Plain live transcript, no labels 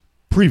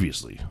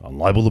Previously on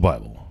Libel the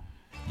Bible.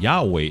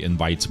 Yahweh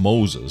invites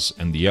Moses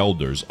and the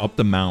elders up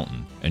the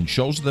mountain and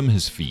shows them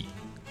his feet.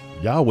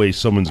 Yahweh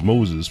summons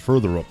Moses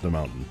further up the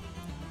mountain.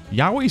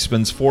 Yahweh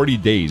spends 40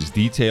 days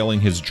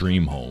detailing his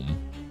dream home,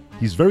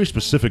 He's very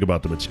specific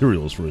about the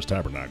materials for his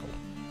tabernacle.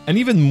 and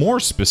even more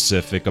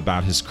specific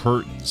about his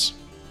curtains.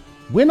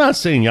 We're not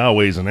saying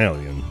Yahweh's an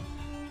alien.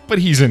 But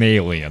he's an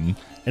alien.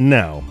 And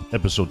now,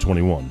 episode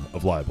 21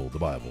 of Libel the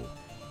Bible.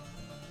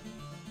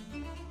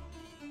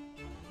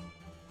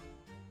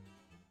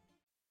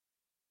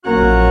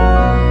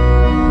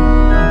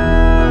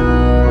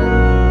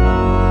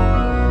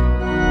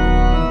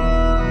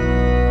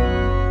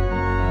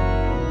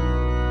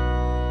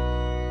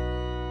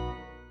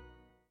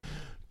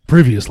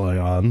 Previously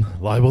on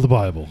Libel the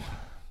Bible.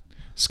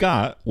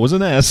 Scott was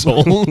an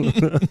asshole.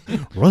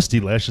 Rusty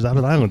lashes out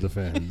at Islander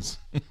fans.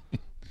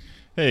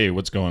 Hey,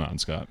 what's going on,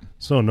 Scott?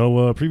 So,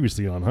 no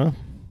previously on, huh?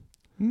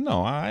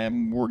 No,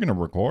 we're going to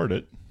record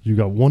it. You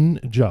got one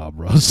job,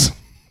 Russ.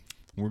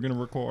 We're going to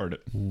record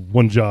it.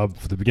 One job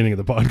for the beginning of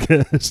the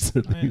podcast,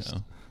 at I least.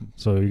 know.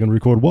 So, you're going to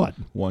record what?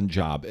 One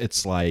job.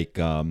 It's like,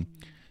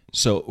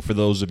 so for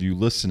those of you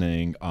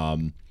listening,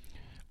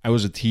 I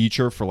was a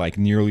teacher for like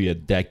nearly a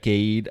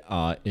decade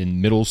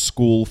in middle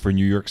school for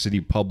New York City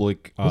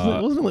Public.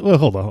 Wasn't it like, well,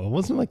 hold on.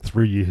 Wasn't it like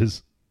 3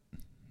 years?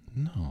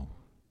 No.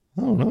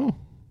 Oh, no.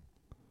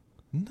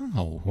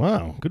 No.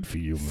 Wow. Good for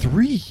you, man.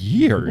 3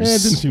 years. Yeah,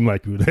 it didn't seem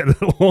like you were there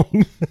that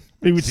long.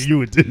 Maybe to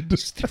you it did.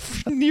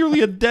 Nearly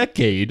a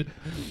decade.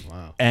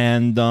 Wow.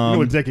 And You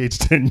know, a decade's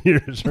 10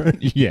 years, right?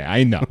 yeah,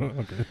 I know.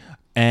 Okay.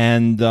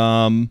 And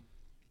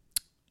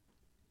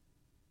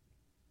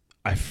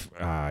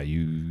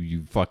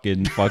you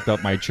fucking fucked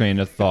up my train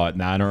of thought.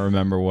 Now I don't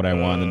remember what I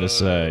wanted to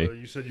say.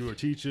 You said you were a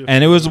teacher.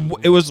 And it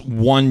was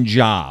one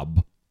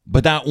job,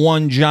 but that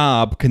one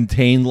job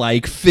contained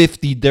like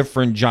 50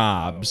 different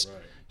jobs. Oh, right.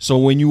 So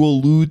when you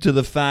allude to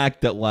the fact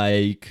that,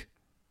 like,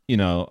 you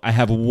know, I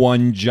have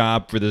one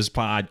job for this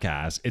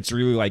podcast, it's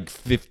really like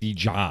 50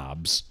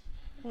 jobs,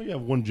 Well, you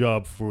have one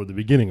job for the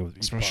beginning of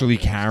each especially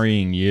podcast.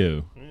 carrying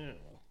you.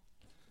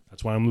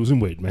 That's why I'm losing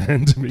weight,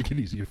 man, to make it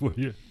easier for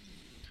you.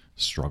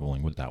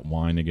 Struggling with that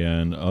wine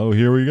again. Oh,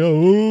 here we go.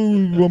 Oh,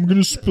 I'm going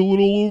to spill it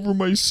all over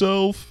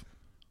myself.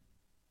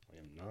 I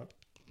am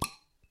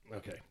not.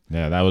 Okay.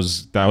 Yeah, that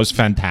was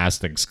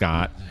fantastic,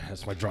 Scott.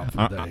 That's my drop for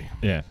the day.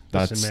 Yeah,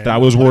 Listen, man,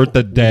 that was worth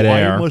the dead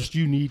why air. must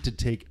you need to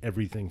take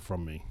everything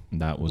from me?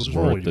 That was What's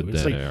wrong worth with the you?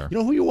 It's dead like, air. you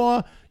know who you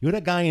are? You're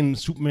that guy in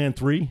Superman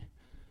 3?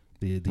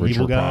 The Richard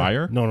evil guy?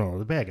 Pryor? No,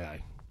 the bad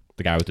guy.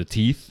 The guy with the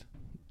teeth?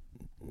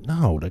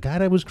 No, the guy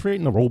that was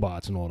creating the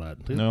robots and all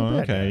that. The No,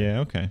 bad guy. okay, yeah,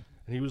 okay.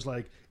 And he was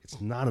like,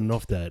 it's not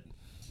enough that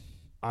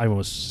I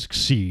must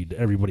succeed,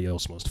 everybody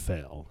else must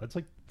fail. That's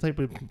like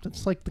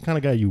the kind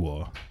of guy you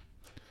are.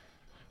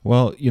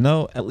 Well, you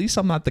know, at least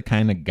I'm not the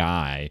kind of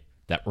guy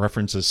that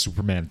references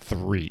Superman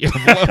 3.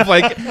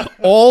 Like,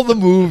 all the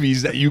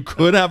movies that you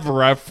could have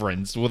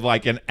referenced with,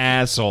 like, an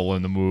asshole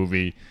in the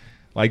movie.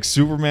 Like,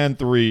 Superman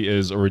 3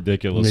 is a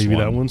ridiculous Maybe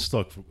one. that one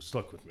stuck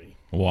with me.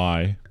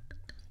 Why?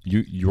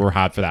 You were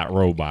hot for that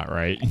robot,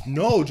 right?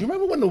 No, do you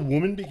remember when the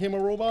woman became a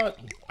robot?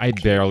 I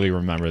barely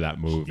remember that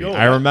movie. Yo,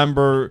 I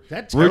remember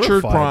that Richard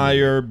terrified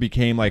Pryor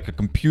became like a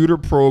computer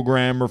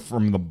programmer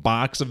from the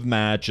box of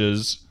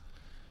matches.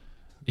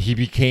 He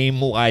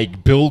became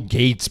like Bill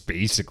Gates,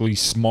 basically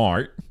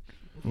smart.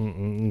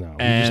 No,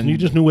 And- you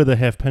just knew where the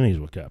half pennies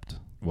were kept.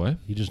 What?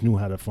 You just knew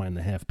how to find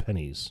the half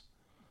pennies.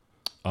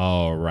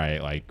 Oh,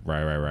 right. Like,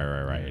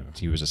 right. Yeah.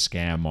 He was a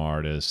scam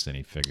artist and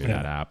he figured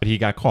that out. But he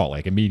got caught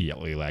like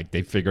immediately. Like,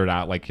 they figured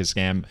out like his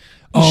scam.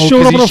 Oh, showed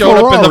because up he in a showed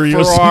up in Ferrari the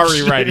or some Ferrari,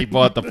 shit. right? He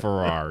bought the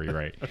Ferrari,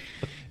 right?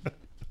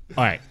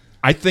 All right.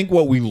 I think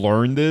what we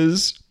learned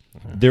is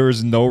there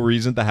is no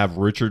reason to have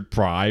Richard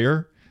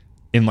Pryor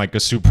in like a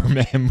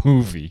Superman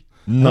movie.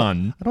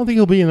 None. I don't think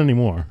he'll be in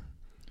anymore.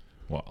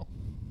 Well,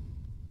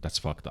 that's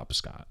fucked up,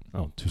 Scott.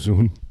 Oh, too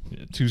soon.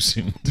 Yeah, too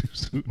soon.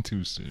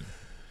 Too soon.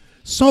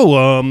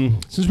 So,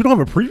 since we don't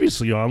have a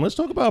previously on, let's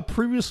talk about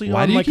previously on.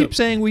 Why do you like keep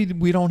saying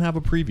we don't have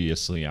a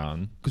previously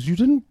on? Because you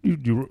didn't.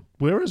 You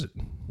where is it?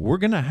 We're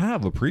going to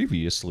have a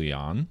previously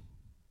on.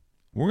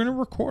 We're going to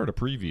record a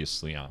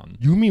previously on.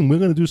 You mean we're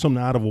going to do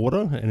something out of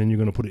order and then you're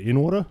going to put it in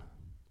order?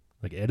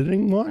 Like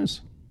editing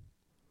wise?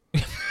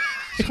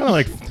 It's kind of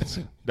like.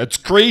 That's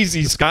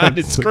crazy, Scott.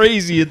 It's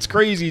crazy. It's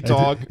crazy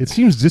talk. It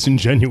seems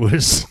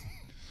disingenuous.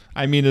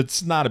 I mean,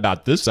 it's not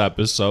about this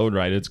episode,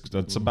 right?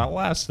 It's about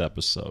last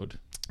episode.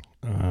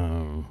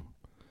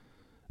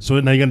 So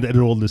now you're going to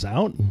edit all this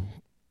out?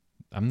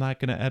 I'm not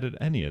going to edit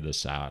any of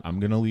this out. I'm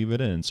going to leave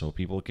it in so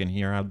people can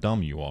hear how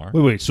dumb you are.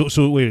 Wait.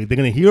 So wait, they're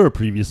going to hear a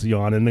previously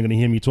on and they're going to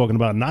hear me talking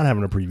about not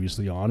having a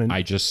previously on. And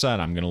I just said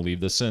I'm going to leave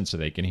this in so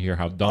they can hear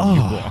how dumb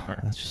you are.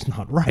 that's just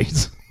not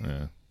right.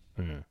 Yeah.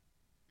 Yeah.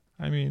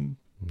 I mean,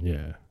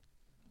 Yeah.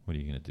 what are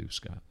you going to do,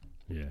 Scott?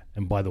 Yeah.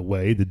 And by the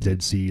way, the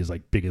Dead Sea is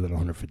like bigger than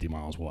 150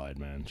 miles wide,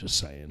 man. Just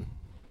saying.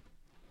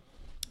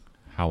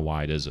 How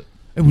wide is it?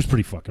 It was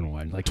pretty fucking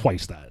wide, like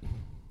twice that.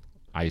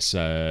 I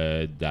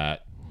said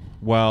that,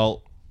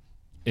 well,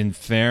 in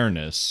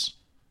fairness,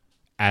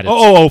 at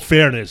its,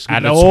 fairness.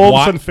 at Now its all of a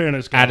wi- sudden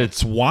fairness at comes.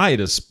 its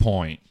widest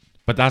point.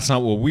 But that's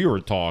not what we were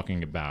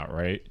talking about,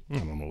 right? I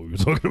don't know what we were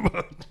talking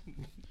about.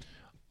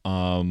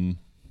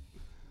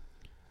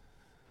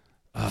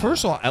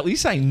 First of all, at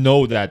least I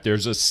know that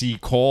there's a sea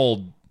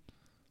called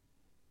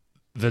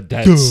the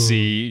Dead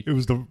Sea. It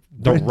was the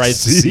Red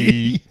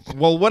Sea.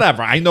 Well,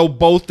 whatever. I know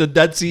both the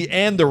Dead Sea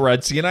and the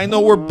Red Sea, and I know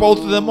where both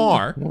of them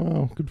are.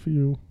 Wow, good for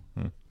you.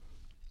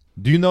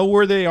 Do you know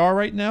where they are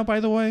right now, by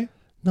the way?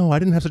 No, I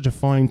didn't have such a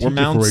fine Where ticket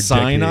Mount for a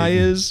Sinai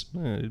decade. is?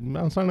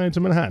 Mount Sinai's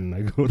in Manhattan.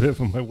 I go there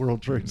for my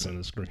World Trade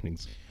Center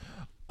screenings.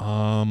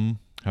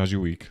 How's your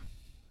week?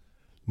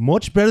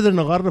 Much better than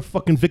a lot of the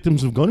fucking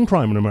victims of gun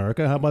crime in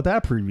America. How about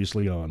that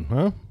previously on,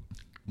 huh?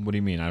 What do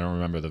you mean? I don't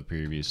remember the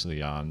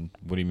previously on.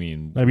 What do you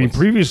mean? I mean,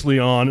 previously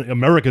on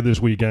America this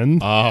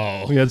weekend,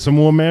 Oh, we had some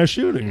more mass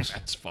shootings.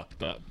 that's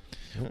fucked up.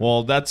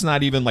 Well, that's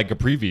not even like a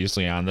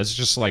previously on. That's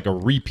just like a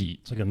repeat.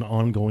 It's like an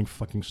ongoing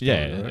fucking story.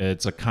 Yeah, right?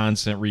 it's a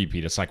constant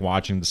repeat. It's like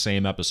watching the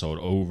same episode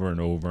over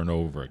and over and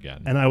over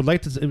again. And I would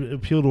like to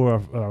appeal to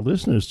our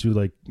listeners to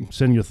like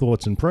send your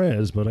thoughts and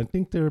prayers, but I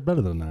think they're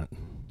better than that.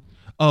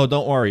 Oh,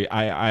 don't worry.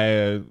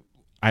 I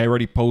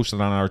already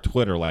posted on our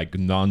Twitter, like,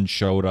 none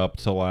showed up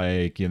to,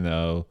 like,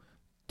 to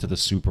the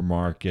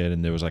supermarket,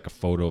 and there was like a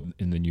photo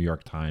in the New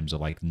York Times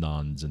of like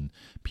nuns and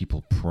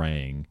people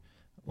praying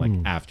like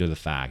after the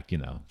fact,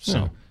 So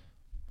Yeah.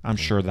 I'm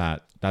sure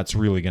that that's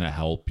really going to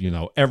help,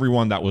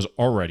 everyone that was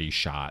already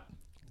shot.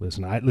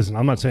 Listen,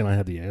 I'm not saying I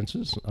have the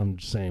answers. I'm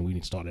just saying we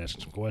need to start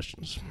asking some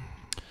questions.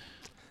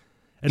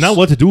 And not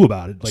what to do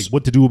about it, like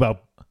what to do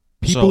about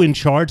people in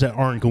charge that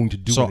aren't going to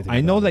do So anything.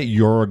 I know about that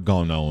you're a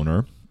gun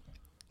owner,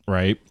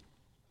 right?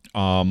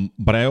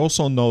 But I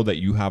also know that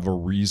you have a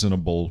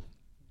reasonable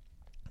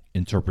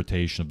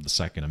interpretation of the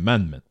Second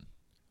Amendment,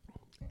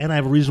 it. And I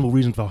have a reasonable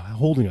reason for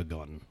holding a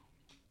gun.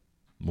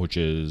 which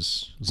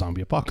is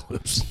Zombie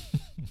apocalypse.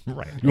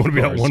 right. You want to be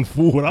of that course. one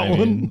fool without I one?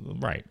 mean,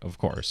 right, of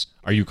course.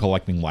 Are you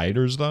collecting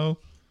lighters though?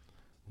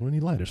 What do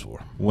you need lighters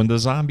for? When the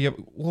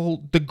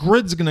the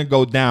grid's gonna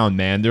go down,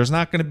 man. There's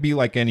not gonna be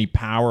like any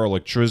power,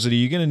 electricity.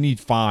 You're gonna need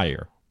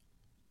fire.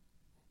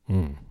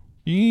 You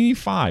need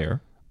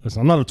fire.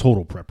 Listen, I'm not a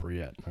total prepper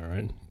yet, all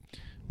right?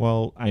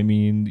 Well, I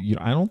mean,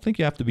 I don't think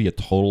you have to be a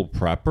total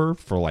prepper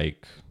for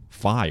like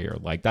fire.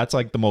 Like that's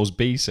like the most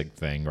basic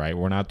thing, right?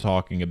 We're not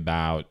talking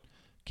about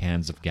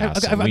cans of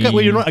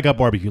gasoline. I got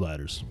barbecue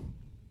ladders.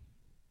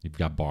 You've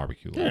got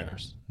barbecue Yeah.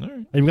 lighters. All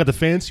right. I even got the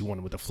fancy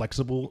one with the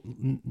flexible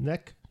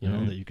neck,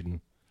 that you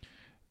can...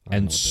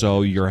 And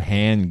so your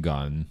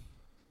handgun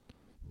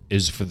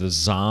is for the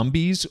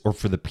zombies or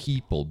for the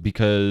people?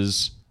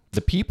 Because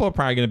the people are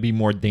probably going to be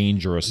more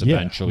dangerous Yeah,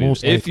 eventually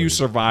most if you likely.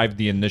 survive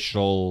the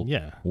initial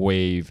Yeah.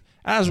 wave.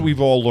 As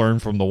we've all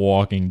learned from The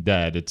Walking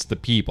Dead, it's the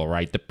people,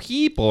 right? The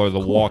people are the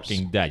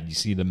Walking Dead. You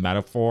see the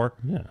metaphor?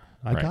 Yeah,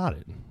 I Right. got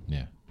it.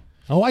 Yeah.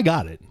 Oh, I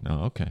got it.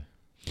 Oh, okay.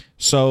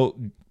 So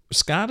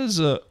Scott is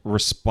a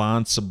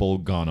responsible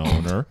gun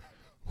owner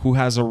who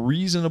has a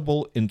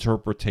reasonable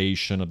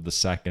interpretation of the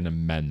Second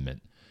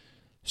Amendment.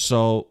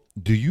 So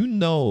do you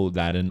know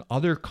that in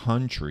other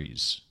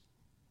countries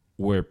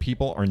where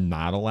people are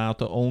not allowed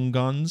to own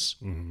guns,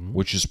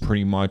 which is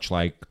pretty much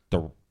like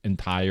the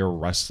entire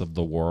rest of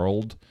the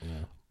world,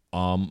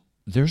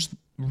 there's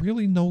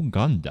really no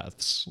gun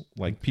deaths.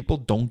 Like people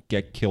don't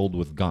get killed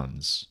with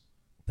guns.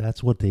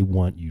 That's what they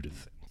want you to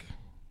think.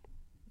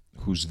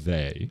 Who's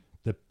they?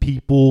 The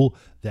people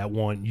that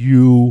want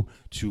you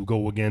to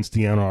go against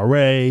the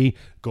NRA,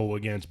 go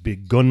against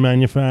big gun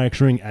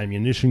manufacturing,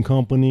 ammunition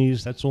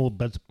companies. That's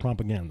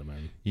propaganda,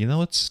 man. You know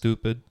what's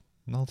stupid?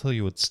 And I'll tell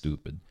you what's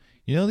stupid.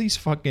 You know these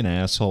fucking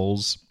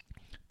assholes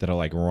that are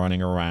like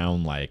running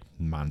around like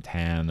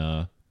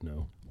Montana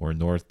No. or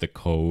North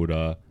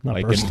Dakota, Not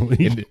like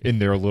personally. in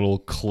their little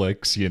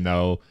cliques,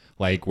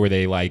 like where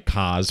they like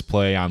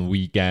cosplay on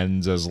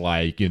weekends as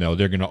like, they're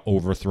going to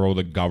overthrow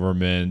the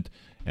government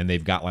and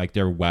they've got like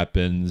their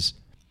weapons.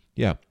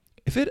 Yeah.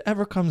 If it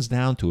ever comes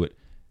down to it,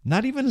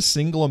 not even a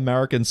single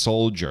American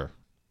soldier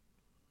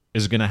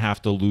is going to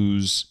have to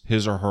lose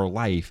his or her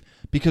life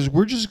because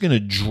we're just going to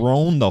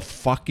drone the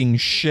fucking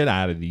shit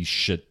out of these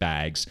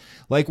shitbags.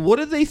 Like, what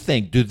do they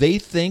think? Do they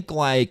think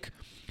like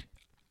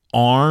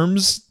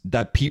arms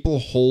that people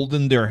hold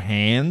in their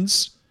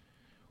hands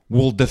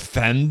will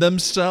defend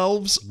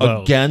themselves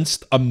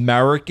against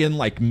American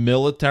like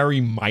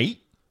military might?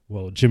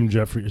 Well, Jim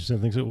Jeffries, I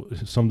think,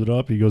 summed it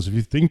up. He goes, if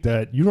you think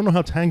that, you don't know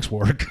how tanks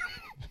work.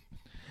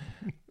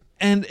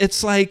 And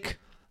it's like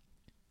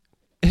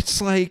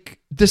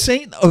this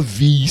ain't a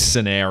V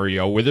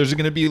scenario where there's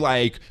going to be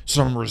like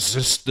some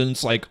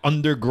resistance, like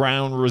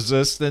underground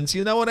resistance.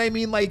 You know what I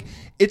mean? Like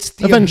it's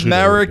the Eventually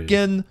there will be.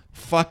 American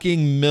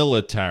fucking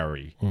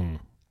military,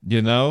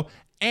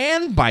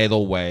 And by the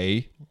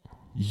way,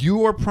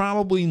 you are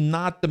probably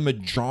not the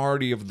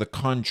majority of the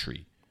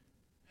country.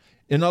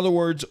 In other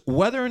words,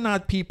 whether or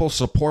not people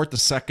support the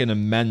Second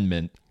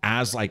Amendment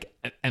as like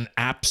an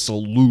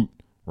absolute,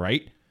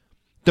 right?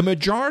 The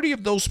majority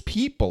of those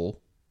people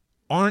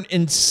aren't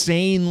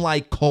insane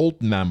like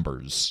cult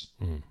members.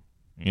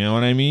 You know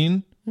what I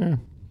mean? Yeah.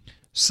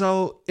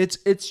 So it's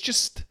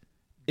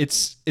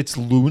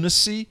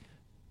lunacy.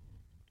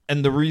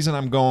 And the reason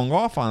I'm going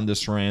off on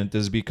this rant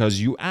is because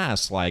you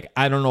asked, like,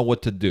 I don't know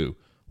what to do.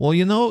 Well,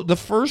 the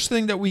first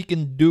thing that we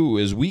can do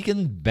is we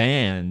can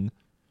ban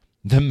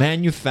the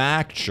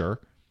manufacture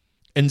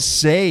and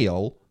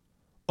sale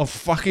of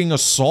fucking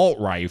assault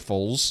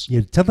rifles.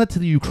 Yeah, tell that to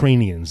the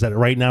Ukrainians that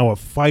right now are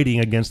fighting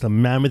against a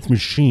mammoth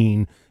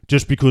machine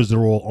just because they're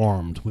all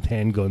armed with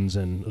handguns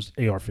and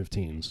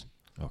AR-15s.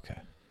 Okay.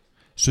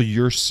 So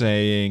you're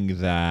saying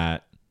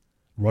that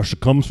Russia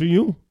comes for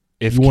you?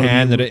 if You wanna be-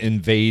 Canada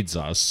invades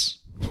us,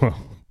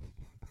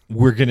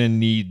 we're going to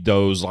need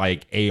those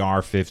like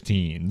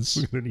AR-15s.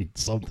 We're going to need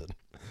something.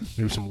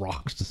 Maybe some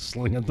rocks to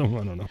sling at them.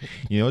 I don't know.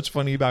 You know what's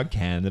funny about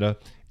Canada?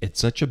 It's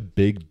such a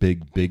big,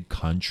 big, big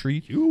country.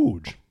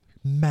 Huge.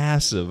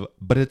 Massive.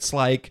 But it's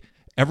like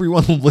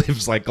everyone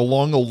lives like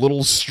along a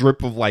little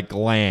strip of like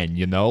land,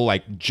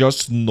 like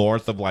just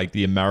north of like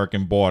the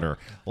American border.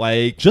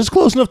 Like, Just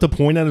close enough to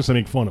point at us and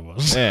make fun of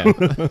us. yeah.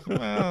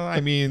 Well, I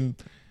mean,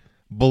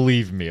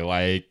 believe me,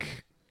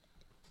 like,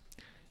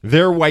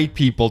 they're white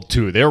people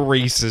too. They're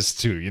racist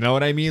too. You know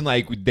what I mean?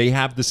 Like, they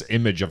have this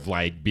image of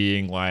like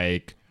being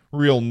like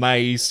real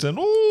nice and,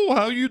 oh,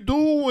 how you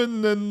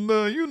doing? And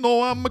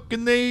I'm a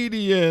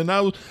Canadian.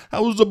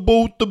 How's the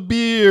boat the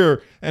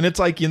beer? And it's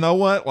like, you know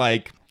what?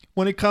 Like,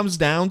 when it comes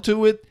down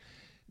to it,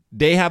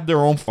 they have their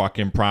own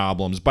fucking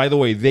problems. By the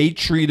way, they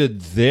treated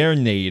their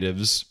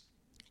natives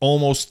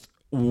almost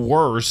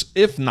worse,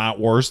 if not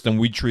worse, than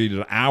we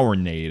treated our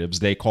natives.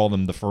 They call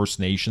them the First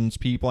Nations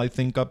people, I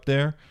think, up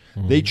there.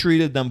 They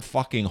treated them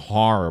fucking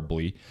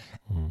horribly.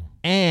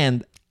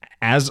 And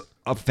as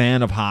a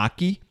fan of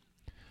hockey,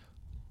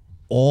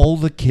 all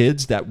the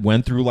kids that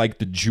went through like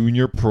the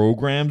junior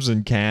programs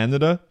in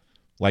Canada,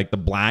 like the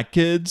black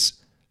kids,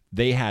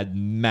 they had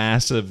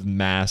massive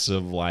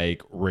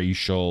like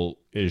racial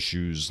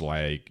issues,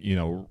 like,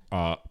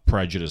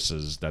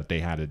 prejudices that they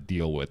had to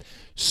deal with.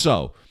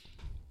 So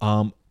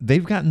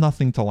they've got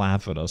nothing to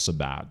laugh at us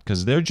about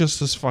because they're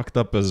just as fucked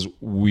up as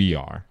we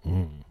are.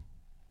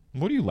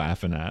 What are you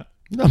laughing at?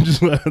 I'm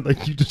just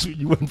like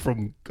you went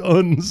from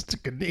guns to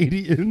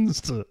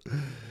Canadians to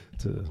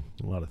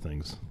a lot of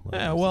things.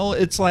 Yeah, well,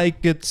 it's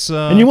like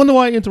And you wonder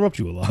why I interrupt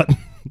you a lot.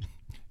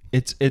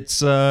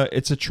 it's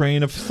a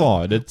train of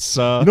thought. It's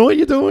You know what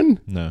you're doing?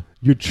 no.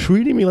 You're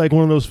treating me like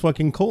one of those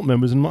fucking cult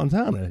members in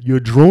Montana. You're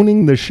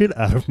droning the shit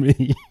out of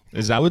me.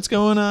 Is that what's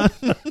going on?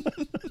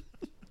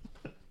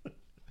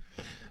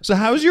 So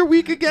how was your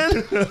week again?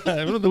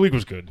 The week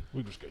was good.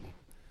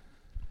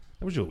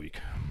 How was your week?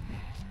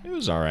 It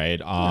was all right.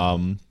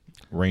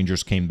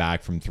 Rangers came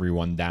back from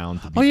 3-1 down.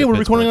 To beat Oh, yeah, the we're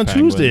recording on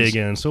Pittsburgh Tuesday Penguins.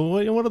 again. So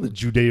what other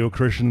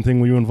Judeo-Christian thing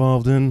were you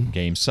involved in?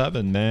 Game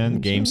 7, man.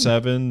 Game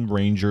 7,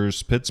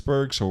 Rangers,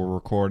 Pittsburgh. So we're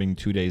recording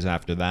 2 days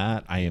after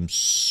that. I am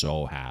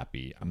so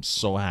happy. I'm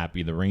so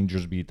happy the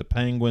Rangers beat the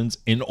Penguins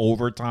in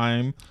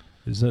overtime.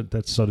 Is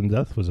that sudden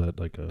death? Was that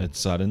like a... It's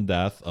sudden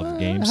death of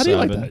Game 7. How do you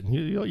like that?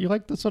 You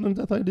like the sudden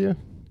death idea?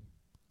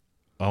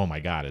 Oh,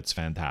 my God. It's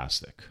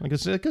fantastic. I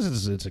guess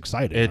it's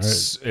exciting.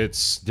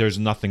 It's there's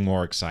nothing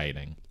more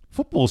exciting.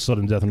 Football's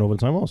sudden death in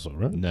overtime also,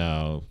 right?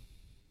 No,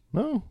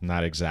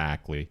 not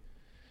exactly.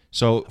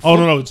 So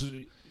No.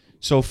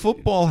 So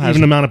football has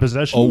Even amount of a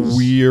possessions?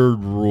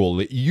 weird rule.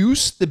 It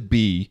used to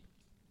be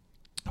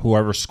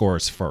whoever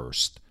scores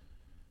first.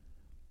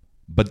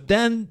 But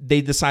then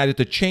they decided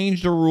to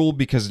change the rule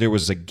because there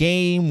was a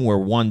game where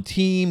one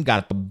team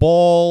got the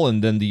ball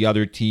and then the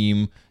other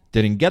team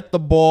didn't get the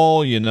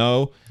ball,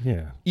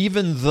 Yeah.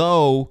 Even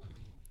though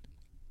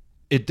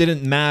it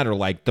didn't matter.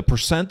 Like, the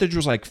percentage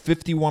was like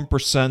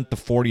 51% to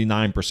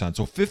 49%.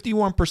 So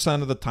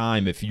 51% of the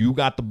time, if you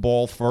got the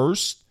ball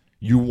first,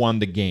 you won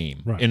the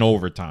game in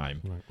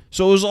overtime. Right.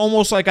 So it was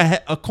almost like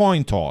a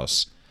coin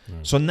toss.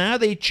 Right. So now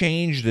they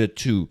changed it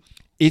to,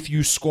 if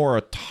you score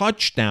a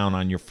touchdown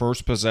on your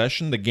first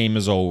possession, the game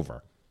is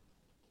over.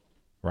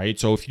 Right?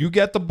 So if you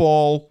get the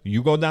ball,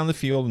 you go down the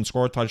field and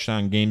score a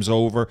touchdown, game's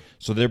over.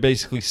 So they're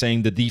basically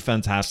saying the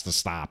defense has to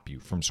stop you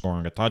from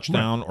scoring a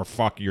touchdown or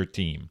fuck your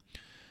team.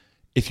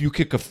 If you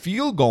kick a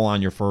field goal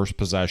on your first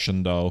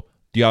possession, though,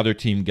 the other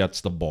team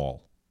gets the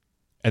ball.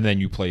 And then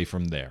you play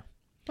from there.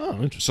 Oh,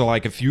 interesting. So,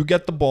 like, if you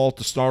get the ball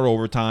to start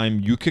overtime,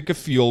 you kick a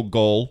field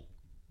goal.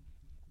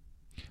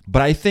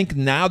 But I think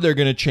now they're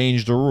going to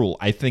change the rule.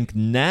 I think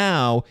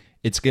now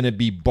it's going to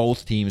be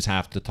both teams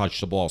have to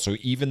touch the ball. So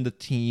even the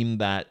team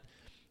that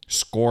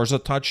scores a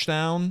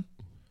touchdown,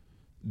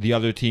 the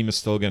other team is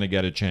still going to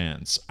get a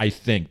chance, I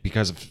think,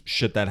 because of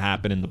shit that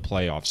happened in the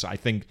playoffs. I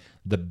think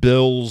the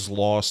Bills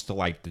lost to,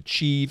 like, the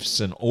Chiefs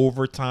in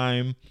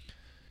overtime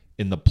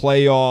in the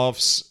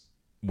playoffs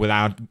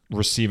without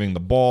receiving the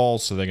ball,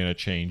 so they're going to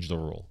change the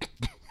rule.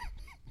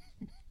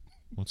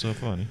 What's so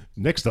funny?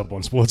 Next up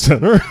on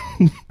SportsCenter.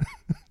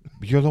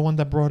 You're the one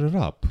that brought it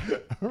up.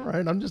 All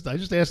right, I just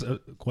asked a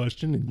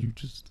question and you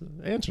just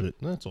answered it.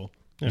 That's all.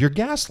 Yeah. You're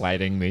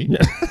gaslighting me.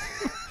 Yeah.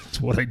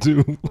 That's what I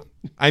do.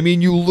 I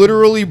mean, you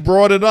literally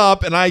brought it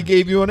up and I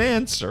gave you an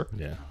answer.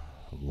 Yeah,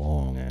 a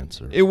long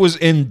answer. It was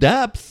in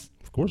depth.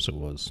 Of course it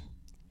was.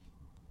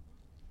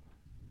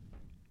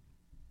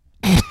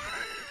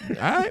 All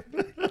right.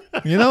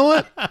 You know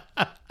what?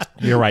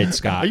 You're right,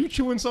 Scott. Are you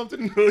chewing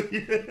something?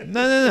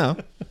 No.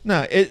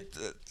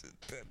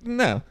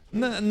 No.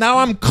 Now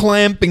I'm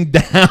clamping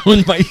down.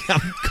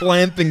 I'm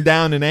clamping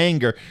down in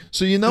anger.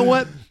 So you know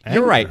what?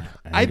 You're right.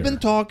 I've been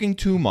talking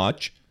too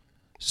much.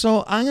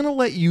 So I'm gonna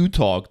let you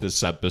talk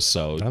this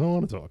episode. I don't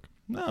want to talk.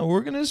 No,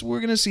 we're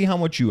gonna see how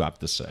much you have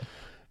to say.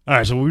 All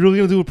right, so we're really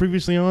gonna do it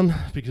previously on,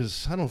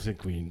 because I don't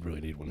think we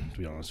really need one. To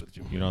be honest with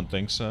you, You don't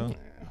think so?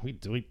 yeah,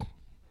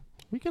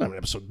 we can have an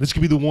episode. This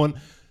could be the one.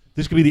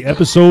 This could be the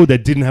episode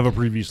that didn't have a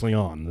previously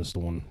on. This is the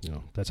one. You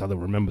know, that's how they'll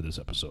remember this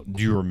episode.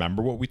 Do you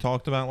remember what we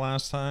talked about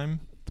last time?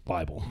 The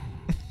Bible.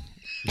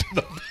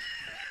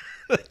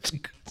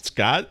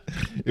 Scott?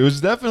 It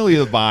was definitely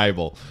the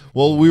Bible.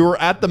 Well, we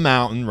were at the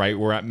mountain, right?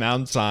 We're at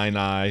Mount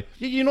Sinai.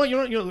 You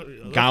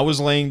know. God was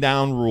laying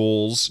down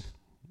rules.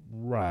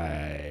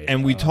 Right.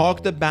 And we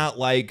talked about,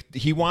 like,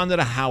 he wanted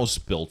a house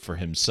built for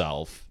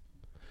himself.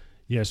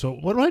 Yeah, so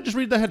why don't I just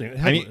read the heading? The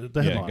headlines.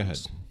 Yeah, go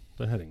ahead.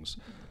 The headings.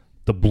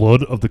 The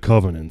blood of the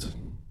covenant.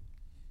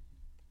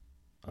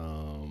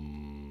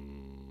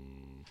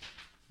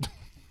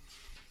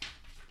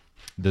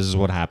 This is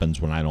what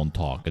happens when I don't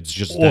talk. It's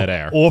just dead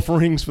air.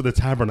 Offerings for the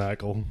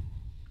tabernacle.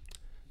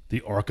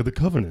 The Ark of the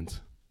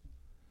Covenant.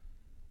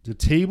 The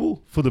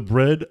table for the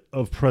bread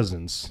of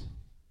presence.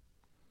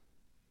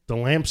 The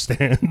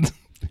lampstand.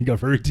 You got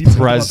very detailed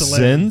about the lamp.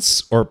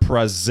 Presents or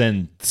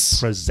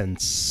presents?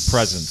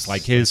 Presence.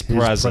 Like his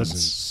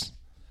presence.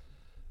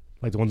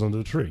 Like the ones under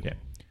the tree. Yeah.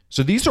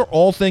 So these are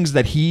all things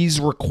that he's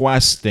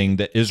requesting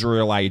the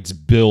Israelites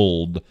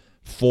build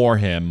for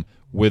him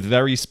with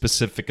very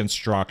specific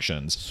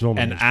instructions. So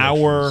many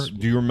and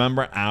do you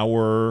remember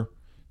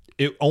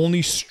it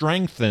only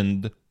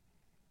strengthened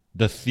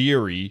the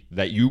theory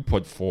that you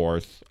put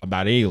forth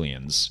about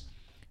aliens.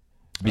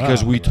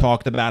 Because we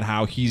talked about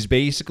how he's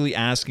basically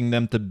asking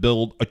them to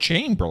build a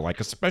chamber, like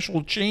a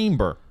special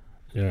chamber.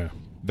 Yeah.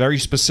 Very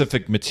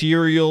specific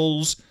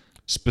materials,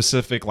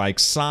 specific like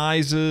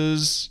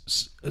sizes,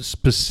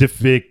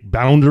 specific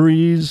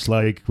boundaries,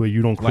 like where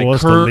you don't cross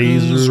like the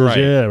curtains, lasers. right.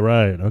 Yeah,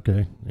 right.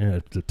 Okay. Yeah,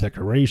 the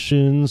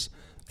decorations.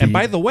 And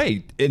by the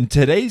way, in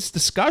today's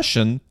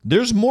discussion,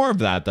 there's more of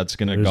that's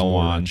going to go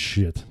on.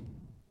 Shit.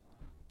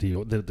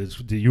 The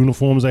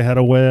uniforms they had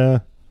to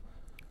wear,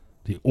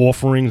 the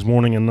offerings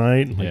morning and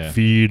night, like Yeah.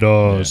 feed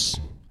us.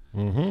 Yeah.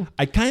 Mm-hmm.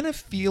 I kind of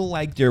feel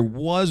like there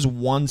was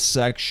one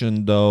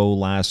section, though,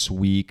 last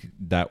week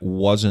that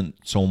wasn't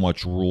so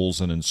much rules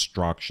and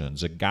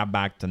instructions. It got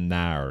back to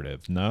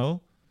narrative,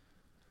 no?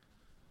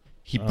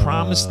 He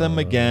promised them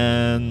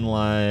again,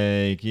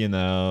 like, I'm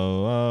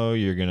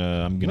going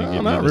to give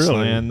you this really.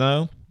 land,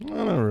 though.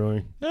 No, not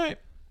really. All right.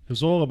 It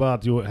was all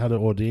about how to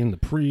ordain the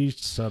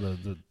priests, how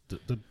to,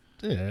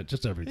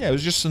 just everything. Yeah, it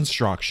was just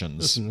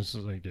instructions. This is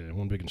like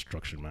one big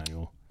instruction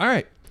manual. All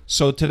right.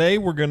 So today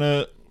we're going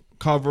to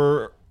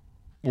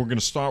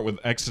start with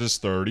Exodus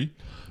 30.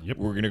 Yep.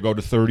 We're going to go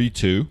to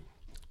 32.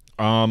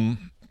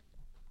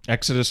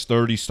 Exodus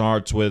 30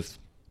 starts with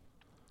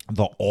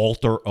the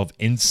altar of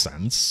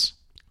incense.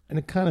 And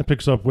it kind of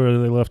picks up where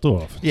they left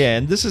off. Yeah,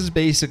 and this is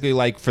basically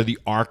like for the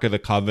Ark of the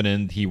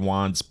Covenant, he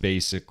wants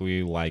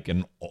basically like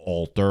an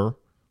altar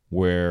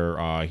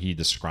where he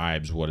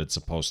describes what it's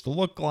supposed to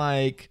look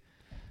like.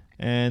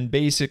 And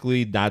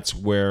basically that's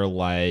where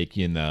they're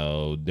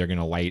going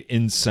to light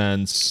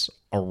incense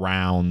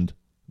around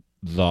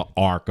the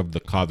Ark of the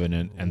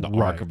Covenant. And the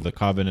Ark of the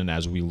Covenant,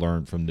 as we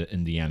learned from the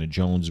Indiana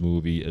Jones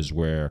movie, is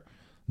where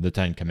the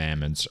Ten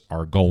Commandments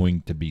are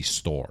going to be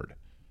stored.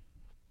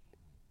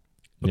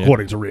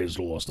 According to Raiders of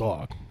the Lost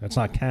Ark. That's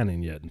not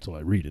canon yet until I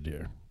read it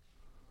here.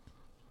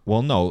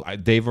 Well, no,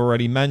 they've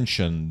already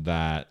mentioned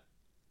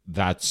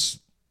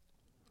that's...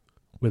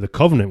 Where the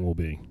covenant will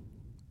be.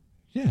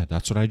 Yeah,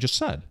 that's what I just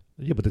said.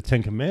 Yeah, but the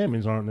Ten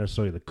Commandments aren't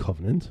necessarily the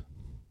covenant.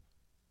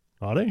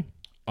 Are they?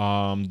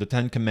 The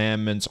Ten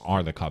Commandments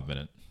are the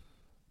covenant.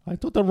 I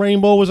thought the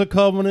rainbow was a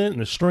covenant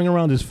and the string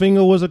around his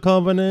finger was a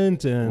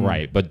covenant. And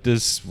But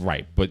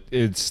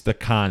it's the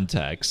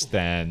context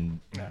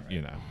and,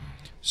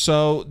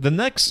 So the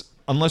next,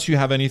 unless you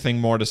have anything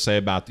more to say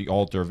about the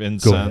altar of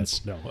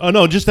incense. No. Oh,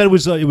 no, just that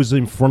it was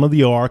in front of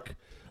the ark,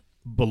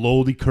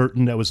 below the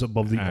curtain that was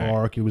above the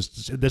ark.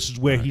 This is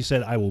where he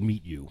said, I will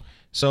meet you.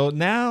 So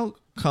now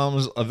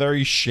comes a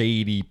very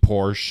shady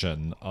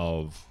portion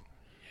of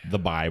the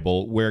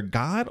Bible where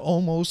God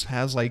almost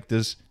has like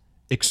this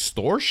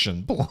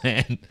extortion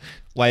plan,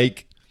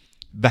 like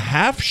the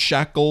half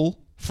shekel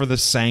for the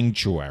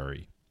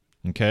sanctuary.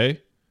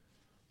 Okay.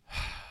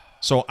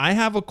 So I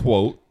have a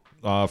quote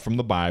from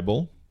the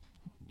Bible.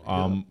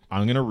 I'm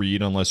going to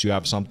read unless you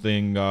have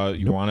something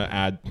you want to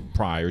add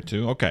prior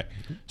to. Okay.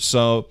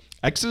 So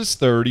Exodus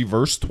 30,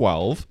 verse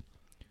 12,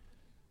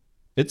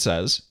 it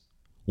says,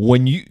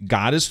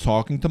 God is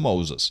talking to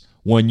Moses,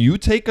 when you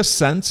take a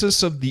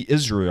census of the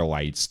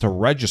Israelites to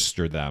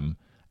register them,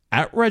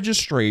 at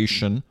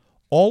registration,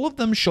 all of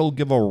them shall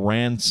give a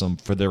ransom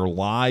for their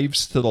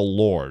lives to the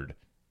Lord,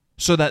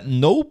 so that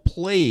no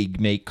plague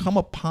may come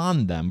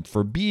upon them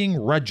for being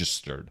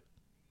registered.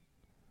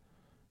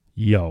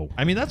 Yo.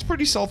 I mean, that's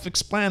pretty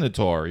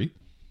self-explanatory.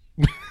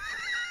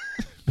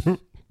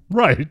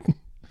 Right.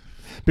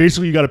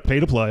 Basically, you got to pay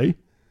to play.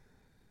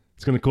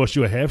 It's going to cost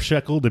you a half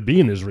shekel to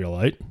be an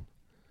Israelite.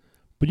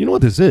 But you know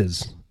what this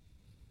is?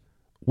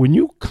 When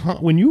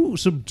you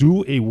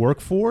subdue a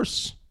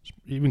workforce,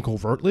 even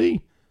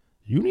covertly,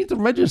 you need to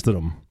register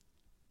them.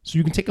 So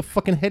you can take a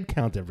fucking head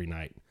count every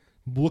night.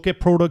 Look at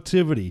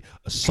productivity.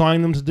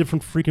 Assign them to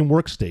different freaking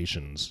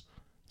workstations.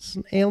 It's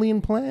an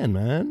alien plan,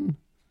 man.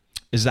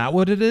 Is that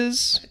what it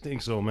is? I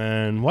think so,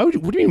 man. What do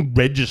you mean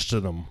register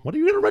them? What are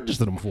you going to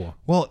register them for?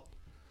 Well,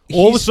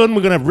 All of a sudden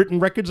we're going to have written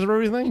records of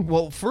everything?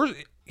 well, first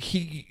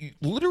he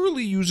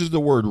literally uses the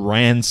word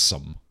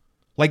ransom.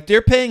 Like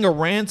they're paying a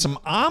ransom.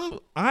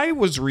 I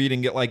was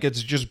reading it like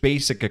it's just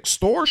basic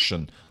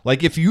extortion.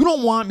 Like if you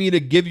don't want me to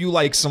give you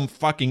like some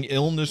fucking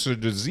illness or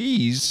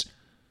disease,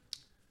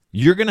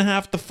 you're going to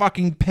have to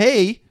fucking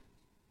pay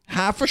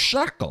half a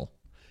shekel.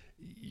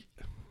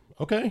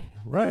 Okay,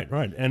 right.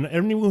 And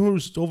anyone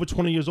who's over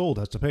 20 years old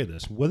has to pay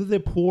this, whether they're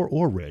poor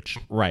or rich.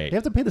 Right. They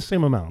have to pay the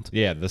same amount.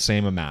 Yeah, the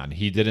same amount.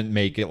 He didn't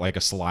make it like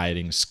a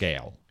sliding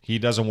scale. He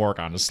doesn't work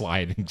on a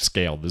sliding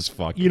scale, this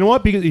fuck. You know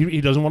what? Because he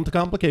doesn't want the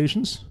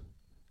complications.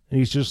 And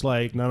he's just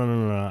like, no.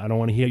 I don't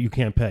want to hear. You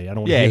can't pay. I don't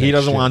want to Yeah, hear he that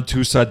doesn't shit. want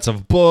 2 sets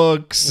of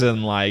books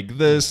and like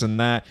this and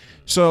that.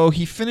 So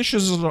she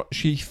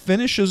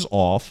finishes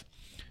off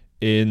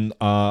in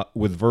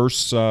with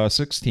verse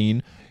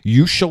 16.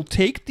 You shall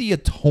take the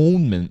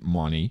atonement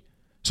money.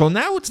 So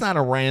now it's not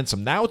a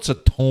ransom. Now it's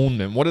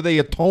atonement. What are they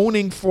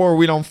atoning for?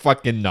 We don't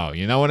fucking know.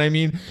 You know what I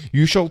mean?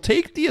 You shall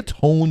take the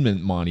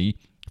atonement money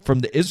from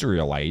the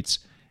Israelites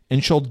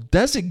and shall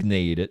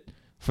designate it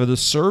for the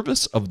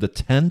service of the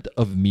tent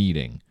of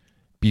meeting.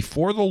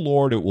 Before the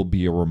Lord, it will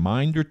be a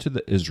reminder to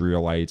the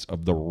Israelites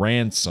of the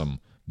ransom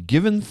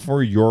given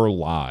for your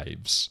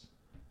lives.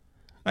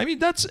 I mean,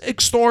 that's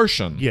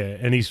extortion. Yeah,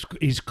 and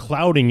he's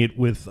clouding it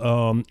with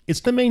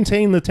it's to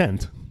maintain the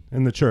tent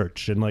in the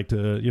church and like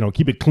to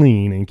keep it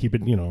clean and keep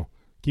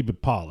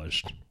it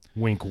polished.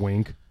 Wink,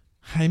 wink.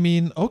 I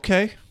mean,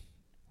 okay.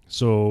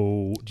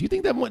 So do you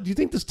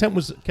think this tent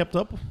was kept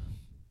up?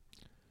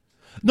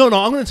 No.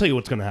 I'm going to tell you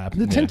what's going to happen.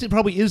 The tent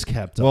probably is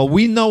kept up. Well,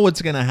 we know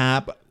what's going to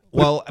happen.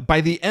 Well,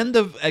 by the end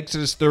of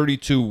Exodus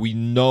 32, we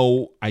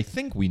know. I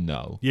think we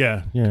know.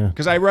 Yeah.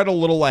 Because I read a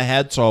little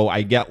ahead, so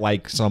I get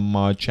like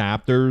some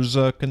chapters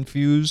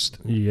confused.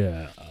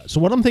 Yeah. So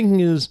what I'm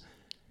thinking is,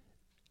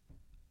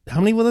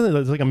 how many were there?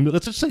 There's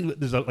let's just say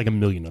there's like 1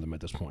 million of them at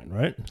this point,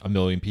 right? 1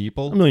 million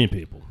people? 1 million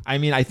people. I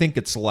mean, I think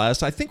it's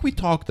less. I think we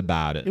talked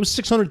about it. It was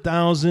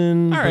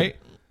 600,000. All right.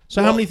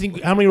 So how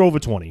many are over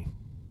 20?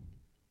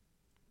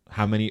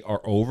 How many are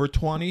over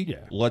 20? Yeah.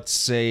 Let's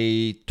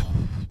say...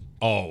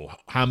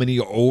 how many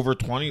are over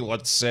 20?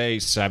 Let's say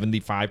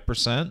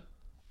 75%.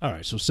 All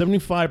right, so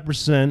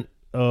 75%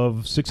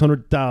 of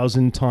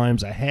 600,000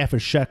 times a half a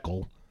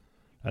shekel.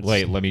 That's,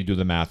 Wait, let me do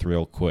the math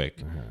real quick.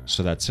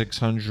 So that's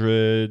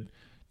 600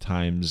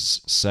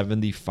 times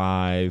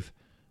 75,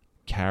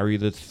 carry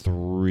the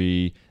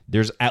 3.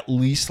 There's at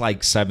least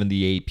like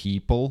 78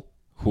 people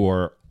who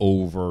are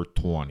over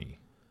 20.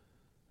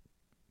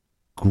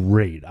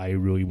 Great. I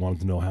really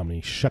wanted to know how many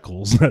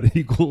shekels that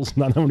equals,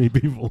 not how many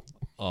people.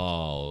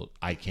 Oh,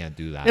 I can't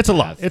do that. It's a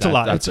lot. It's a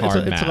lot. That's It's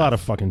hard a math. lot of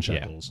fucking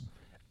shekels.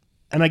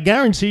 And I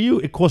guarantee you,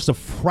 it costs a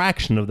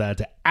fraction of that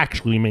to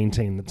actually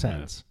maintain the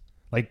tents.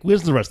 Like,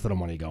 where's the rest of the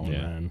money going,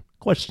 Yeah. man?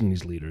 Question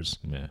these leaders.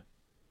 Yeah.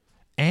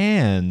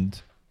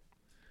 And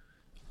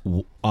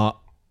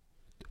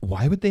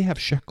why would they have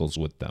shekels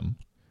with them?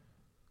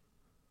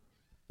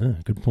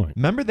 Good point.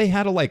 Remember they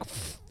had to like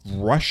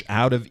rush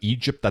out of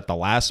Egypt at the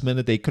last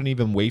minute. They couldn't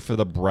even wait for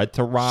the bread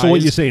to rise. So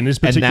what you're saying, this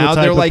particular and now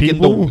type they're of like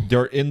people?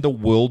 they're in the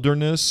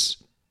wilderness.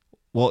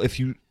 Well,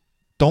 if you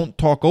don't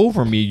talk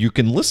over me, you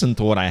can listen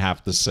to what I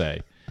have to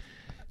say.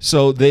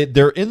 So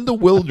they're in the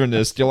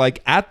wilderness. They're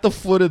like at the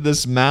foot of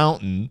this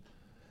mountain,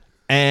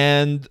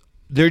 and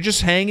they're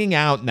just hanging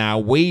out now,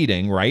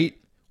 waiting. Right?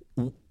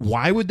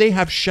 Why would they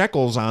have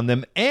shekels on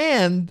them?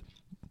 And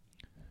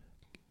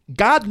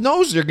God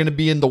knows they're going to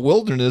be in the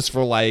wilderness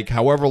for like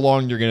however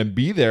long you're going to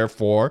be there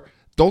for.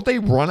 Don't they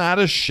run out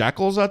of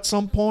shekels at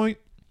some point?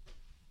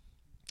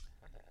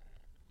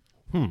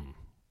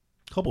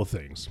 Couple of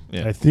things.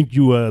 Yeah. I think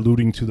you are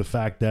alluding to the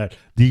fact that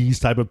these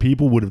type of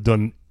people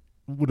wouldn't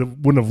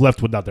have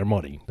left without their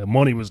money. Their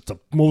money was the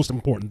most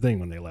important thing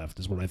when they left,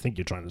 is what I think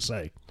you're trying to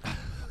say.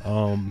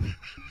 Don't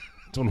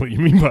know what you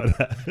mean by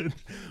that.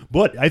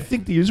 But I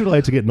think the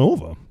Israelites are getting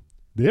over.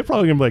 They're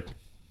probably going to be like,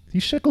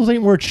 these shekels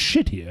ain't worth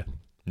shit here.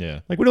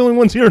 Yeah. Like, we're the only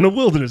ones here in the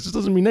wilderness. This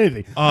doesn't mean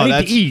anything.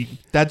 I need to eat.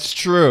 That's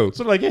true.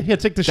 So like, yeah,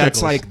 take the shekels.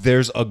 That's like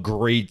there's a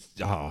great.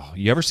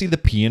 You ever see The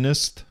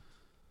Pianist?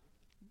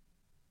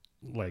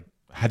 Like,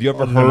 Have you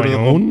ever On heard my of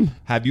own?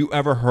 Have you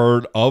ever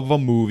heard of a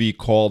movie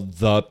called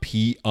The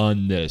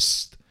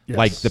Pianist? Yes.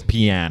 Like the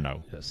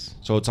piano. yes.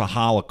 So it's a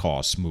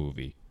Holocaust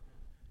movie.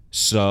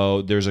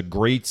 So there's a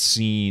great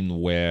scene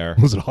where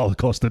Was it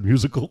Holocaust the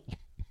musical?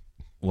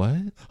 what?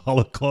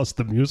 Holocaust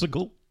the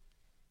musical?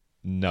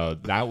 No,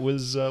 that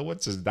was that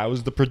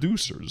was The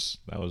Producers.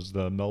 That was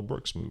the Mel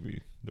Brooks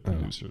movie, The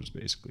Producers,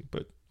 basically.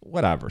 But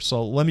whatever.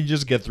 So let me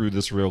just get through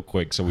this real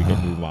quick so we can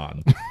move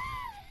on.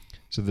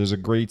 So there's a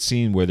great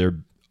scene where they're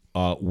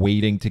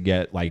waiting to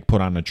get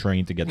put on a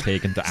train to get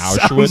taken to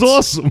Auschwitz. That was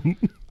awesome.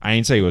 I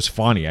didn't say it was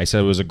funny. I said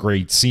it was a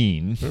great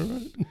scene.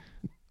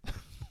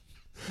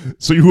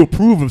 So you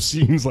approve of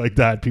scenes like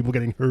that, people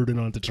getting herded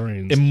onto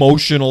trains.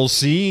 Emotional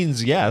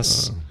scenes,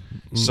 yes.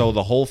 So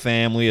the whole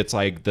family, it's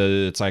like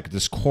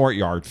this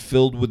courtyard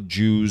filled with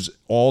Jews,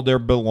 all their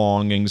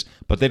belongings,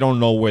 but they don't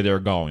know where they're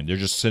going. They're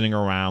just sitting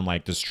around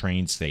like this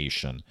train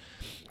station.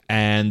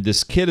 And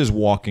this kid is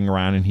walking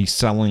around and he's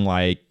selling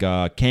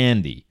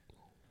candy.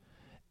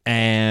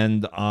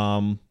 And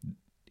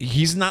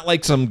he's not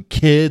like some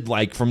kid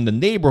from the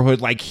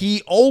neighborhood.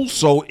 He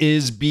also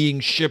is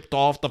being shipped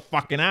off to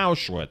fucking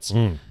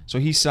Auschwitz. So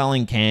he's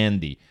selling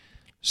candy.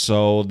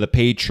 So the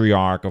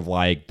patriarch of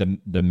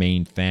the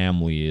main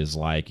family is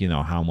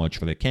how much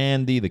for the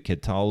candy? The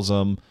kid tells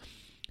him.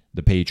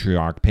 The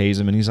patriarch pays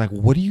him, and he's like,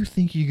 what do you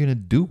think you're gonna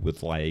do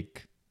with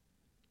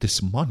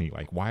this money?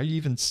 Why are you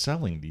even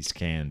selling these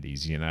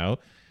candies,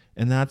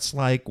 And that's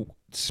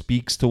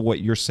speaks to what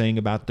you're saying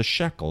about the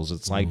shekels.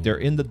 It's they're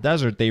in the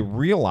desert. They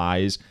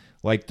realize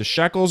the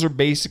shekels are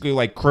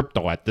basically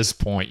crypto at this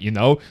point,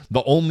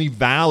 The only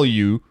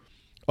value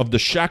of the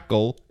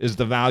shekel is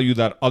the value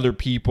that other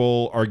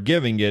people are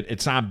giving it.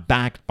 It's not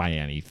backed by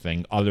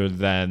anything other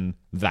than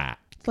that.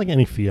 It's like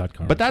any fiat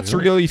currency. But that's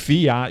really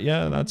fiat.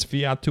 Yeah, that's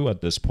fiat too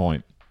at this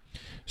point.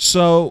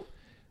 So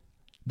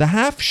the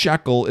half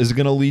shekel is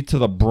going to lead to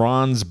the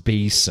bronze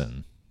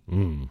basin.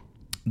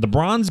 The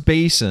bronze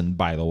basin,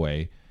 by the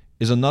way,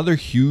 is another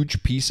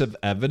huge piece of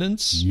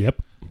evidence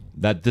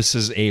that this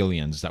is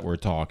aliens that we're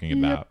talking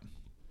about.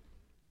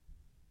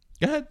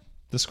 Go ahead.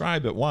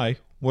 Describe it. Why?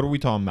 What are we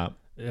talking about?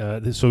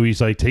 So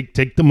he's like,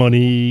 take the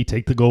money,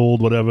 take the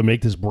gold, whatever,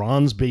 make this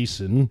bronze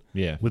basin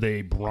with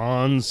a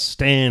bronze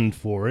stand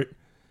for it,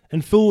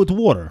 and fill it with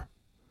water.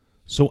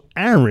 So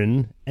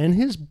Aaron and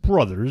his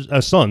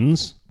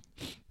sons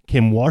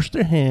can wash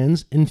their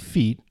hands and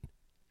feet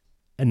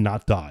and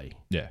not die.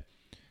 Yeah.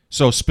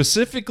 So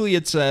specifically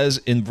it says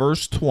in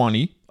verse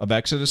 20 of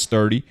Exodus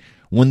 30,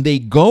 when they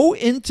go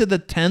into the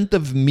tent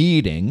of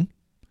meeting,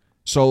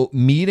 so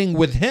meeting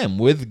with him,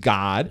 with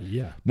God.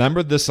 Yeah.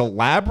 Remember this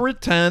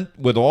elaborate tent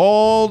with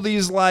all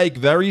these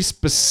very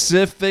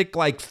specific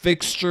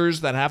fixtures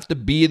that have to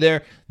be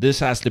there. This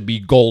has to be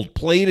gold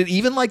plated.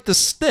 Even the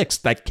sticks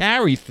that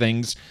carry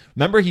things.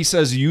 Remember he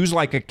says use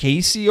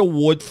acacia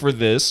wood for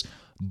this,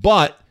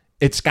 but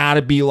it's got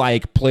to be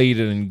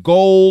plated in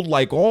gold,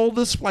 all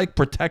this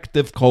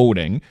protective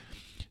coating.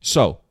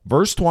 So,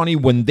 verse 20,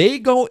 when they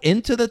go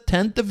into the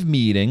tent of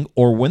meeting,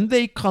 or when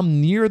they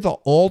come near the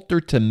altar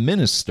to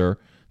minister,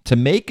 to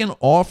make an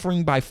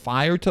offering by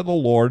fire to the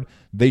Lord,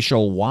 they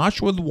shall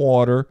wash with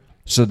water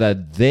so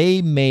that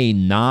they may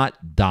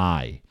not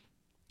die.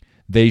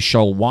 They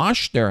shall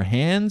wash their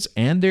hands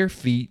and their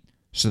feet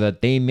so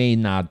that they may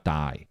not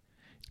die.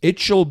 It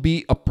shall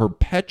be a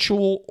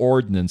perpetual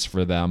ordinance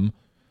for them,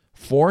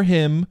 for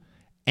him,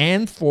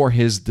 and for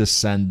his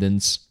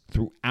descendants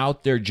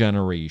throughout their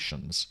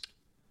generations.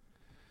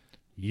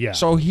 Yeah.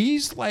 So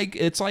he's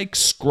it's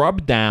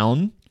scrubbed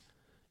down.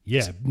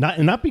 Yeah.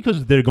 Not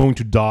because they're going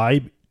to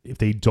die if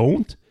they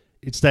don't.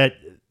 It's that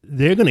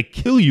they're going to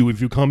kill you if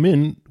you come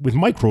in with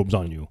microbes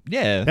on you.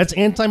 Yeah. That's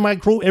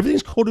antimicrobial.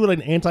 Everything's coated with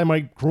an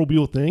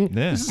antimicrobial thing.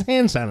 Yeah. This is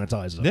hand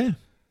sanitizer. Yeah.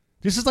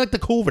 This is the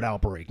COVID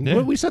outbreak.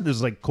 Yeah. We said this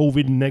is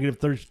COVID negative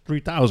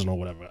 33,000 or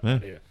whatever. Yeah.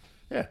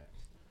 Yeah.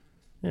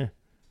 Yeah.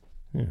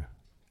 Yeah.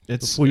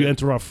 It's Before you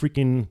enter our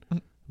freaking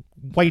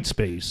white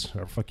space,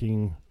 our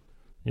fucking...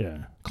 Yeah.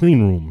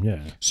 Clean room.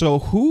 Yeah. So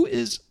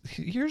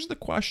here's the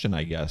question,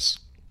 I guess.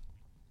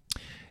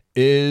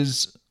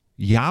 Is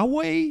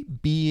Yahweh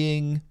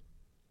being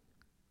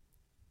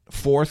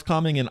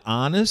forthcoming and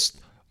honest,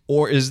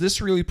 or is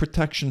this really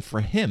protection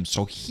for him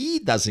so he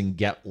doesn't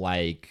get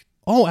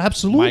oh,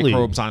 absolutely,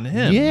 microbes on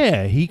him?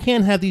 Yeah. He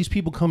can't have these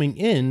people coming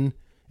in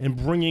and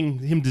bringing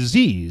him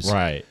disease.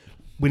 Right.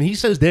 When he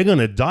says they're going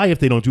to die if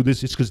they don't do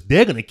this, it's because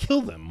they're going to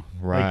kill them.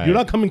 Right. You're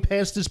not coming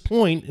past this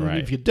point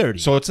if you're dirty.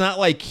 So it's not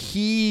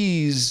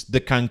he's the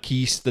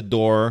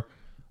conquistador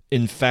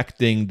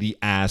infecting the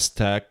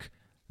Aztec.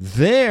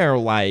 They're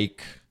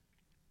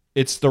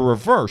it's the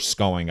reverse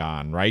going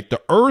on, right?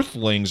 The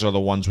Earthlings are the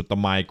ones with the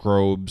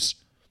microbes.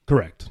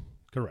 Correct.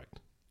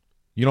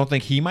 You don't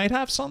think he might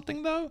have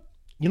something, though?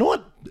 You know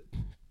what?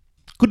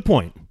 Good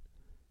point.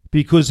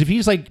 Because if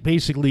he's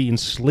basically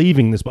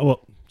enslaving this...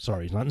 Well,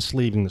 sorry, he's not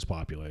enslaving this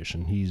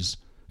population. He's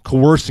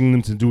coercing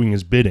them to doing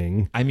his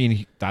bidding. I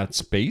mean,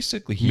 that's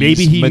basically...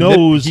 Maybe he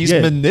knows... He's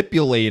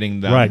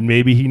manipulating them. Right,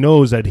 maybe he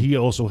knows that he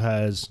also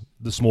has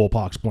the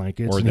smallpox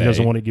blankets and he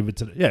doesn't want to give it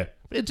to...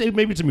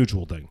 Maybe it's a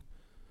mutual thing.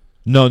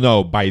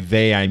 No, by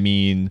they, I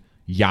mean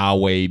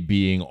Yahweh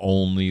being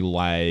only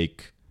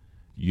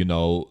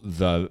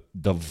the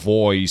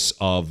voice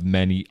of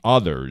many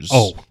others.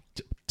 Oh,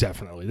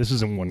 definitely. This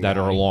isn't one that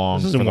guy. are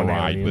along this for isn't the one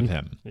ride alien. with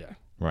him. Yeah.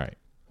 Right.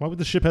 Why would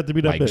the ship have to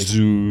be that like big?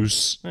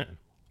 Zeus, Yeah.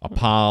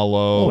 Apollo,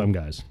 All them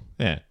guys.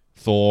 yeah,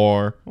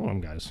 Thor, All them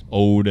guys.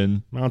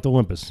 Odin, Mount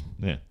Olympus.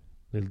 yeah,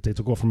 They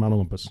took off from Mount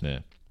Olympus. yeah.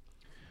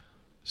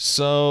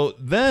 So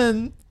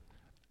then,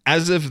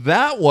 as if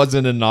that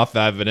wasn't enough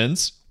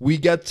evidence, we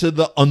get to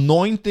the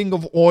anointing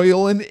of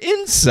oil and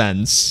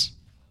incense.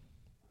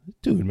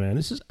 Dude, man,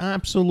 this is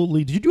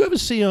absolutely. Did you ever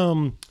see? I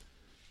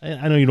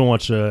know you don't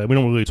watch. We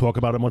don't really talk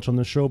about it much on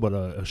this show, but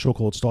a show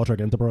called Star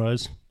Trek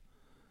Enterprise.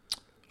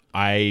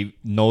 I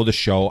know the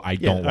show. I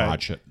don't all right.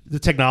 watch it. The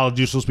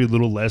technology is supposed to be a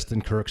little less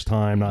than Kirk's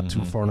time, not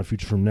too far in the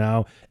future from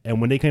now. And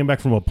when they came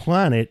back from a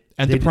planet,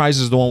 Enterprise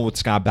is the one with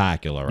Scott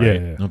Bakula,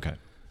 right? Yeah. Okay.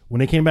 when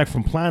they came back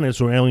from planets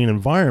or alien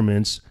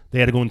environments, they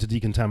had to go into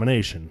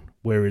decontamination.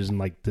 Whereas in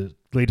like the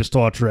later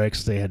Star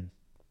Treks, they had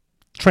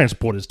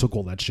transporters took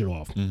all that shit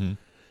off. Mm-hmm.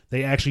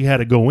 They actually had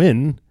to go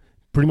in,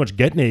 pretty much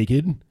get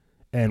naked,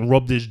 and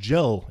rub this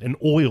gel and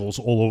oils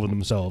all over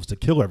themselves to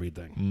kill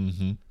everything.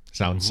 Mm-hmm.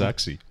 Sounds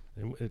sexy.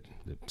 It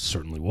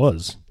certainly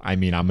was. I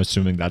mean, I'm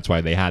assuming that's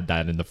why they had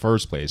that in the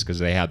first place, because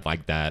they had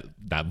like that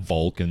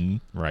Vulcan,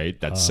 right?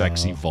 That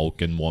sexy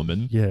Vulcan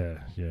woman. Yeah,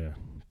 yeah.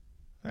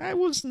 I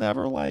was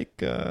never like.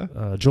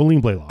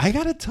 Jolene Blaylock. I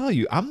gotta tell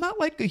you, I'm not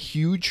like a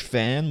huge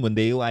fan when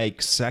they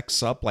like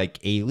sex up like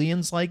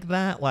aliens like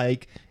that.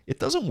 Like, it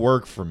doesn't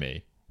work for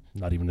me.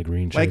 Not even the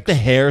green chicks. Like the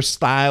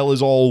hairstyle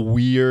is all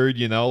weird,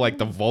 you know, like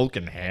the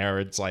Vulcan hair.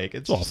 It's like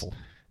it's awful.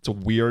 It's a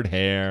weird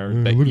hair.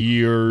 Yeah, The look at-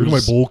 ears.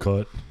 Look at my bowl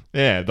cut.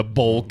 Yeah, the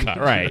bowl cut.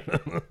 Right.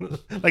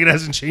 Like it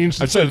hasn't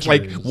changed. I said, it's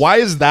like, why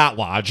is that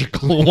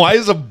logical? Why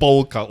is a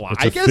bowl cut?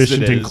 It's I guess it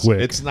efficient and is. quick.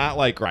 It's not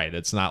like right.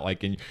 It's not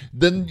like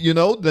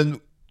then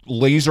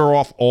laser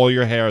off all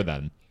your hair.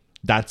 Then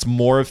that's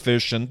more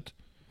efficient,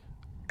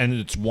 and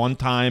it's one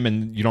time,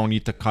 and you don't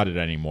need to cut it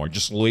anymore.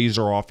 Just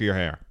laser off your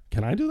hair.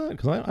 Can I do that?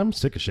 Because I'm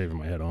sick of shaving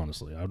my head.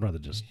 Honestly, I'd rather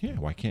just. Yeah.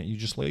 Why can't you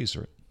just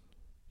laser it?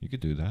 You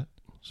could do that.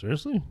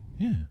 Seriously,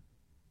 Yeah.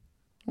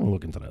 I'll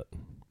look into that.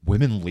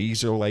 Women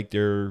laser like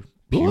their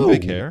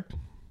pubic Whoa. hair.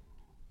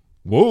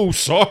 Whoa,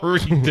 sorry.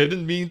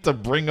 Didn't mean to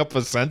bring up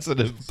a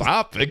sensitive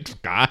topic,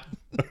 Scott.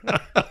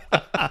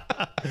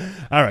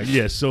 All right,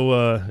 yeah.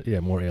 So,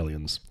 more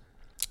aliens.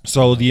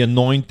 So the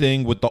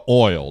anointing with the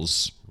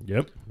oils.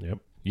 Yep.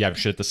 You have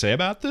shit to say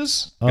about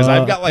this? Because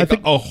I've got I like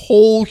think- a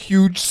whole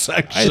huge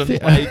section.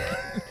 think- Like,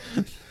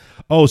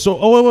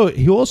 Wait.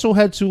 He also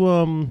had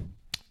to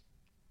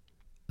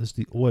This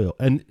the oil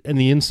and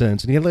the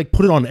incense, and he had to, like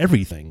put it on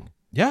everything.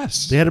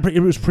 yes. They had to. It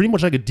was pretty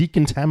much like a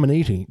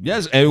decontaminating.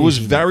 Yes, and it was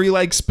very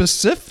like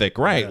specific,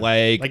 right?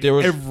 Like there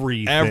was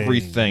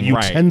everything,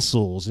 right?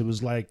 utensils. It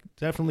was like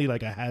definitely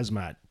like a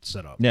hazmat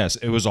setup. Yes,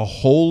 it was a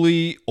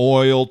holy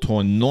oil to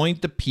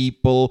anoint the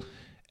people.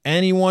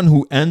 Anyone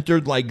who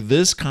entered like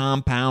this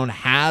compound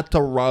had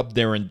to rub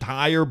their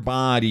entire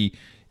body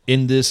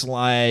in this,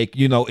 like,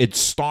 it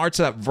starts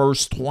at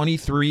verse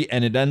 23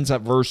 and it ends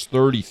at verse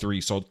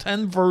 33. So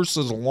 10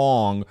 verses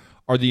long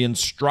are the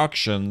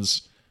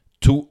instructions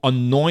to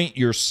anoint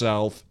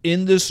yourself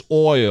in this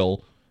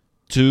oil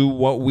to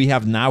what we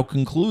have now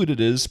concluded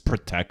is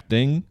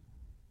protecting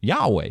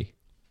Yahweh.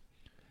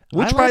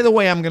 Which, by the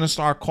way, I'm going to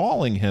start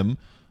calling him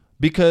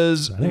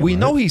because ain't we right.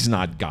 know he's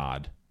not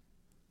God.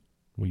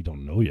 We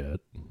don't know yet.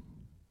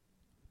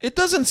 It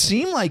doesn't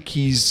seem like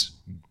he's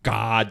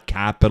God,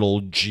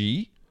 capital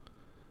G.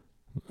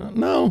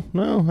 No,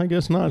 I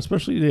guess not.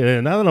 Especially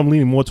now that I'm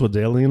leaning more towards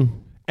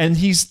alien. And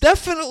he's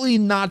definitely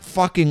not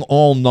fucking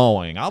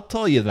all-knowing. I'll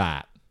tell you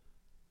that.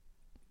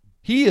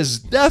 He is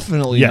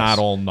definitely Yes. not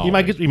all-knowing.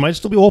 He might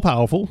still be all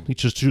powerful. He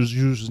just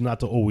chooses not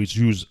to always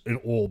use an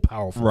all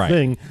powerful Right.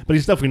 thing. But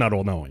he's definitely not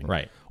all knowing.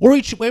 Right. Or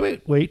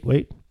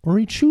wait. Or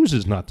he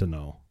chooses not to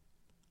know.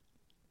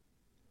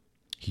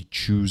 He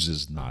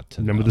chooses not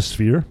to Remember know. the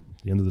Sphere?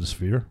 The end of the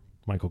Sphere.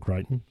 Michael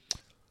Crichton.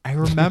 I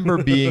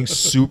remember being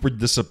super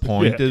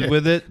disappointed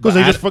with it. Because but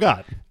they just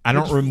forgot. I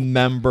don't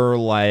remember,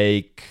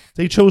 like...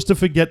 They chose to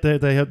forget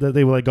that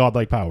they were like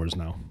godlike powers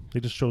now. They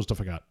just chose to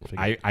forget.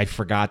 I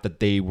forgot that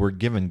they were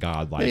given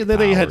godlike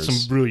They had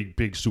powers. some really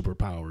big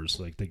superpowers.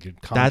 Like they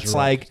could conjure That's up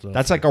like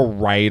stuff. a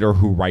writer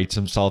who writes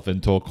himself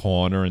into a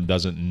corner and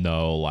doesn't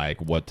know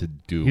like what to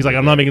do. He's like, with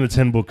I'm not making a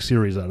 10-book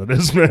series out of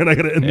this, man. I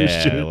gotta end this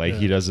Yeah, shit. like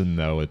he doesn't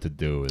know what to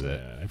do with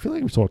it. I feel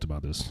like we've talked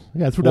about this.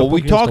 Yeah, I threw Well, that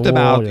we book against talked the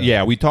wall,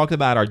 about we talked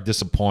about our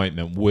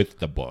disappointment with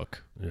the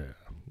book,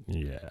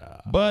 Yeah.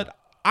 but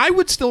I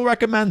would still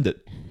recommend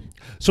it.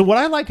 So what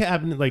I like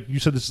having, like you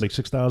said, this is like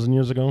 6,000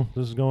 years ago.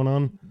 This is going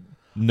on.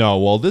 No,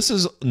 well, this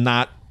is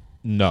not.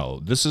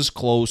 No, this is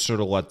closer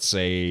to, let's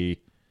say,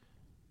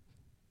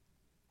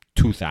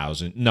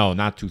 2,000. No,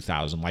 not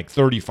 2,000. Like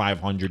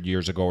 3,500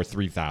 years ago or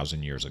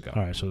 3,000 years ago.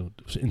 All right. So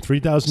in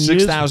 3,000 years,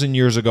 6,000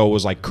 years ago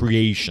was like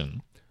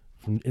creation.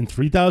 in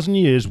 3,000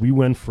 years, we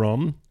went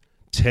from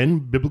 10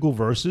 biblical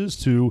verses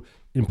to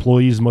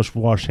employees must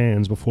wash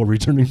hands before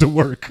returning to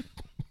work.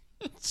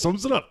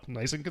 Sums it up,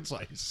 nice and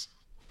concise.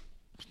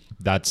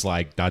 That's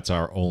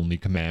our only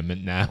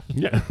commandment now.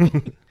 Yeah.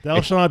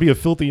 Thou shalt not be a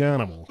filthy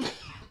animal.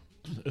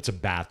 It's a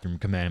bathroom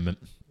commandment.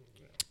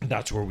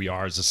 That's where we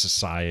are as a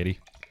society.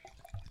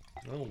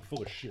 Oh,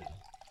 full of shit.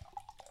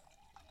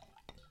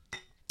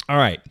 All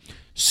right.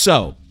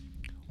 So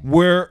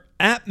we're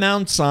at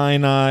Mount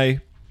Sinai.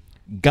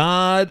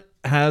 God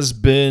has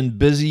been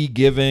busy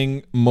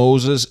giving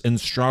Moses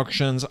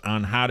instructions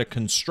on how to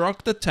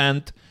construct a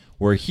tent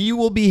where he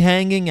will be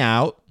hanging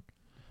out.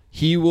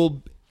 He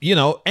will,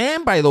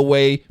 and by the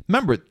way,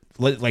 remember,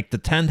 like the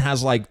tent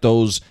has like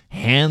those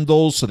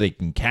handles so they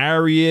can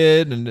carry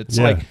it, and it's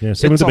Same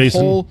it's with the a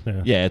basin. whole,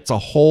 Yeah. it's a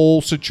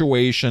whole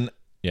situation.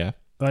 Yeah.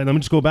 All right, let me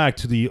just go back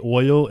to the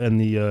oil and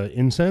the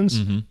incense.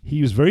 Mm-hmm.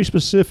 He was very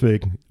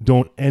specific.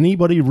 Don't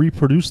anybody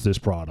reproduce this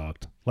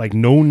product. Like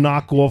no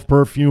knockoff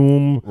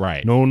perfume.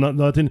 Right. No,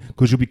 nothing,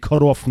 because you'll be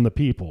cut off from the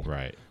people.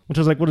 Right. Which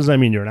is like, what does that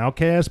mean? You're an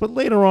outcast? But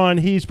later on,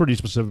 he's pretty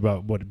specific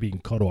about what being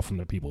cut off from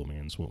the people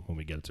means when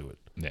we get to it.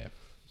 Yeah.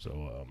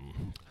 So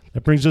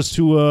that brings us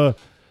to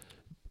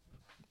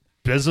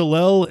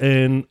Bezalel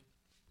and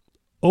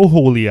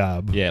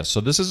Oholiab. Yeah,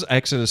 so this is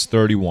Exodus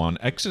 31.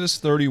 Exodus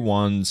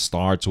 31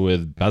 starts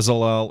with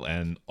Bezalel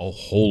and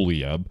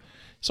Oholiab.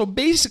 So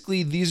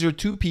basically, these are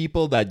two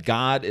people that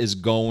God is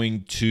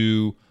going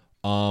to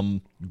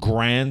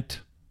grant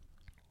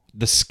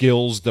the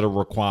skills that are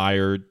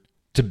required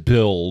to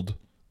build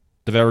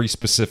the very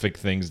specific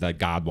things that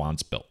God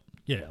wants built.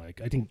 Yeah,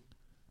 like I think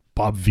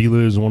Bob Vila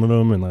is one of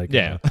them, and like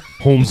Yeah.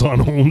 Holmes on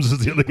Holmes is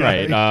the other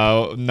guy.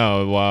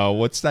 Right.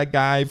 What's that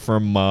guy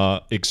from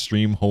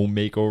Extreme Home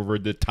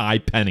Makeover? The Ty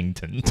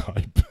Pennington.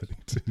 Ty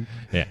Pennington.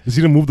 Yeah. Is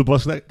he gonna move the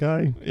bus? That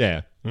guy?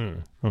 Yeah. I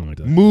don't like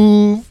that.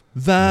 Move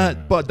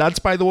that. But that's,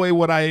 by the way,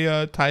 what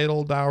I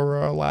titled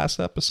our last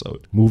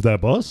episode. Move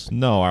that bus?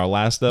 No, our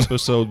last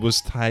episode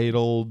was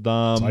titled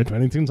Ty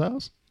Pennington's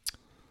house?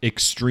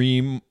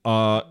 Extreme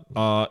Home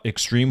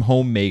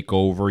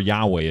Makeover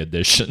Yahweh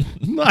Edition.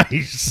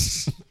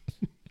 Nice.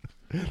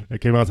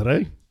 That came out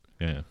today?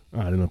 Yeah.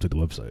 I didn't update the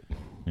website.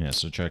 Yeah,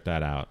 so check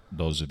that out,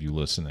 those of you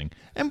listening.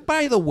 And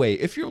by the way,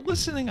 if you're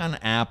listening on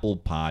Apple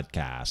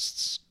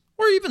Podcasts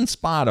or even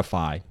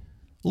Spotify,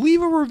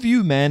 leave a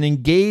review, man.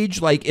 Engage.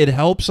 Like, it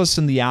helps us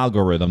in the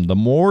algorithm. The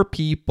more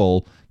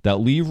people that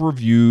leave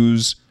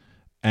reviews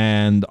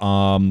and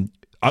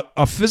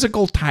a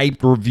physical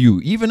typed review,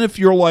 even if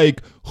you're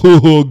like,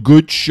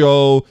 good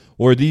show,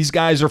 or these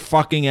guys are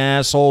fucking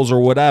assholes, or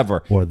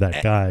whatever. Or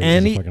that guy. is a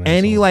Any fucking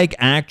asshole. like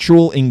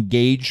actual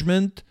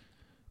engagement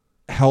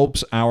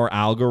helps our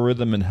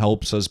algorithm and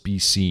helps us be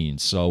seen.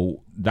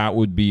 So that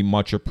would be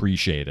much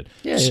appreciated.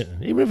 Yeah,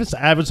 even if it's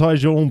to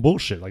advertise your own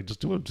bullshit, like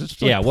just do it.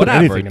 Just Yeah, put whatever.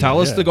 anything in Tell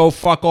there, us to go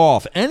fuck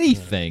off.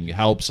 Anything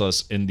helps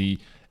us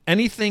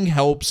anything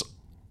helps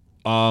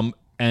and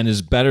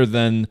is better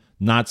than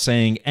not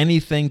saying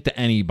anything to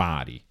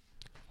anybody.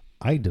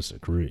 I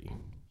disagree.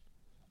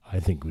 I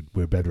think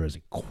we're better as a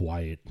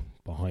quiet,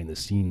 behind the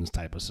scenes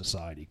type of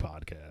society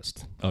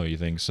podcast. Oh, you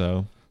think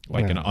so?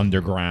 Like an Yeah.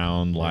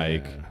 underground,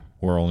 like Yeah.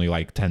 where only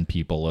like 10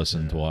 people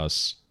listen to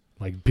us.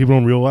 Like people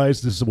don't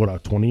realize this is what our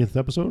 20th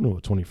episode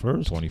or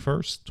 21st.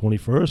 21st.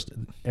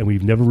 21st, and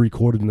we've never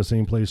recorded in the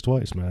same place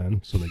twice,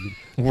 man. So like,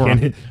 We're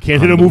can't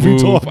hit on a the moving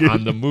move, target.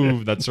 on the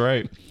move. That's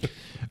right.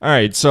 All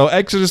right. So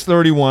Exodus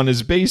 31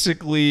 is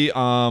basically,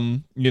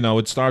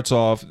 it starts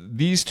off,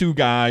 these two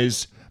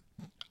guys,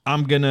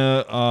 I'm going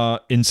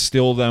to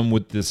instill them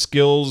with the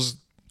skills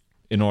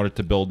in order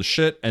to build the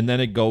shit. And then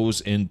it goes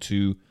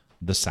into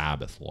the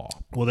Sabbath law.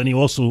 Well, then he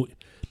also,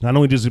 not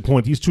only does he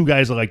point, these two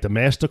guys are like the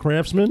master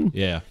craftsmen.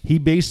 Yeah. He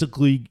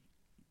basically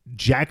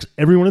jacks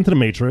everyone into the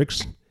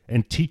matrix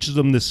and teaches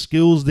them the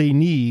skills they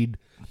need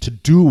to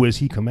do as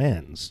he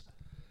commands.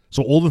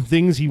 So all the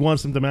things he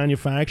wants them to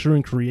manufacture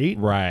and create,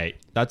 Right.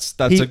 That's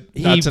he an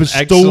bestows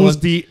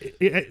excellent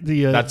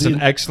that's an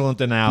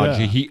excellent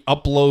analogy. Yeah. He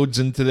uploads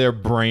into their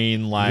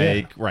brain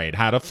right,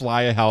 how to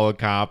fly a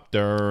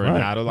helicopter and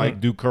Right, how to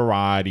do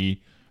karate.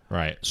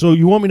 Right. So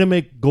you want me to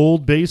make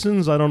gold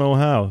basins? I don't know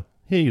how.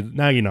 Hey,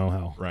 now you know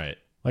how. Right.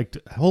 Like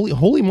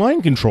holy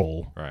mind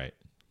control. Right.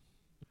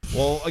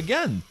 Well,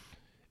 again,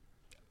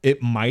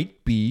 it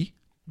might be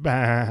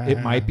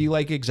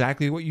like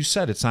exactly what you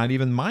said. It's not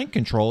even mind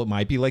control. It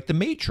might be like the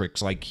Matrix.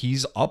 Like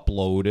he's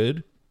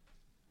uploaded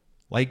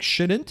like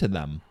shit into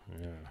them.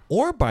 Yeah.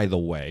 Or, by the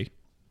way,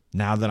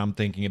 now that I'm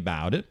thinking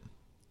about it,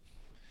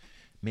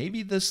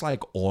 maybe this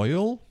like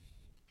oil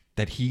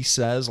that he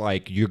says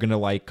like you're gonna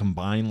like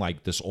combine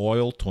like this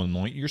oil to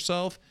anoint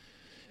yourself.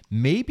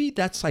 Maybe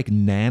that's like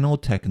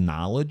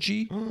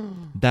nanotechnology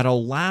that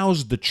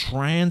allows the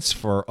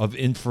transfer of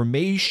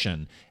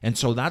information. And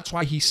so that's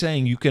why he's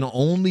saying you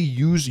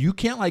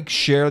can't like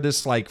share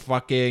this like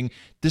fucking,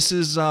 this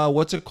is,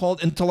 what's it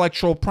called?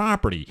 Intellectual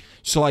property.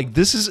 So like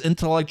this is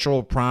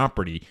intellectual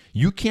property.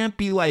 You can't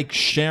be like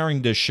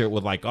sharing this shit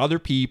with like other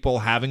people,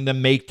 having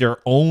them make their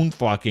own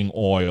fucking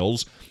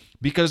oils,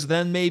 because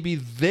then maybe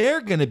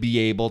they're going to be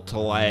able to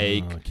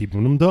like.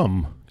 Keeping them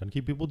dumb. Gotta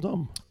keep people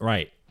dumb.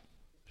 Right.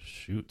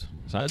 Shoot.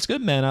 So that's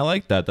good, man. I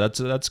like that.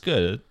 That's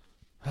good.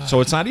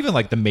 So it's not even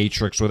like the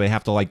Matrix where they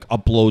have to like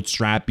upload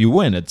strap you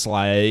in. It's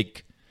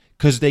like,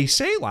 because they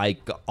say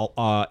like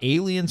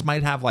aliens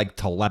might have like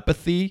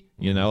telepathy,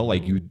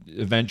 like you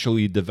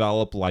eventually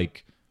develop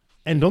like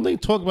And don't they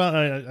talk about?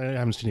 I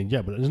haven't seen it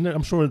yet, but isn't it?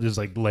 I'm sure there's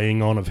like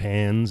laying on of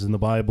hands in the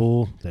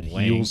Bible that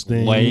heals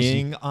things.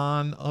 Laying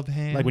on of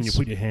hands, like when you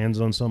put your hands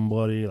on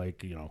somebody,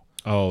 like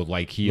oh,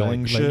 like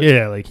healing like, shit.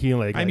 yeah, like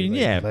healing. I mean,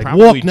 like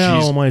probably walk now,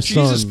 Jesus, my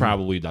son. Jesus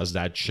probably does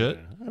that shit.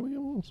 I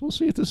mean, we'll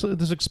see if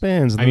this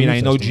expands. in I the mean, New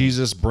I know Testament.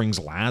 Jesus brings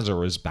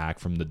Lazarus back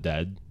from the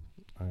dead.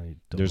 I don't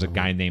There's a know.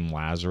 guy named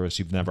Lazarus.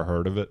 You've never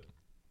heard of it?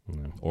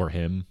 No. Or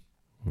him?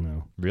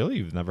 No, Really?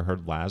 You've never heard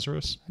of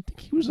Lazarus? I think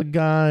he was a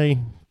guy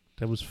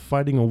that was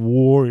fighting a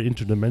war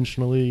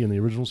interdimensionally in the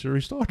original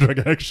series Star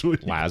Trek. Actually,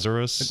 I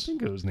Lazarus?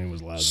 think his name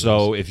was Lazarus.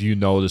 So if you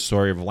know the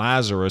story of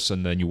Lazarus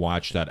and then you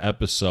watch that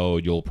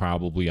episode, you'll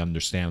probably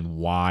understand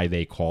why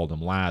they called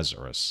him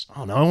Lazarus.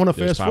 oh, now I want to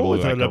there's fast forward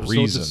to probably, that like, a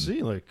episode reason. to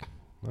see. Like,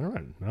 all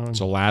right, now I'm,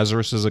 So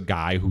Lazarus is a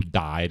guy who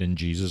died and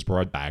Jesus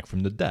brought back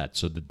from the dead.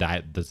 So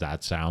does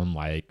that sound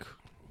like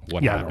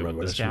what I don't happened remember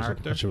with this that.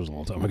 character? That shit was a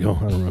long time ago.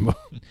 I don't remember.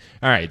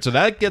 All right, so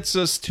that gets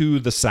us to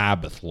the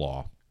Sabbath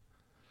law.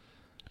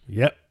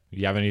 Yep.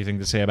 You have anything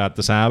to say about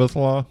the Sabbath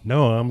law?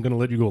 No, I'm gonna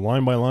let you go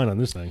line by line on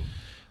this thing.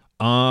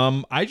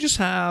 I just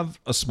have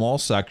a small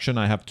section.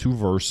 I have 2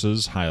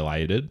 verses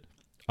highlighted.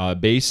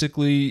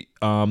 Basically,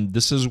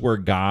 this is where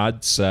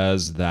God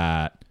says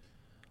that,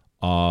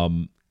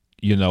 one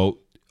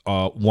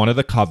of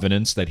the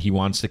covenants that he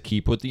wants to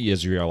keep with the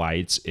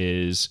Israelites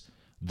is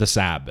the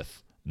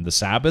Sabbath. And the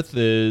Sabbath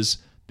is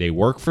they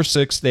work for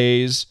 6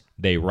 days,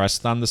 they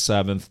rest on the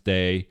 7th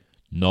day,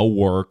 no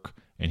work.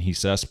 And he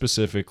says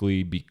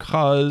specifically,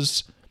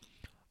 because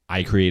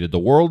I created the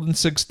world in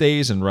 6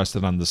 days and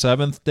rested on the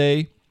 7th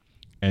day.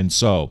 And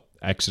so,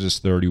 Exodus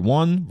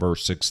 31,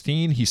 verse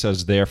 16, he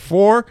says,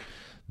 therefore,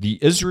 the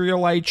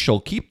Israelites shall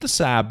keep the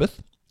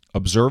Sabbath,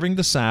 observing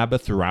the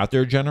Sabbath throughout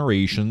their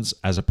generations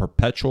as a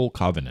perpetual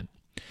covenant.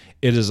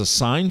 It is a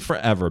sign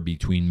forever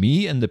between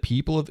me and the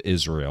people of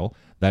Israel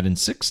that in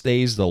 6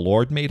 days the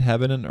Lord made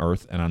heaven and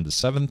earth, and on the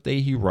 7th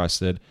day he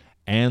rested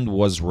and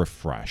was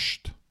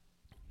refreshed.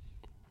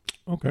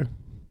 Okay.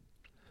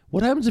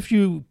 What happens if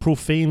you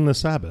profane the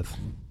Sabbath?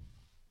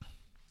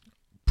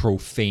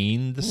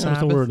 Profane the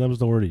Sabbath? That was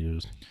the word he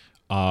used.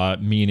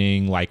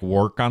 Meaning like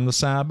work on the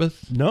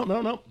Sabbath?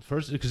 No.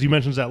 First, because he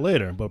mentions that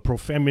later. But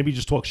profane, maybe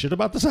just talk shit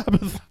about the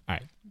Sabbath. All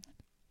right.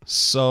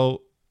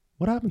 So,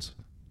 What happens?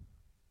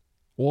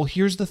 well,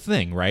 here's the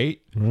thing,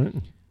 right? Right.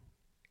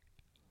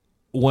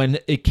 When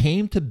it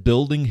came to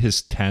building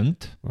his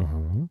tent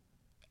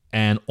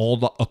and all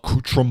the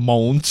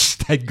accoutrements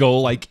that go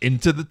like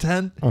into the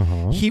tent,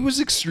 he was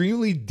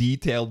extremely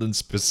detailed and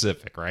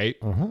specific, right?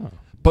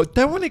 But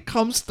then when it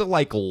comes to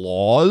like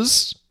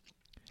laws,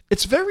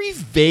 it's very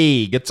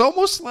vague. It's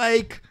almost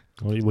like,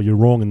 Well, you're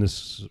wrong in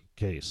this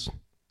case.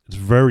 It's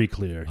very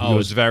clear. He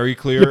it's very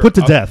clear. you're put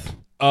to death.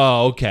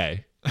 Oh,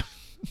 okay.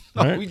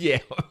 Oh, Right? yeah.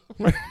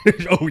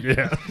 Oh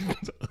yeah,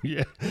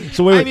 yeah.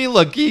 So wait, I mean,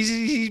 look,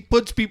 he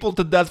puts people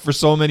to death for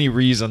so many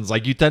reasons.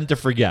 Like, you tend to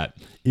forget.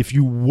 if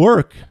you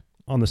work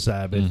on the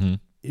Sabbath,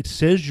 it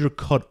says you're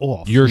cut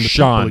off. You're from the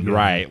people shunned, again.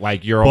 right?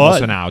 Like, you're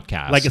almost But, an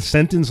outcast. Like a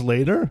sentence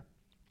later,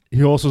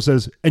 he also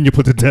says, "And you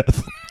put to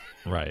death."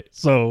 right.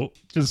 So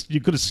just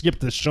you could have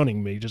skipped the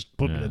shunning me, just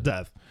put me to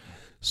death.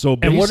 So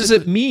And what does it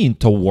basically- mean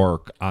to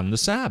work on the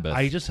Sabbath?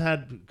 I just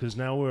had because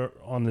now we're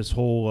on this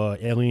whole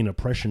alien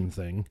oppression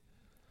thing.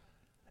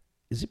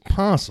 Is it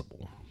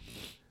possible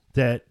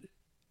that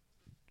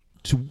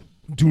to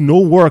do no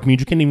work means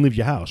you can't even leave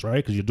your house,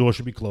 right? Because your door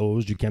should be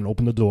closed. You can't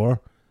open the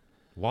door.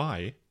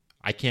 Why?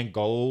 I can't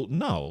go.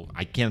 No,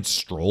 I can't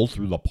stroll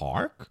through the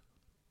park.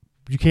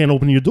 You can't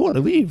open your door to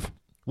leave.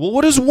 Well,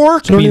 what does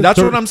work mean?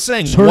 That's what I'm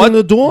saying. Turning What,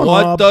 the doorknob.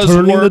 what does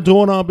turning work? the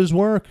doorknob is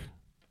work.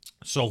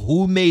 So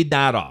who made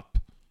that up?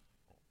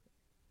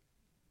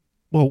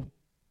 Well,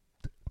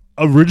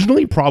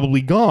 originally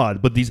probably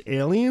God, but these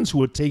aliens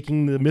who are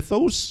taking the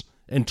mythos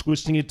and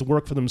twisting it to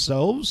work for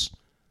themselves,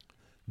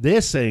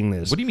 they're saying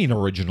this. What do you mean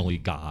originally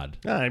God?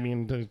 I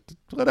mean,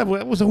 whatever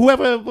it was,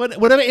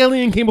 whatever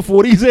alien came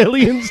before these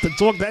aliens to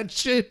talk that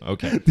shit.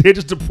 Okay. They're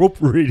just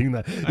appropriating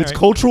that. It's right.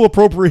 cultural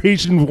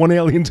appropriation from one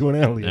alien to an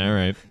alien. All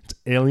right. It's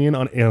alien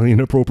on alien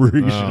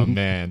appropriation. Oh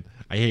man,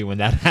 I hate when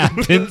that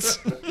happens.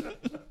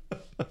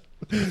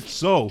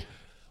 So,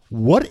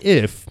 what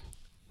if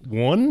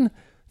one,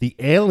 the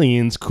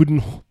aliens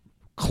couldn't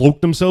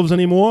cloak themselves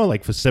anymore,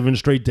 like for 7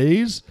 straight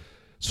days?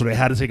 So they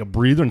had to take a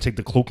breather and take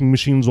the cloaking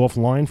machines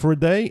offline for a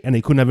day, and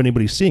they couldn't have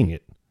anybody seeing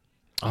it.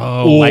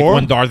 Oh, like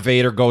when Darth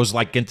Vader goes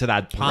like into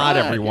that pod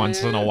every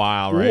once in a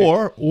while,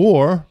 right?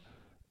 Or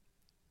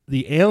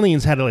the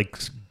aliens had to like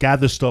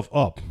gather stuff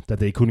up that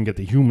they couldn't get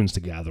the humans to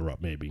gather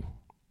up, maybe.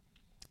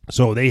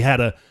 So they had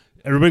to,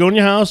 everybody go in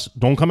your house,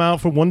 don't come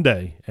out for one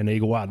day, and they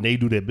go out and they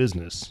do their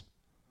business.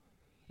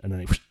 And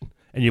then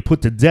and you're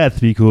put to death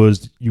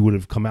because you would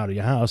have come out of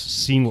your house,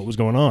 seen what was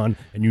going on,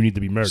 and you need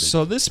to be murdered.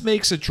 So this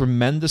makes a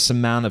tremendous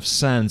amount of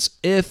sense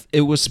if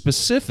it was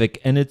specific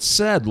and it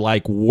said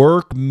like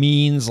work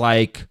means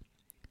any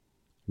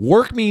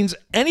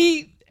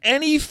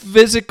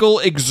physical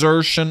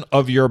exertion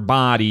of your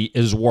body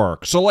is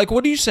work. So like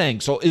what are you saying?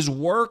 So is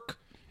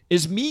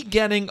me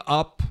getting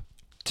up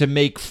to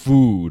make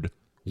food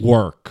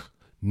work?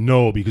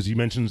 No, because he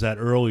mentions that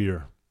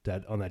earlier,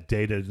 that on that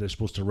day that they're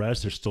supposed to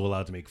rest, they're still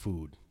allowed to make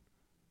food.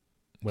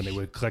 When they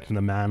were collecting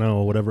the manna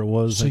or whatever it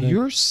was. So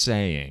you're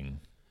saying...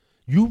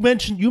 You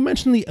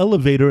mentioned the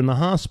elevator in the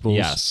hospitals.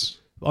 Yes.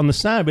 On the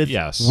Sabbath,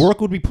 Yes.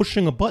 work would be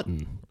pushing a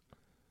button.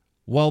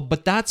 Well,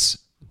 but that's...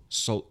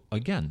 So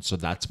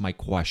that's my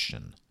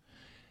question.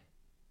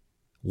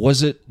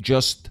 Was it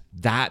just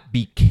that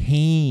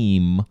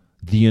became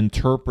the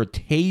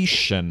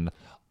interpretation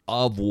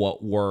of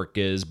what work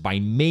is by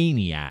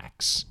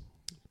maniacs?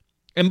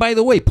 And by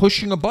the way,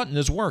 pushing a button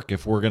is work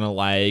if we're going to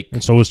like...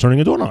 And so is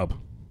turning a doorknob.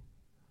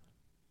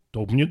 To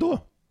open your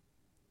door.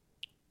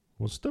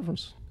 What's the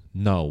difference?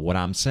 No, what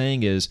I'm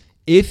saying is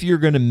if you're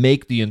going to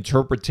make the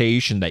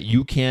interpretation that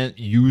you can't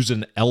use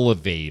an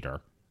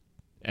elevator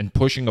and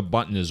pushing a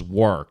button is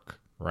work,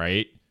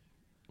 right?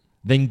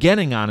 Then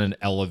getting on an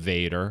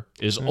elevator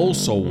is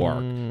also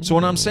work. So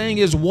what I'm saying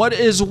is, what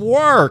is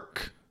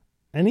work?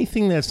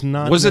 Anything that's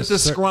not... Was it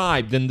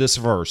described in this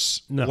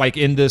verse? No. Like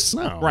in this...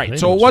 No, right, they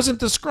so it don't wasn't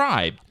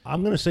described.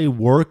 I'm going to say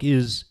work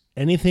is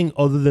anything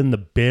other than the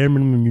bare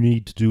minimum you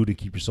need to do to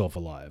keep yourself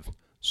alive.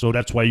 So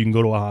that's why you can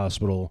go to a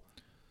hospital,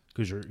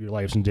 because your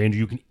life's in danger.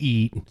 You can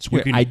eat. It's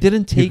weird. I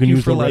didn't take you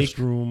use for the like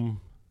restroom.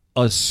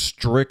 a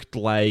strict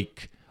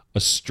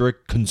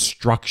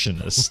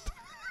constructionist.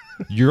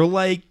 You're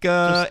like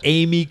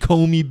Amy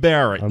Comey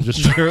Barrett. I'm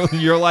just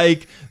you're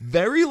like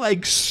very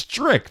like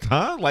strict,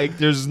 huh? Like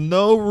there's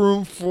no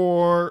room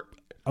for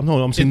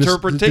I'm saying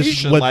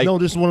interpretation.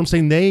 This is what I'm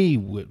saying. They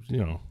would,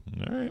 All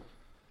right.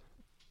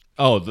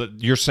 Oh,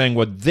 you're saying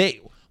what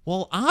they...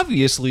 Well,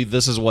 obviously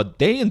this is what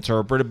they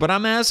interpreted, but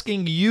I'm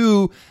asking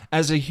you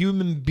as a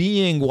human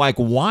being, like,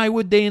 why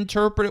would they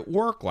interpret it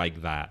work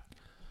like that?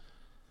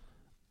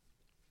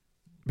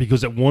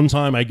 Because at one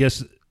time, I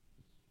guess...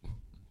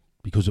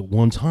 Because at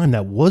one time,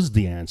 that was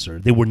the answer.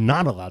 They were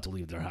not allowed to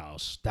leave their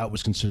house. That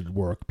was considered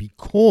work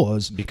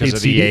because of they'd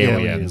see the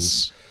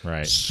aliens.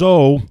 Right.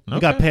 So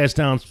it got passed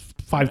down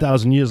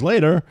 5,000 years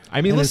later.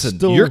 I mean, listen,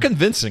 still... you're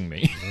convincing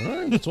me. All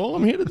right, that's all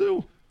I'm here to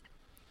do.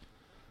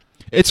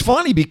 It's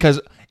funny because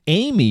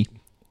Amy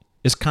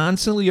is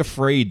constantly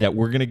afraid that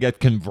we're going to get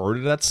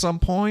converted at some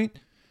point.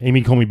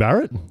 Amy Coney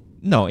Barrett?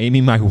 No,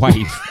 Amy, my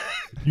wife.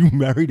 You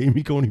married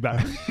Amy Coney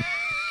Barrett?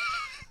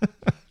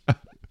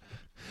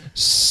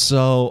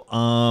 So,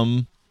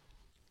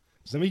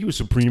 does that make you a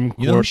Supreme Court?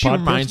 You know what she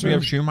reminds me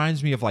of? She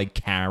reminds me of like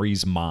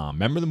Carrie's mom.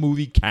 Remember the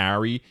movie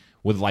Carrie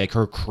with like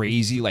her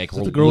crazy like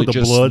religious the girl with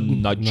the blood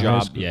nut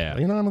job? Yeah.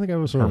 You know, I don't think I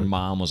was her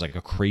mom was like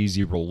a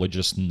crazy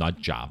religious nut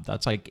job.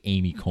 That's like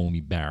Amy Coney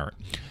Barrett.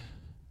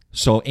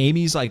 So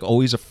Amy's like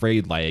always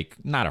afraid, like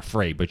not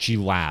afraid, but she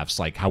laughs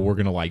like how we're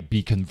gonna like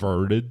be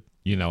converted,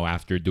 you know,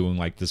 after doing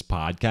like this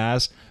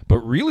podcast. But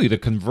really the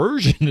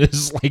conversion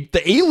is like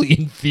the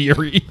alien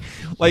theory.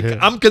 Like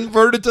I'm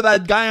converted to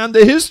that guy on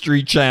the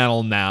History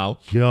Channel now.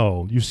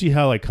 Yo, you see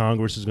how like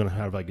Congress is gonna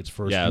have like its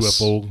first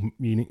UFO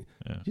meeting?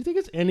 Yeah. Do you think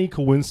it's any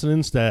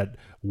coincidence that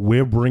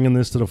we're bringing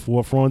this to the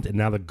forefront and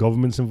now the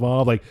government's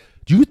involved? Like,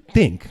 do you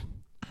think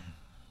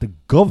the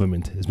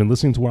government has been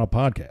listening to our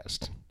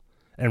podcast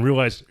and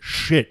realized,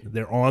 shit,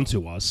 they're on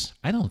to us?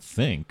 I don't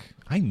think.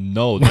 I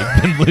know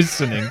they've been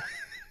listening. It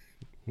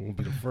won't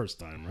be the first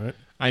time, right?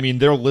 I mean,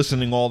 they're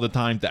listening all the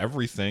time to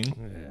everything.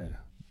 Yeah.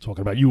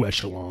 Talking about you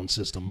echelon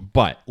system.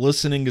 But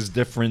listening is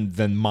different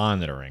than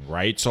monitoring,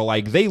 right? So,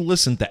 like, they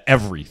listen to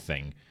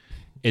everything.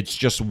 It's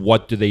just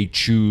what do they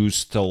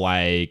choose to,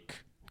 like...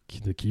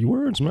 The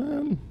keywords,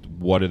 man.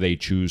 What do they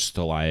choose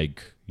to,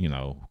 like, you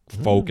know,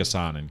 focus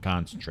on and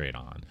concentrate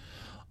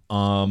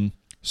on?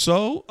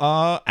 So,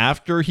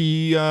 after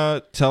he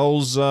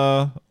tells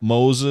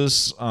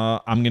Moses,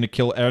 I'm going to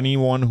kill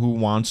anyone who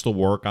wants to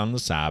work on the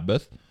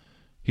Sabbath,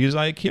 he's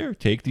like, here,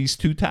 take these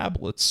 2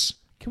 tablets.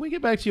 Can we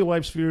get back to your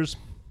wife's fears?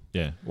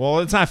 Yeah.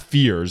 Well, it's not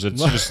fears.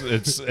 It's just,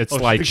 it's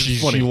like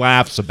she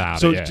laughs about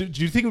so it. Yeah.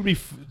 Do you think it would be,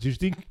 do you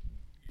think...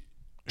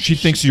 She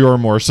thinks you're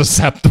more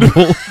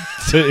susceptible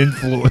to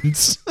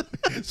influence.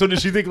 So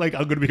does she think, like,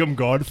 I'm going to become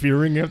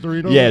God-fearing after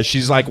reading all Yeah, this?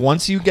 she's like,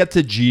 once you get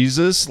to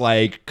Jesus,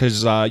 like,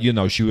 because, you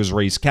know, she was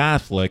raised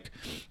Catholic,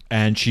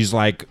 and she's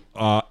like,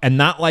 and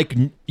not like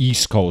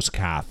East Coast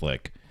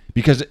Catholic,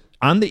 because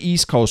on the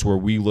East Coast where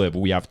we live,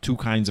 we have 2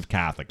 kinds of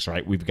Catholics,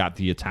 right? We've got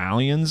the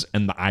Italians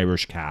and the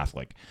Irish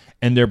Catholic,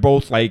 and they're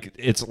both like,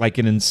 it's like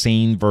an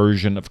insane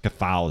version of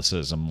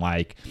Catholicism.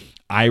 Like,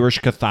 Irish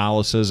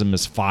Catholicism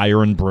is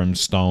fire and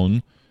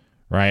brimstone,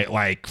 right?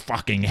 Like,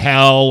 fucking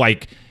hell,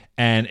 like...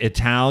 And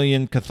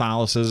Italian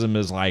Catholicism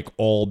is like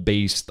all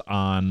based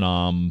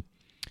on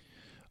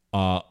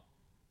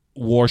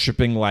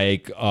worshiping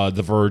like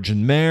the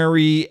Virgin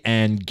Mary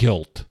and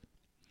guilt.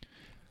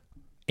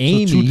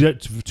 Amy, so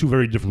 2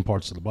 very different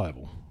parts of the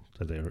Bible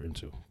that they are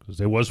into, because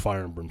there was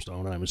fire and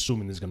brimstone, and I'm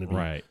assuming there's going to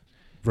be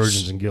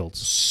virgins and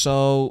guilts.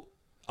 So,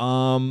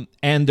 and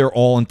they're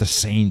all into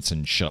saints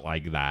and shit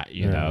like that,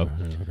 you know.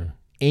 Okay.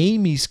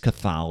 Amy's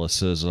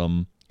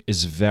Catholicism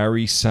is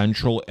very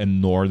Central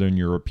and Northern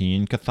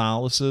European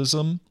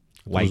Catholicism.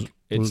 Like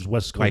It was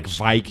West Coast. like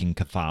Viking It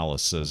was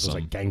Catholicism.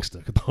 like gangster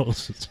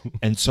Catholicism.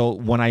 And so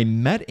when I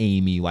met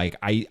Amy, like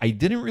I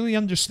didn't really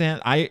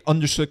understand. I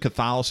understood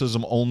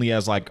Catholicism only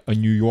as like a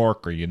New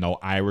Yorker, you know,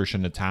 Irish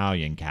and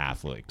Italian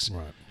Catholics.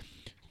 Right.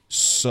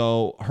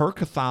 So her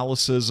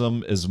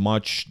Catholicism is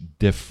much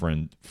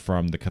different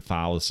from the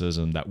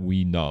Catholicism that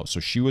we know. So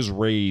she was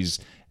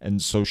raised,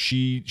 and so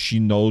she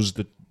knows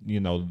the, you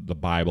know, the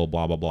Bible,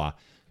 blah blah blah.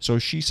 So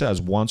she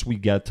says once we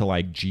get to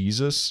like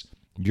Jesus,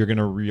 you're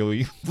gonna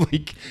really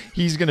like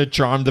he's gonna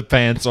charm the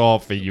pants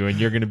off of you, and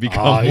you're gonna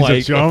become He's like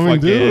a charming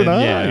dude, huh?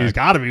 Yeah, He's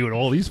got to be with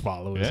all these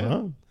followers, Yeah.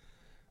 huh?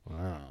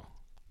 Wow.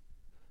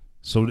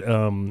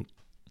 So,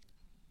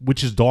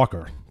 which is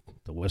darker,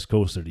 the West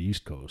Coast or the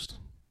East Coast?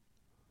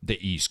 the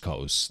East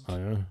Coast. Oh,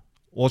 yeah.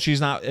 Well, she's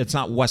not. It's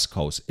not West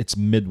Coast. It's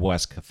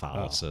Midwest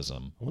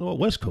Catholicism. I wonder what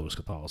West Coast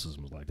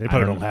Catholicism is like. They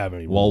probably don't have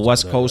any. Well, rules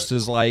West like Coast that.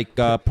 is like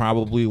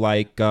probably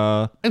like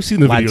I've seen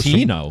the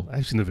Latino. videos.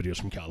 I've seen the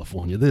videos from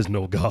California. There's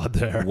no God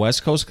there.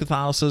 West Coast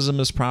Catholicism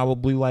is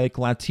probably like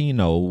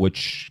Latino,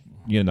 which,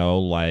 you know,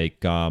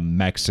 like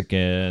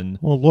Mexican.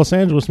 Well, Los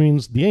Angeles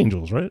means the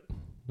angels, right?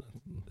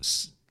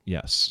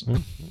 Yes.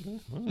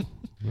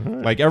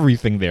 Like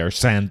everything there.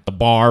 Santa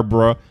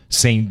Barbara,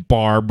 Saint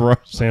Barbara.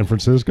 San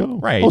Francisco,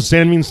 Right. Oh,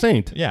 San means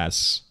saint.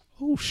 Yes.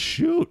 Oh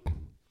shoot,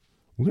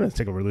 we're gonna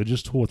take a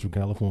religious tour through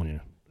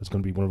California. That's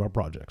gonna be one of our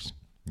projects.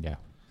 Yeah.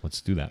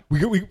 Let's do that.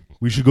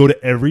 We should go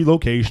to every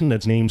location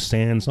that's named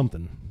San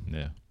something.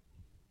 Yeah.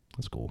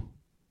 That's cool.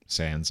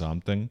 San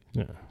something.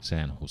 Yeah.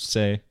 San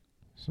Jose.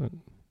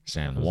 San,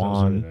 San I was Juan.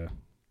 already there.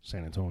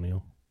 San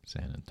Antonio.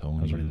 San I was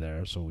Antonio. already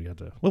there, so we had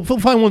to. Well, we'll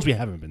find ones we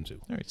haven't been to.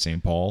 All right.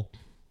 St. Paul.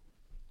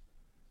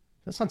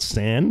 That's not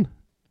San.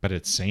 But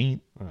it's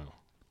Saint. Oh,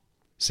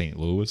 St.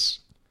 Louis.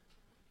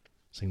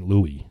 St.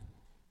 Louis.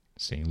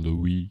 St.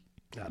 Louis.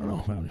 I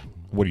don't know.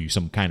 What are you,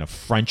 some kind of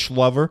French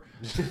lover?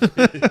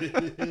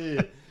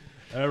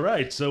 All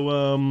right,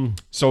 so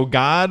So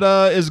God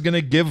is going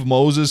to give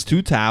Moses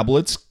 2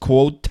 tablets,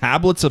 quote,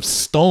 tablets of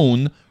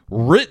stone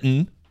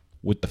written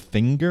with the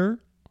finger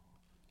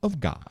of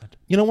God.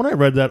 you know when I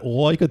read that,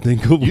 all I could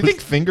think of was You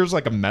think finger's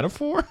like a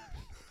metaphor?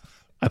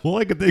 all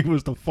I could think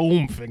was the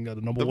foam finger,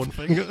 the number one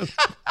finger.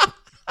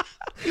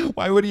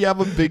 Why would he have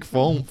a big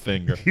foam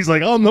finger? He's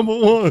like, oh, number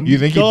one. You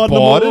think God, he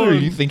bought it, number or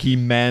one. you think he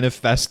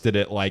manifested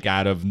it like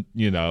out of,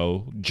 you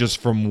know, just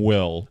from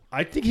will?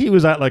 I think he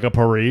was at like a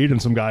parade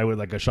and some guy with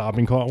like a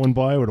shopping cart went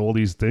by with all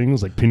these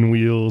things like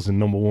pinwheels and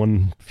number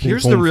one.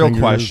 Here's foam the real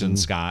fingers question, and-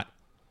 Scott.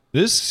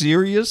 This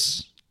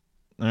serious?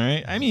 All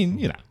right. I mean,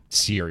 you know,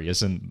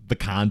 serious in the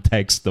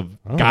context of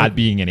God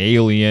being an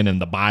alien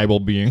and the Bible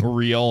being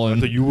real. I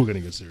And thought you were gonna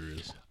get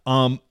serious.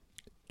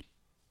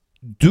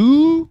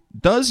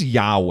 does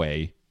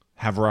Yahweh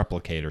have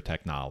replicator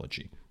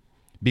technology?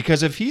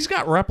 Because if he's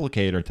got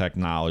replicator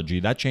technology,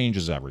 that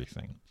changes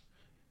everything.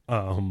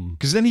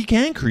 Because then he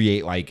can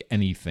create like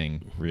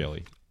anything,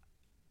 really.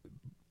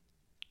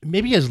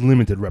 Maybe he has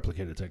limited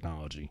replicated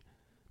technology,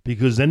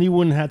 because then you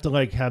wouldn't have to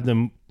like have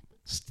them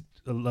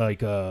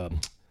the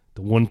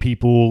one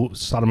people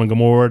Sodom and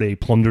Gomorrah. They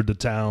plundered the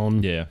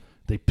town. Yeah.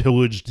 They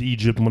pillaged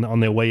Egypt on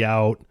their way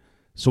out.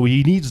 So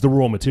he needs the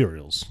raw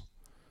materials.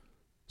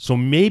 So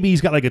maybe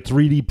he's got like a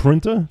 3D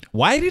printer.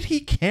 Why did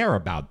he care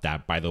about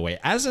that, by the way?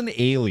 As an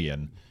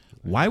alien,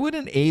 why would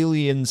an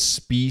alien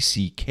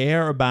species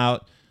care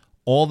about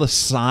all the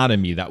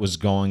sodomy that was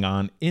going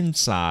on in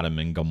Sodom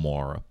and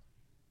Gomorrah?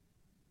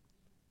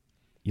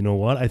 You know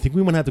what? I think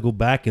we might have to go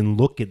back and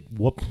look at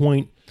what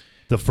point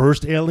the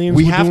first aliens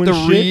We were have doing to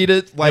shit, read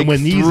it like and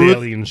when these through it.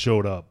 aliens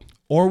showed up.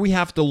 Or we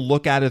have to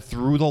look at it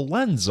through the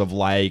lens of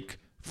like,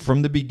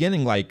 from the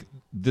beginning, like,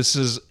 this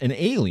is an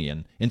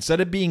alien.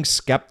 Instead of being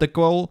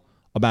skeptical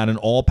about an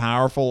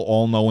all-powerful,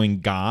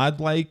 all-knowing God,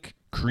 like,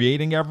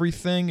 creating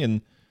everything,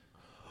 and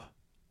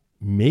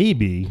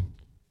Maybe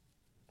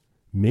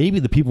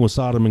the people in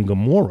Sodom and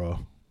Gomorrah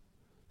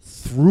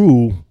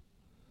through,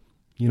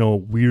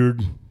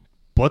 weird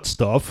butt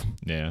stuff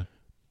yeah.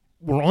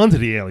 were onto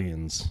the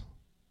aliens.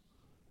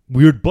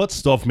 Weird butt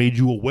stuff made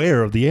you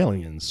aware of the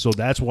aliens, so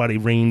that's why they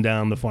rained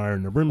down the fire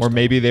and the brimstone. Or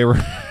maybe they were,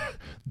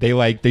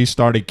 they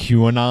started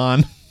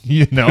QAnon,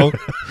 you know,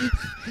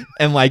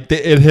 and like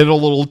it hit a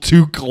little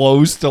too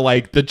close to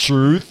like the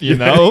truth, you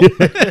know.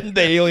 And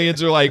the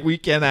aliens are like, we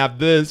can't have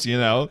this, you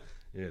know.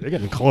 Yeah, they're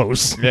getting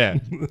close. Yeah,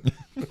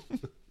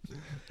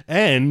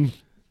 And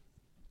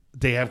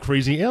they have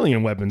crazy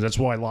alien weapons. That's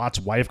why Lot's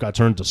wife got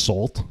turned to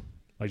salt.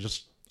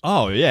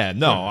 Oh yeah,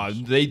 no,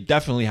 they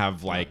definitely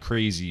have like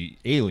crazy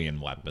alien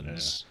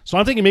weapons. So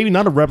I'm thinking maybe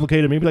not a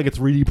replicator, maybe like a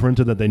 3D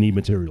printer that they need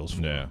materials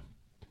for. Yeah.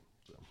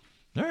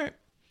 All right.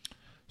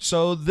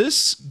 So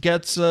this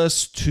gets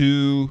us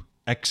to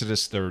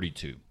Exodus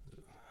 32,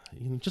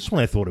 Just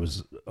when I thought it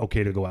was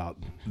okay to go out.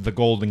 the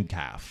golden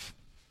calf.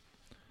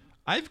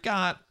 I've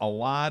got a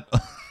lot.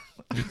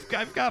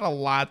 I've got a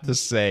lot to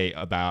say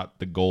about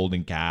the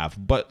golden calf,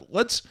 but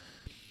let's.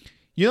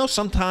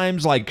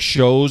 Sometimes like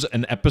shows,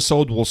 an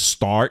episode will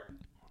start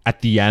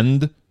at the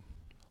end,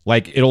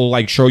 Like it'll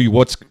like show you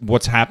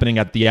what's happening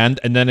at the end,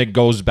 and then it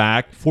goes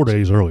back 4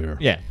 days earlier.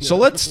 Yeah. So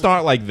let's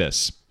start like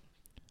this.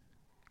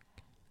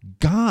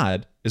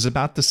 God is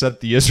about to set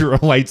the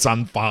Israelites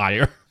on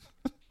fire.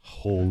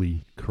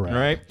 Holy crap. All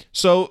right.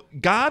 So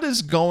God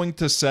is going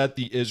to set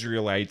the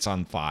Israelites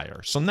on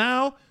fire. So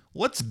now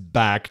let's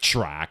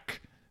backtrack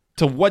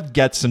to what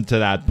gets him to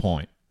that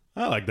point.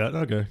 I like that.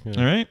 Okay. Yeah.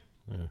 All right.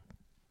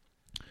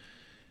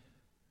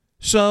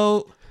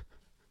 So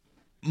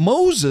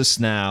Moses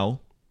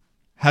now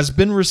has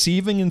been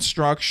receiving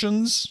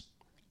instructions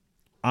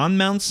on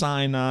Mount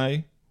Sinai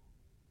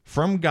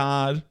from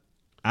God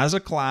as a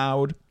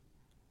cloud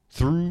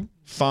through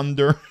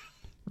thunder,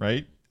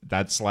 right?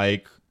 That's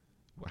like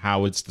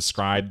how it's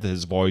described.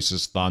 His voice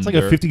is thunder.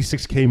 It's like a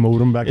 56K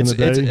modem back in the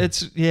day.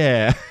 It's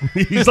yeah.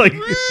 He's like,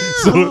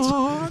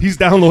 he's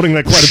downloading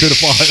like quite a bit of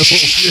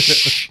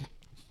files.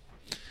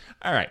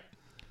 All right.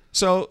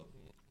 So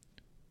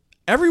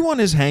everyone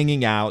is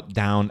hanging out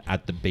down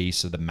at the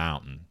base of the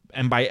mountain.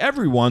 And by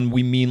everyone,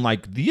 we mean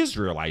like the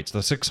Israelites,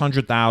 the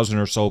 600,000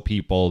 or so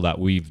people that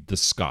we've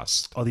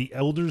discussed. Are the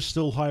elders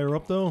still higher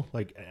up though?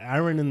 Like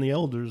Aaron and the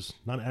elders,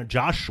 not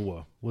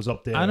Joshua was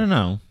up there. I don't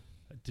know.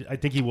 I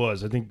think he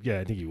was. I think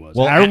he was.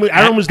 Well, Aaron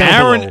was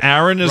down below.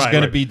 Aaron is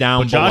going to be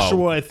down but below.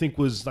 Joshua, I think,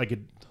 was like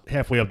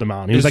halfway up the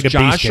mountain. He was Is like a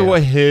base Joshua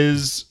camp.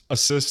 his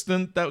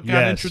assistant that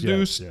got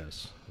introduced?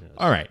 Yes.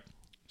 All right.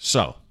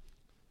 So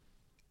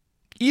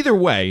either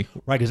way,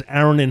 Right, because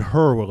Aaron and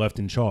Hur were left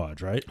in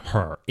charge, right?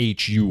 her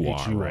H-U-R,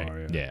 H-U-R,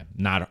 right? yeah.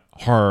 Not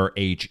her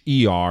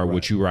H-E-R,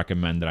 which you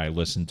recommended I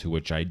listen to,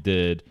 which I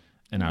did,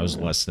 and I was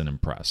less than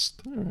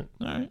impressed. All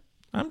right.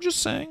 I'm just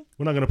saying.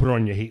 We're not going to put her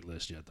on your hate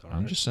list yet, though.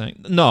 I'm just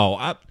saying. No,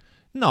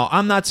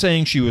 I'm not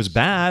saying she was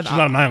bad. She's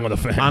not an Island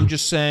fan. I'm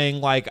just saying,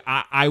 like,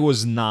 I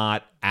was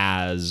not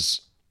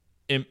as,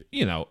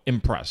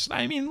 impressed.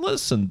 I mean,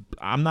 listen,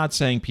 I'm not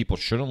saying people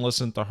shouldn't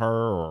listen to her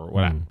or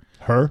whatever.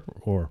 Her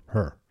or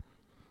her?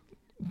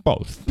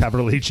 Both.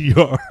 Capital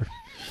H-E-R.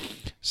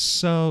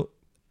 So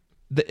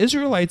the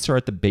Israelites are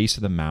at the base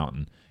of the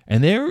mountain,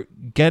 and they're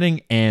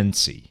getting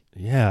antsy.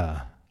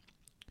 Yeah.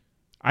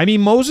 I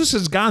mean, Moses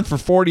is gone for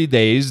 40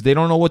 days. They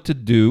don't know what to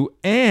do.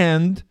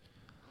 And,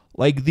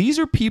 like, these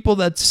are people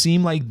that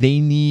seem like they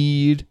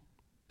need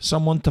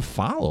someone to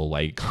follow.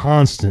 Like,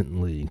 constant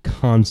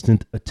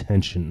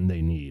attention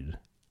they need.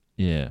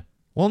 yeah.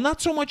 Well,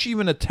 not so much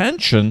even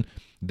attention.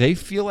 They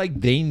feel like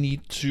they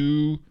need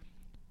to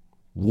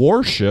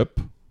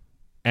worship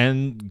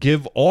and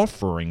give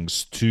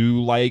offerings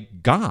to,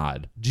 like,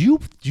 God. Do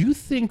you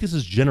think this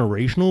is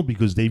generational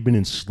because they've been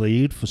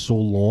enslaved for so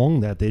long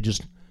that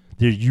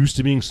they're used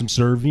to being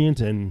subservient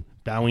and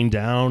bowing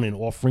down and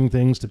offering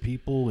things to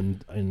people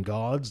and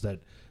gods, that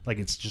like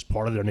it's just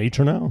part of their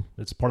nature now?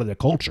 It's part of their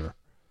culture.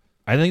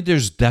 I think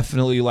there's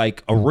definitely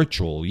like a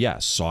ritual,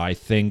 yes. So I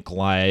think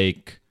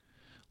like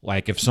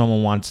if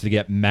someone wants to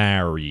get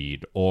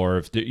married, or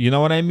if you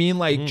know what I mean,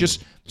 like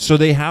just so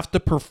they have to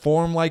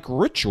perform like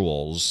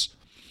rituals.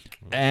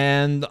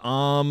 And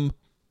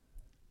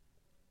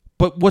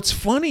but what's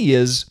funny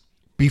is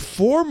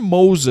before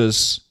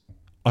Moses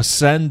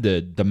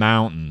ascended the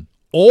mountain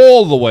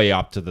all the way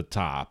up to the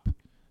top,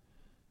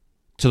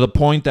 to the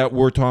point that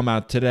we're talking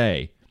about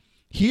today,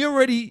 he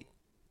already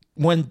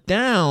went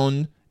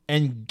down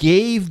and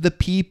gave the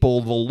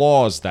people the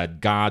laws that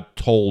God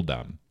told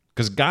them.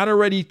 Because God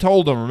already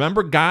told them.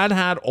 Remember, God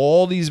had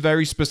all these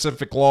very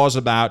specific laws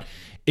about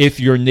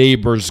if your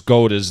neighbor's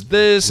goat is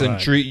this and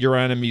treat your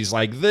enemies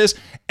like this.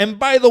 And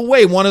by the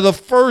way, one of the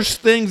first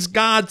things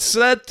God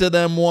said to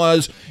them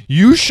was,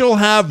 you shall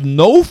have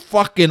no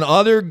fucking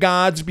other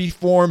gods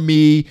before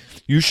me.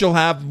 You shall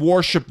have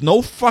worship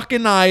no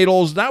fucking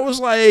idols. That was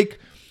like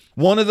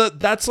one of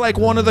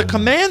the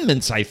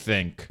commandments, I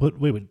think. But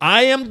wait.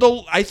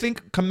 I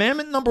think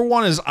commandment number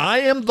 1 is, I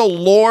am the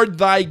Lord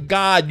thy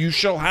God. You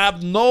shall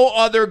have no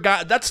other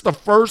God. That's the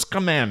first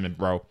commandment,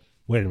 bro.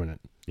 Wait a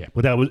minute. Yeah,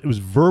 but it was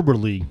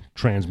verbally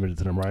transmitted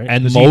to them, right?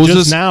 And 'Cause Moses he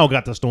just now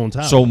got the stone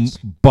tablets.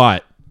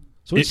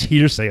 So it's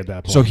hearsay at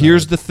that point. So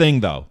here's the thing,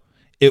 though.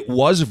 It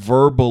was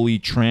verbally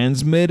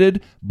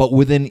transmitted, but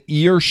within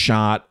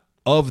earshot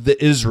of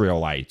the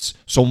Israelites.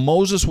 So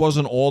Moses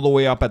wasn't all the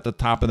way up at the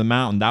top of the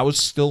mountain. That was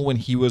still when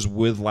he was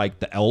with like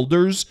the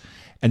elders,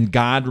 and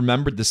God,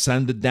 remember,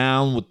 descended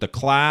down with the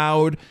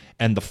cloud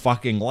and the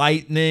fucking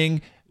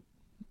lightning.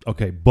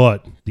 Okay,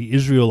 but the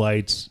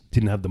Israelites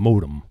didn't have the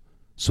modem,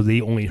 so they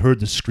only heard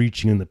the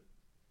screeching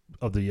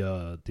of the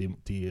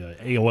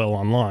AOL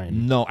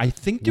online. No, I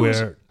think there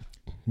where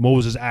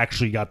Moses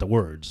actually got the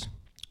words.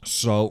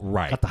 So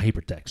right, got the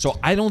hypertext. So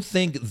I don't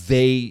think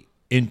they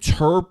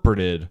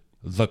interpreted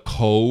the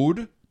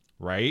code,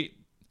 right?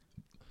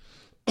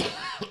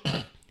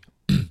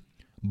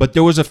 But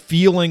there was a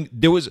feeling,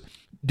 they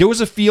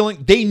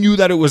knew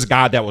that it was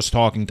God that was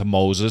talking to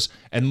Moses,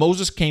 and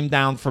Moses came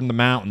down from the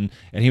mountain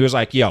and he was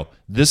like, yo,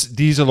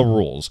 these are the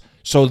rules.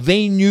 So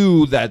they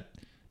knew that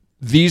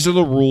these are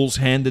the rules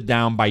handed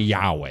down by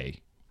Yahweh.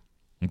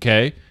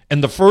 Okay?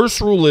 And the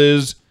first rule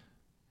is,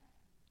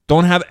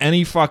 don't have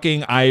any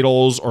fucking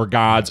idols or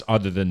gods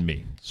other than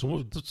me.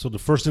 So the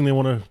first thing they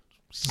want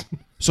to.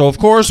 So, of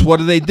course, what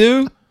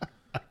do?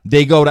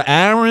 They go to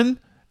Aaron,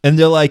 and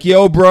they're like,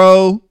 yo,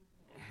 bro,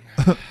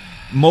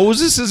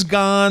 Moses is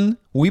gone.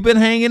 We've been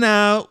hanging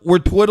out. We're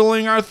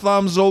twiddling our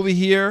thumbs over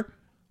here.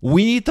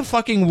 We need to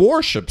fucking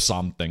worship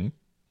something.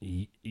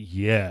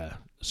 Yeah.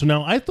 So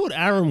now I thought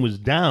Aaron was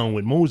down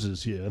with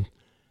Moses here.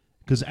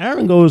 Because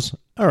Aaron goes,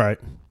 all right,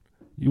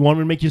 you want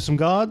me to make you some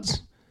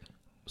gods?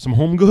 Some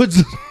home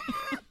goods?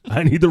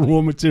 I need the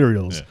raw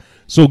materials. Yeah.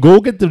 So go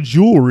get the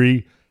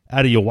jewelry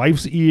out of your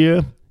wife's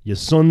ear, your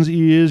son's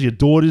ears, your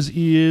daughter's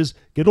ears.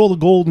 Get all the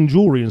gold and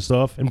jewelry and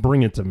stuff and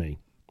bring it to me.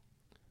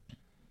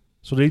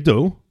 So they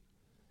do.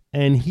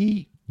 And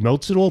he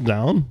melts it all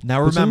down.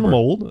 Now puts it in the remember,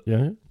 mold.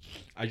 Yeah.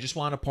 I just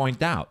want to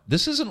point out,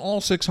 this isn't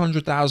all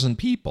 600,000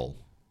 people,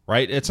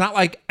 right? It's not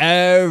like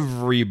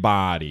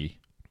everybody.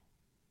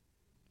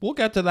 We'll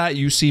get to that.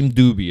 You seem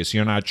dubious.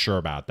 You're not sure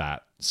about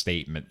that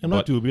statement. I'm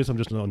not dubious. I'm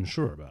just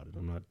unsure about it.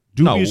 I'm not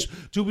dubious. No.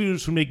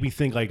 Dubious would make me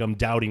think like I'm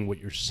doubting what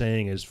you're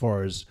saying as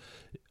far as,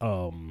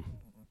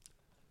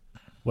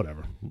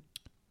 whatever.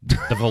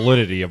 The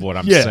validity of what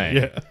I'm saying.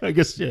 Yeah, I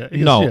guess, yeah.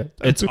 No,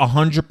 it's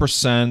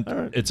 100%. All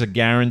right. It's a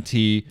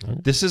guarantee.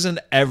 This isn't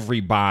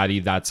everybody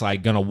that's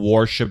like going to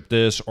worship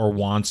this or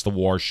wants to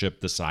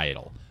worship this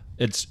idol.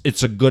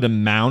 It's a good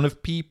amount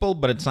of people,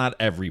 but it's not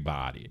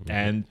everybody. Mm-hmm.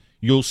 And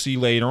you'll see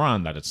later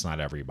on that it's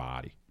not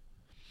everybody.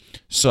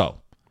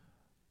 So,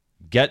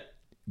 get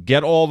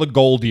all the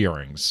gold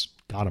earrings.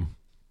 Got him.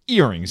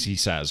 Earrings, he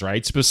says,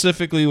 right?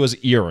 Specifically, it was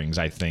earrings,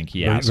 I think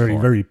he asked very,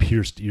 for. very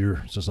pierced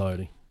ear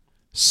society.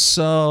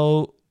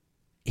 So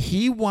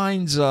he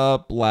winds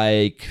up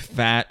like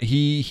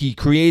he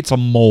creates a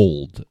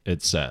mold,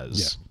 it says.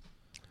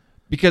 Yeah.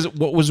 Because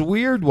what was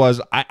weird was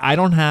I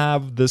don't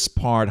have this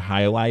part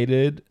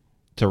highlighted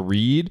to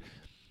read,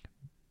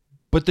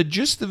 but the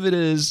gist of it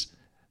is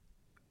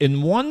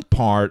in one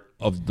part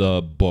of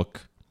the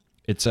book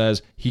it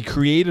says he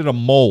created a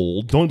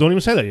mold. Don't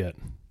even say that yet.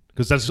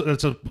 Because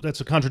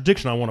that's a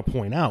contradiction I want to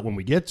point out when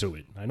we get to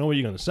it. I know what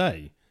you're going to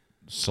say.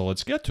 So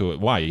let's get to it.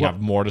 Why? You have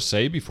more to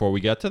say before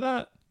we get to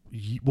that?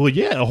 Well,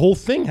 yeah, the whole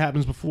thing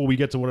happens before we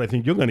get to what I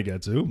think you're going to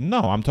get to. No,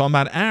 I'm talking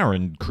about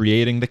Aaron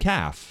creating the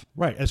calf.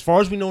 Right. As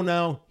far as we know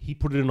now, he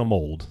put it in a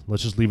mold.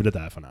 Let's just leave it at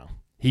that for now.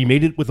 He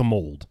made it with a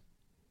mold.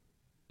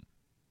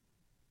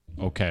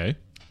 Okay.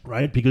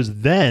 Right?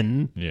 Because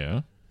then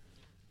yeah,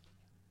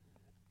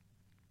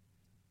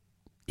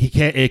 he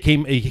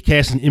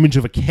cast an image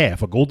of a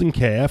calf, a golden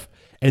calf,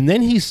 and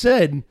then he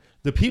said,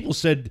 the people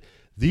said,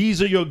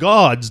 these are your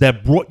gods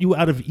that brought you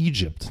out of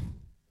Egypt.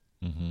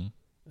 Mm-hmm.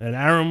 And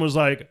Aaron was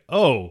like,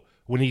 oh,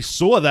 when he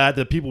saw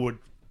that people would,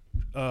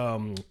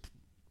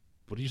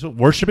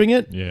 worshiping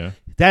it? Yeah.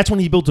 That's when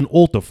he built an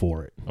altar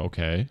for it.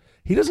 Okay.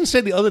 He doesn't say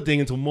the other thing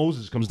until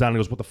Moses comes down and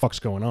goes, what the fuck's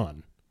going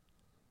on?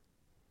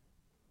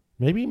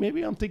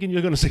 Maybe I'm thinking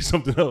you're going to say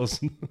something else.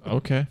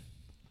 Okay.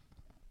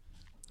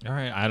 All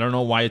right. I don't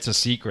know why it's a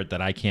secret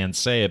that I can't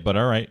say it, but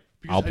all right.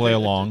 I'll play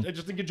along. I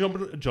just think you're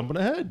jumping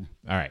ahead.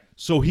 All right.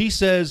 So he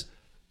says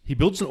he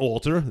builds an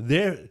altar.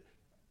 They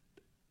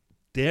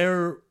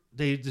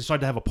decide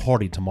to have a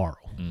party tomorrow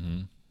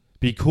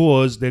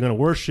because they're going to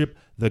worship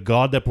the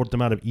God that brought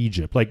them out of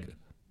Egypt. Like,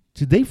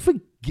 did they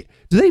forget?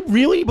 Do they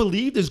really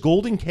believe this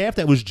golden calf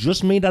that was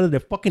just made out of their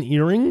fucking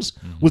earrings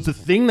was the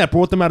thing that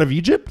brought them out of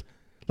Egypt?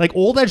 Like,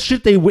 all that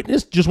shit they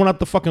witnessed just went out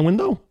the fucking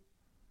window?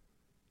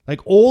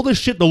 Like, all the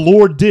shit the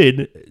Lord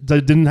did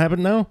that didn't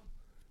happen now?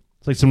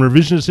 It's like some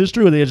revisionist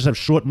history where they just have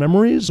short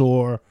memories,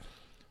 or...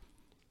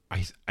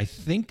 I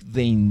think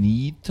they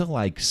need to,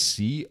 like,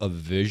 see a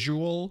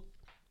visual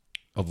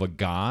of a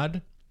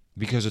god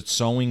because it's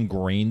so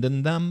ingrained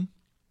in them.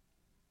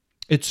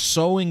 It's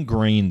so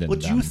ingrained in them.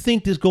 But do you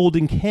think this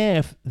golden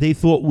calf they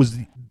thought was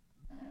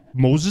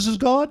Moses'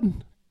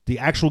 God? The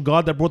actual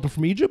God that brought them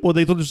from Egypt? Or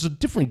they thought this was a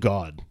different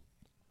God?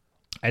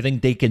 I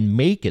think they can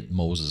make it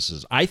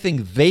Moses's. I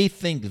think they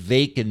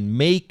can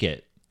make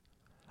it.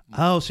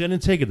 Oh, see, I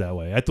didn't take it that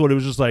way. I thought it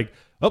was just like,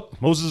 oh,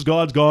 Moses'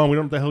 God's gone. We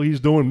don't know what the hell he's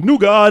doing. New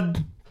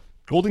God.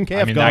 Golden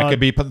calf God.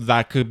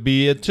 That could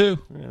be it too.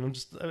 Yeah, I'm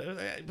just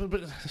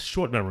but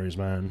short memories,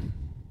 man.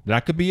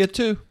 That could be it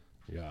too.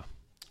 Yeah.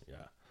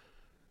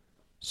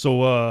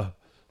 So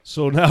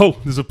now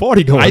there's a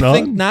party going on. I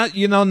think now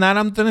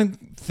I'm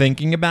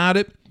thinking about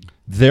it,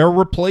 they're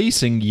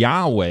replacing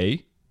Yahweh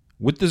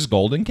with this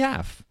golden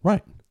calf.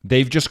 Right.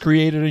 They've just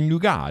created a new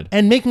god.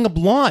 And making up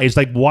lies.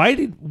 Like, why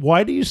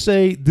do you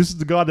say this is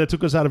the God that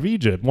took us out of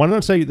Egypt? Why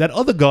not say that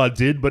other God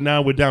did, but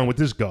now we're down with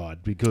this God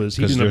because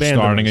he didn't abandon us? Because they're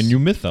starting a new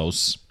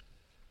mythos.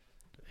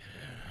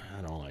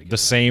 I don't like it. The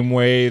same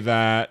way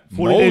that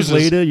 40 days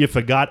later, you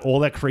forgot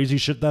all that crazy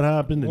shit that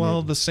happened?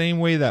 Well, the same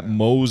way that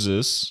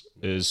Moses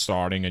is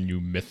starting a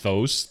new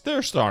mythos,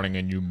 they're starting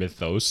a new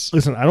mythos.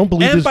 Listen, I don't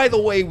believe And by the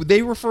way,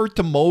 they referred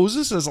to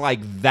Moses as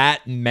like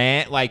that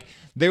man, like...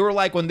 They were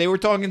like, when they were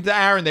talking to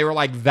Aaron, they were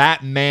like,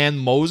 that man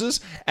Moses,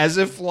 as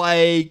if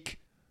like,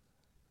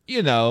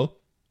 Yo.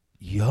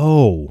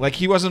 Like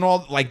he wasn't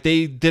all, like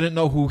they didn't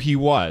know who he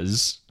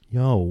was.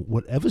 Yo,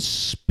 whatever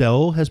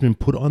spell has been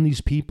put on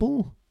these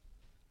people,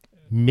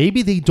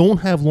 maybe they don't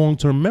have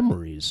long-term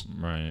memories.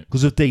 Right.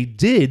 Because if they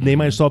did, they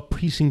might start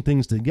piecing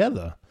things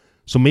together.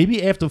 So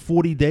maybe after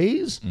 40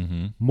 days,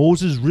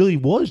 Moses really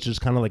was just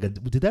kind of like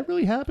did that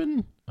really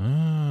happen?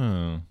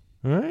 Oh.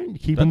 All right.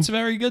 That's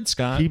very good,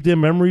 Scott. Keep their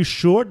memories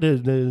short,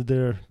 their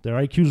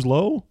IQ's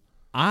low.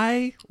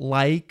 I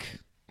like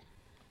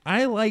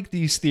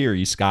these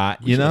theories,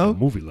 Scott. We should have a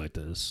movie like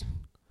this.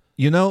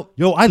 Yo,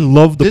 I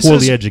love the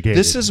poorly educated.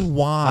 This is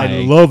why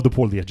I love the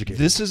poorly educated.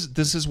 This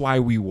is why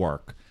we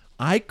work.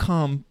 I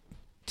come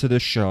to the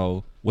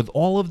show with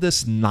all of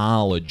this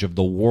knowledge of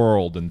the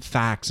world and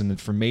facts and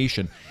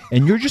information,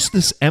 and you're just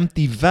this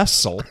empty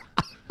vessel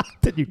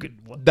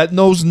that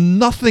knows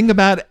nothing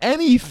about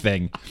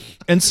anything.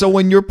 And so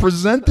when you're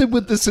presented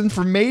with this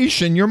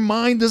information, your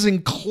mind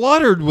isn't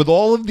cluttered with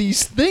all of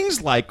these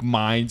things like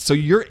mine, so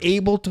you're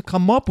able to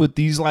come up with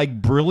these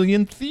like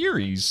brilliant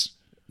theories.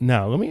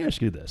 Now, let me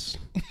ask you this.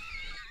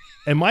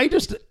 Am I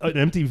just an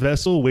empty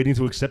vessel waiting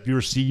to accept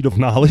your seed of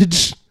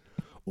knowledge?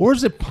 Or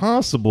is it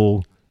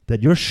possible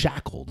that you're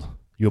shackled?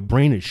 Your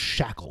brain is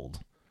shackled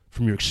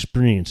from your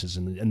experiences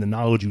and the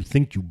knowledge you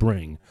think you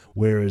bring,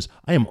 whereas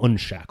I am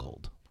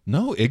unshackled.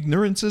 No,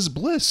 ignorance is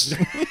bliss.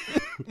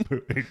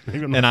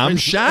 And I'm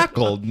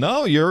shackled.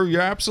 No,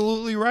 you're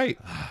absolutely right.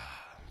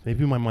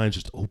 Maybe my mind's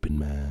just open,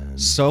 man.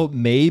 So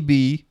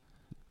maybe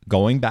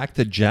going back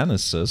to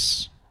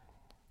Genesis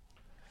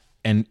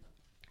and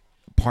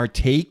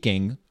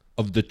partaking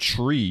of the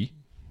tree,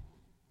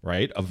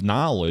 right, of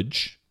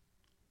knowledge,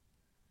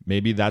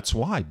 maybe that's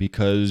why,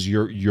 because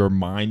your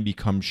mind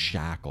becomes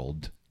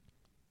shackled.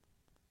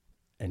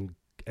 And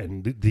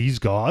these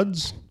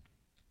gods,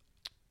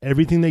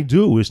 everything they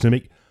do is to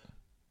make...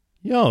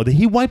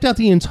 he wiped out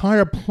the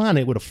entire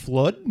planet with a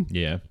flood.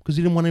 Yeah. Because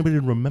he didn't want anybody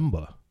to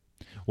remember.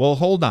 Well,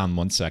 hold on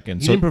one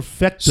second. He didn't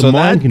perfect the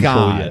mind that control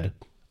God yet.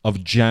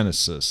 of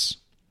Genesis,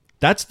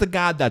 that's the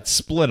God that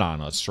split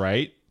on us,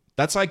 right?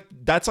 That's like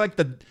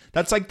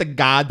the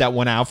God that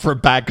went out for a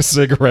pack of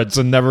cigarettes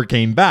and never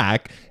came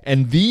back.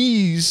 And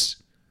these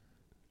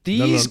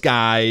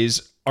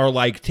guys are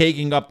like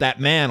taking up that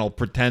mantle,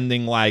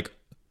 pretending like,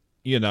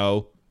 I don't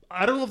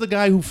know if the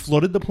guy who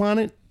flooded the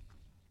planet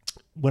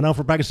went out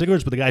for a pack of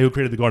cigarettes, but the guy who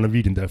created the Garden of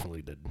Eden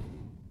definitely did.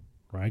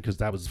 Right? Because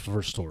that was the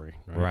first story.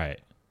 Right.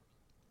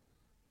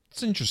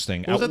 It's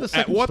interesting. Was that the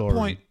second at what story?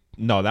 point?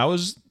 No, that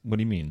was. What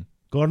do you mean?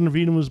 Garden of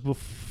Eden was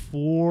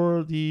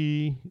before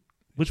the...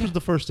 Which was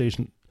the first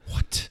station?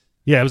 What?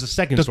 Yeah, it was the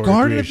second The story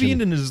Garden of of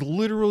creation. Eden is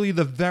literally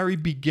the very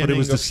beginning. But it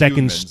was the of second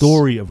humans.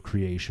 story of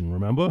creation,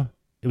 remember?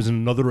 It was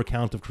another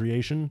account of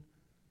creation.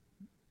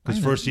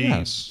 Because first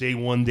day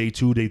 1, day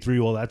 2, day 3,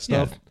 all that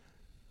stuff. Yeah.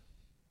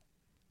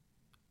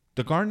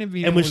 The Garden of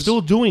Eden, And we're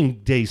still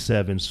doing day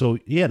 7. So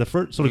yeah, the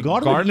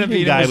Garden of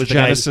Eden guy was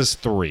Genesis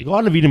the guy, 3. The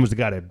Garden of Eden was the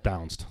guy that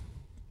bounced.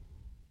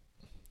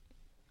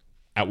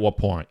 At what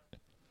point?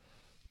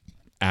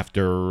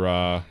 After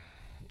I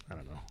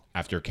don't know.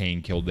 After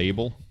Cain killed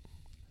Abel.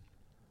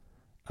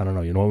 I don't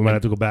know. You know, we might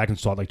have to go back and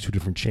start like 2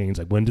 different chains.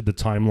 Like, when did the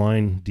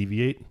timeline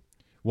deviate?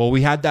 Well,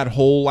 we had that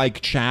whole like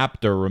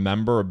chapter,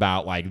 remember,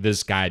 about like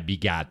this guy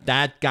begat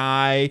that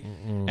guy,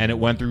 and it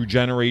went through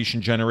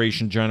generation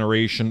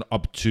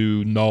up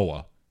to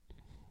Noah.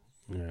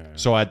 Yeah.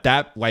 So at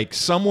that, like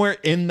somewhere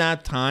in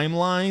that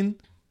timeline,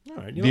 All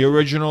right, the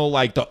original,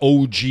 like the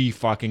OG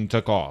fucking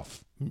took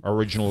off.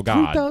 Original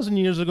God. 2,000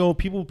 years ago,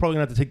 people are probably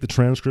going to have to take the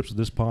transcripts of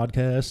this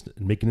podcast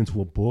and make it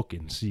into a book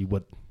and see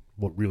what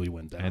really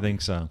went down. I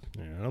think so.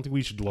 Yeah, I don't think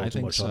we should dwell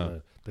too much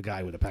on the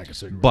guy with a pack of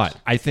cigarettes. But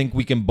I think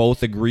we can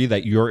both agree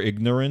that your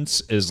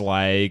ignorance is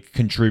like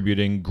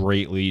contributing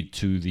greatly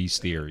to these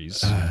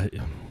theories.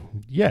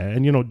 Yeah,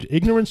 and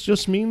ignorance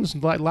just means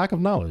lack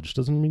of knowledge.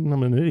 Doesn't mean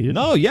I'm an idiot.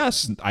 No,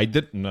 yes, I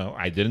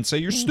didn't say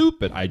you're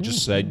stupid. I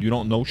just said you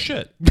don't know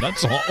shit.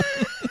 That's all.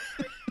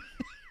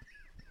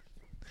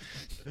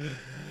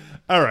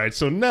 All right,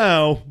 so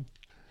now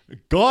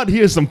God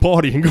hears some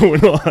partying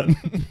going on.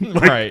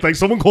 Right. Like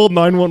someone called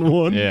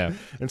 911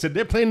 and said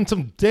they're playing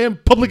some damn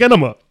Public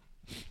Enema.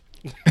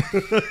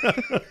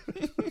 The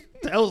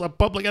hell's a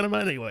Public Enema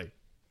anyway?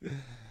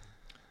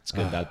 It's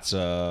good. That's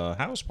a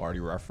house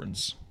party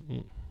reference.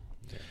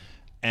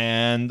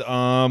 And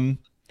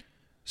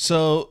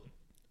so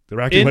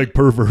they're acting like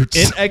perverts.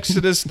 In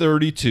Exodus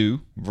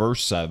 32,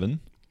 verse 7,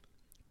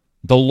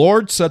 the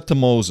Lord said to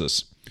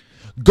Moses,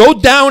 "Go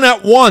down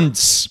at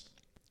once.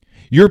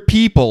 Your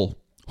people,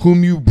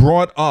 whom you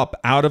brought up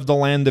out of the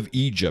land of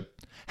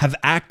Egypt, have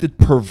acted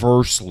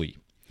perversely.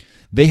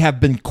 They have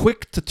been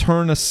quick to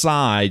turn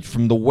aside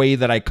from the way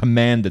that I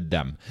commanded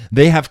them.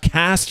 They have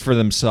cast for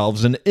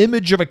themselves an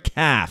image of a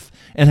calf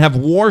and have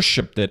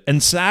worshipped it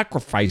and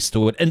sacrificed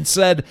to it and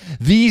said,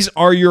 'These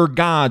are your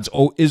gods,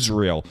 O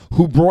Israel,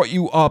 who brought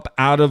you up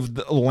out of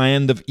the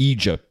land of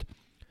Egypt.'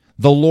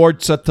 The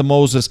Lord said to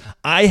Moses,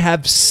 'I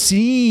have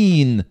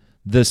seen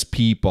this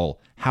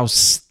people, how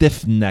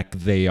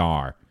stiff-necked they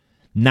are.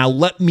 Now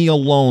let me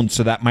alone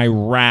so that my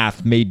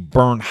wrath may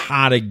burn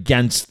hot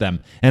against them,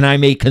 and I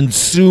may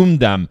consume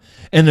them,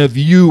 and of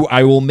you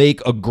I will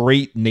make a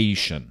great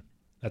nation.'"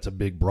 That's a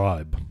big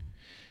bribe.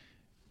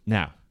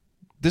 Now,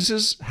 this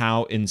is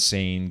how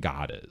insane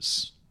God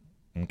is.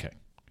 Okay.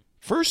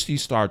 First, he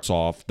starts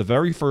off, the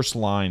very first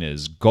line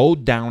is, go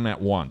down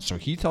at once. So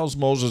he tells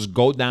Moses,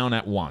 go down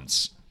at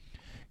once.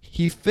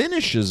 He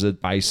finishes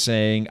it by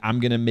saying, I'm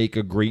going to make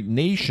a great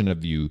nation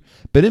of you.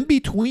 But in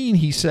between,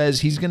 he says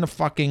he's going to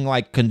fucking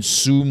like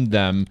consume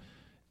them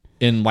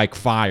in like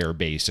fire,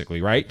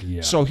 basically, right?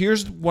 Yeah. So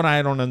here's what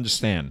I don't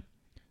understand.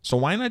 So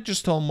why not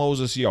just tell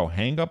Moses, yo,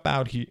 hang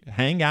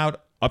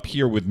out up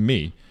here with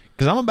me,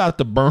 because I'm about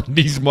to burn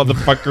these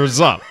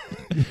motherfuckers up.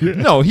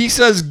 No, he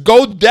says,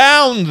 go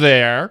down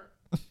there.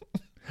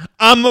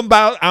 I'm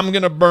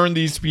going to burn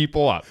these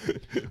people up.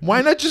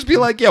 Why not just be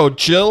like, yo,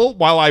 chill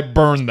while I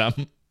burn them?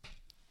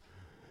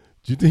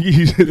 Do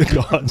you think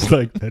God's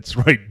like, that's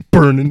right,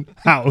 burning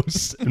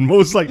house? And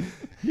Moses like,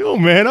 yo,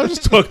 man, I'm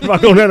just talking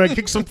about going down and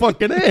kick some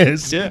fucking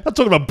ass. Yeah. I'm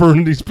talking about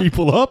burning these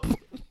people up.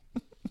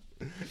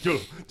 Yo,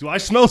 do I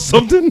smell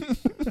something?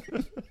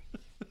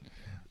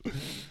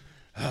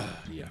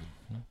 Yeah.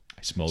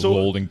 I smell So-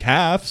 golden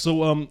calf.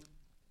 So,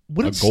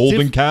 what A is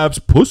golden stiff? calf's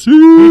pussy.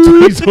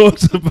 He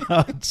talks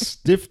about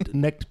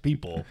stiff-necked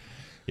people.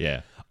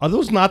 Yeah. Are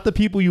those not the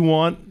people you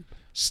want?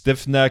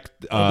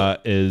 Stiff-necked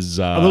is...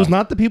 Are those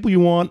not the people you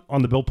want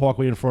on the Bill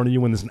Parkway in front of you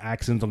when there's an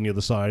accident on the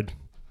other side?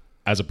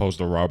 as opposed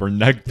to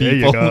rubber-necked There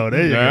people. you go.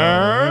 There you go.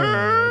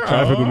 Yeah.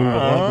 Traffic will move a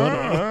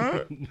lot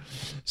better.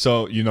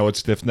 So, you know what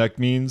stiff-necked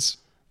means?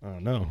 Oh,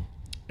 no.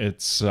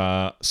 It's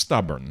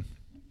stubborn.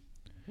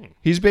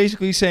 He's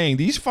basically saying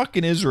these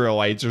fucking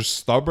Israelites are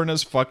stubborn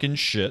as fucking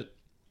shit.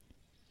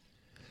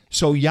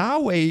 So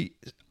Yahweh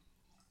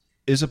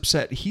is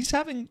upset. He's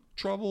having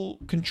trouble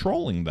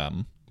controlling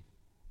them.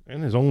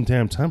 And his own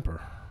damn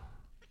temper.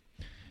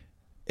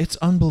 It's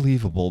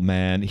unbelievable,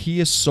 man.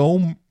 He is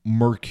so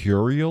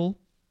mercurial.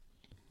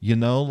 You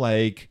know,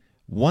 like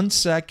 1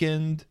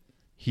 second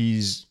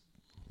he's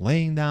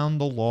laying down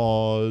the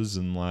laws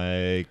and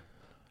like,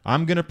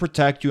 I'm going to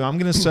protect you. I'm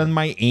going to send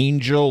my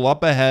angel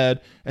up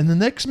ahead. And the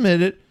next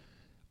minute,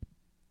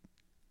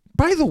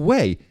 by the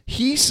way,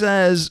 he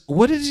says,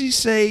 what does he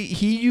say?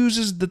 He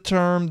uses the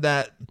term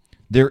that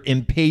they're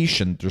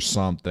impatient or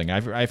something.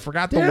 I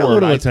forgot the They're a word.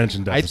 little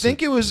attention I deficit.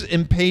 think it was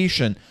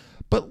impatient.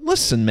 But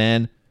listen,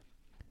 man.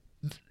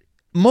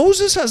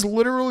 Moses has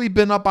literally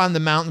been up on the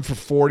mountain for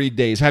 40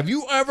 days. Have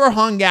you ever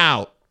hung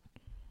out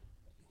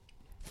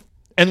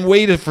and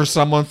waited for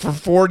someone for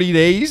 40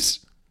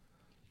 days?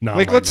 No,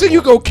 Like, let's say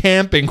you go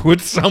camping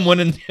with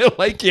someone and you're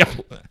like, yo,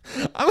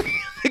 I'm going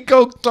to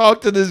go talk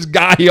to this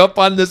guy up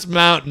on this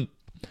mountain.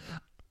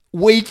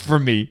 Wait for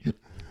me.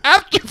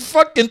 After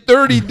fucking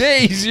 30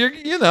 days,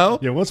 you know.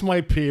 Yeah, once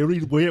my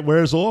period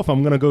wears off,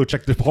 I'm going to go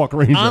check the park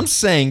ranger. I'm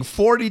saying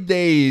 40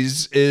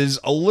 days is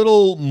a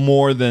little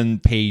more than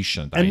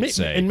patient, and I'd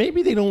say. And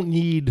maybe they don't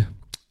need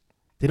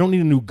a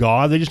new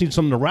god. They just need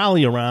something to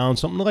rally around,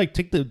 something to like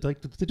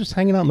they're just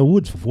hanging out in the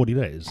woods for 40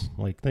 days.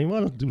 Like they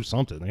want to do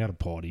something. They got a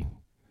party.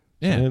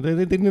 Yeah.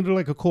 They need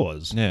like a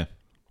cause. Yeah.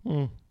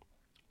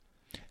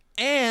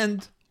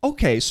 And,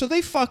 okay, so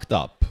they fucked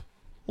up.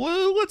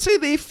 Well, let's say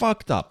they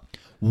fucked up.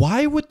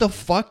 Why would the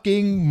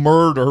fucking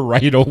murder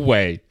right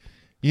away?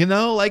 You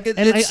know, like And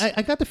it's...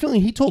 I got the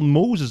feeling he told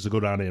Moses to go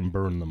down there and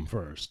burn them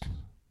first.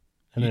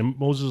 And then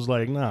Moses was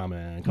like, nah,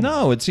 man. Come on.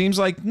 No, it seems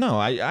like, no,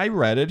 I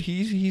read it.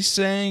 He's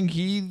saying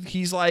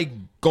he's like,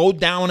 go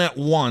down at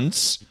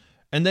once.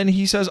 And then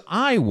he says,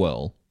 I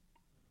will.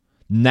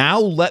 Now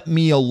let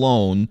me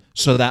alone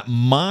so that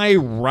my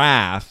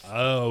wrath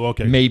Oh,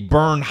 okay. may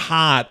burn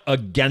hot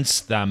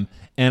against them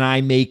and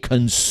I may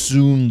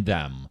consume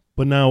them.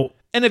 But now,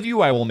 And of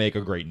you I will make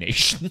a great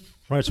nation.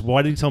 right, so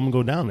why did he tell him to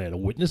go down there? To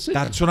witness it?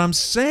 That's what I'm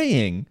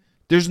saying.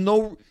 There's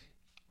no,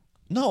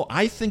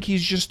 I think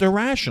he's just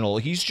irrational.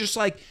 He's just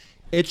like,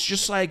 it's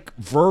just like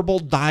verbal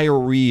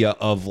diarrhea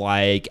of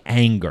like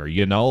anger,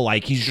 you know?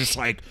 Like he's just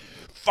like,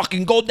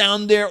 fucking go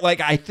down there. Like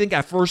I think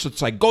at first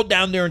it's like, go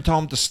down there and tell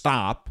him to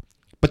stop.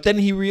 But then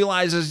he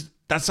realizes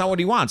that's not what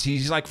he wants.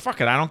 He's like,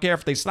 fuck it. I don't care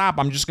if they stop.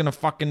 I'm just going to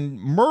fucking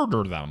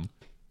murder them.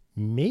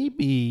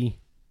 Maybe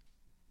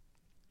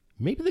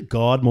the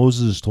god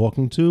Moses is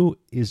talking to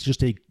is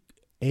just a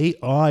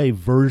AI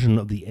version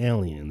of the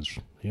aliens.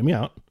 Hear me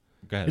out.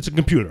 Go ahead. It's a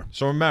computer.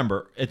 So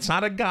remember, it's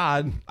not a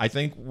god. I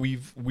think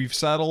we've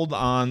settled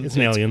on It's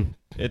an alien.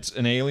 It's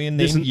an alien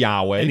named Isn't-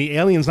 Yahweh. And the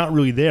alien's not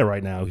really there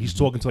right now. He's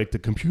talking to like the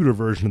computer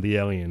version of the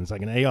alien. It's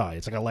like an AI.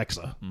 It's like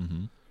Alexa.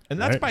 And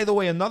that's, Right. by the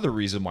way, another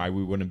reason why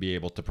we wouldn't be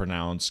able to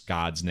pronounce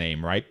God's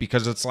name, right?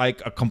 Because it's like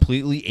a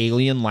completely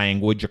alien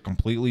language, a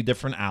completely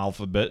different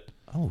alphabet,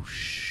 Oh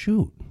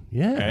shoot!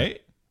 Yeah,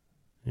 right?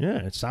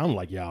 yeah. It sounded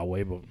like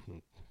Yahweh, but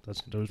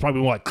it was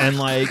probably more like And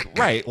like,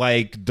 right,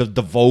 like the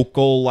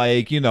vocal,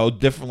 like, you know,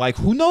 different, like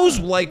who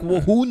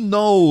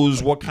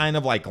knows what kind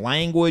of like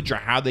language or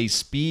how they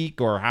speak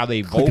or how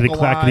they clickety vocalize.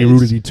 clackety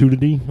rootity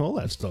tootity, all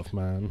that stuff,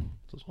 man.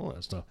 Just all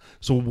that stuff.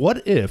 So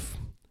what if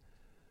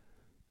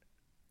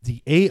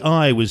the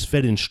AI was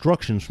fed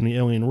instructions from the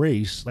alien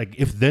race, like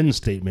if-then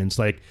statements,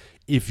 like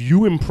if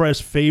you impress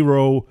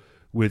Pharaoh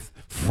with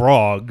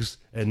frogs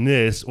and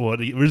this, or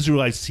the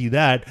Israelites see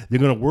that, they're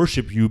going to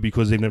worship you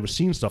because they've never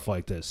seen stuff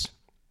like this.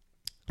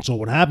 So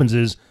what happens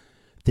is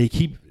the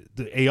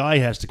AI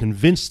has to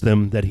convince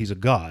them that he's a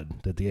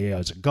god, that the AI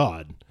is a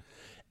god.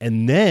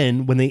 And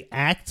then when they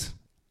act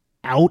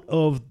out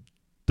of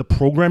the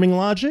programming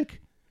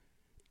logic,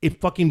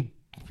 it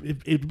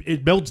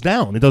melts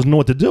down. It doesn't know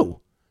what to do.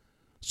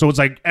 So it's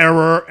like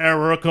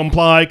error,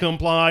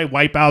 comply,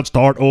 wipe out,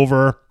 start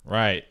over.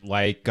 Right.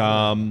 Like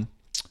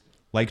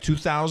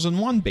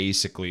 2001,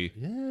 basically.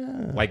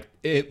 Yeah. Like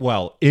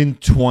in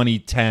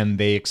 2010,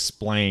 they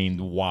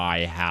explained why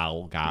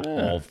Hal got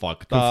all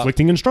fucked up.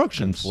 Conflicting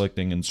instructions.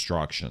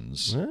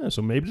 Yeah,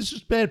 So maybe this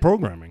is bad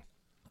programming.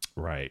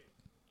 right.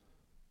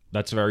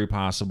 That's very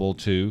possible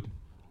too.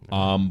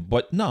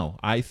 But no,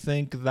 I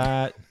think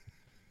that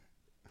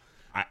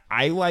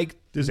I like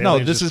This no.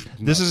 alien's This just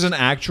this is an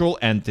actual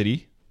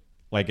entity,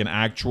 like an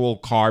actual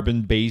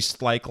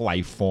carbon-based like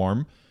life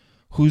form,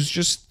 who's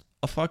just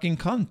a fucking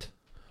cunt.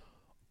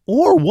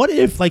 Or what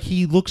if like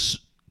he looks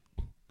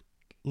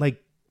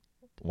like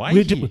Why?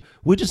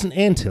 we're just an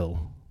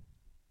anthill?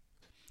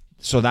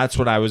 So that's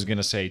what I was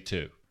gonna say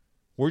too.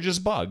 We're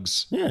just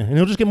bugs. Yeah, and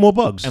he'll just get more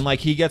bugs. And like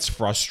he gets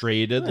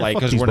frustrated, like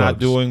fuck because these we're not bugs.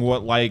 doing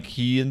what like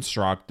he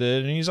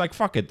instructed, and he's like,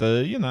 "Fuck it,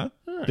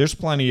 there's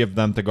plenty of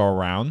them to go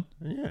around."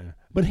 Yeah,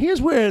 but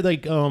here's where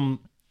like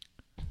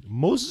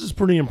Moses is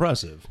pretty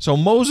impressive. So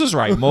Moses,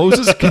 right?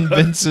 Moses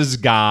convinces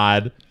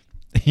God.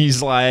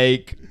 He's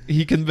like,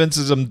 he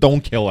convinces him,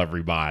 "Don't kill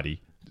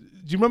everybody." Do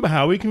you remember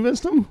how he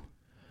convinced him?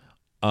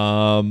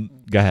 Go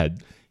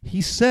ahead. He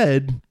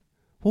said,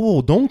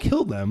 "Whoa, don't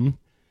kill them,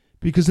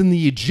 because then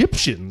the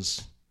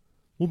Egyptians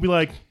will be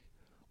like,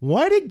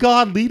 why did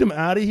God lead them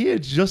out of here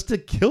just to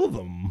kill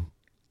them?"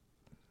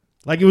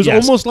 Like it was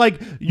Yes. almost like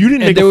you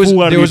didn't make there a was-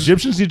 fool out of there the was-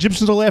 Egyptians. The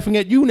Egyptians are laughing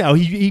at you now.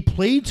 He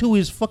played to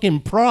his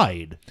fucking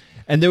pride.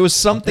 And there was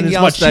something And it's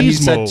else that he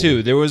machismo. said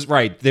too. There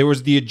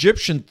was the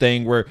Egyptian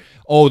thing where,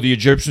 the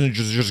Egyptians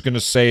are just going to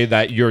say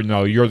that you're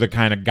the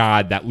kind of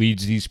God that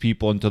leads these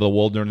people into the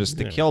wilderness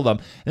to kill them.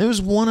 And there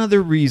was one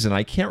other reason.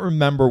 I can't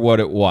remember what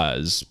it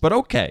was, but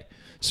okay.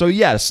 So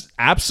yes,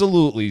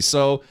 absolutely.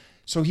 So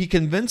he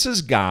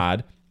convinces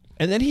God,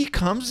 and then he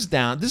comes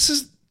down.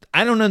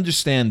 I don't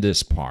understand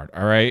this part,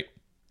 all right?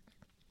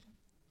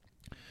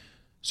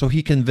 So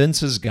he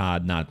convinces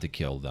God not to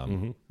kill them.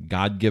 Mm-hmm.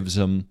 God gives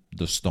him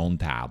the stone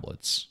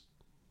tablets.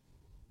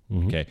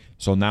 Okay,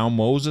 so now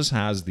Moses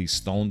has these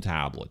stone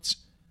tablets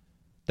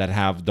that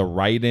have the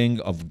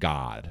writing of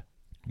God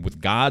with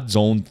God's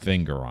own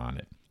finger on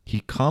it.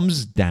 He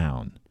comes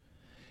down.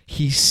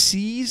 He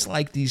sees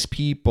like these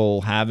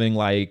people having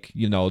like,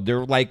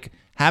 they're like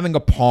having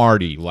a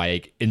party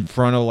like in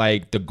front of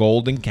like the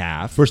golden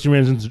calf. First he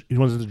runs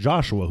into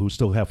Joshua, who's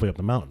still halfway up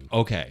the mountain.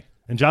 Okay.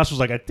 And Joshua's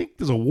like, I think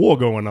there's a war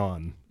going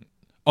on.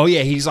 Oh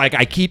yeah, he's like,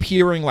 I keep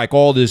hearing like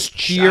all this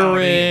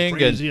cheering,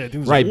 crazy. I think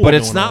there's a right? war But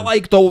it's going not on.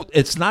 like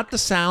it's not the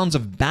sounds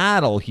of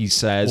battle. He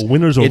says, Or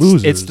winners or it's,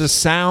 losers. It's the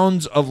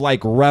sounds of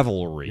like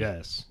revelry.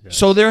 Yes.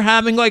 So they're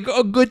having like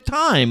a good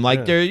time,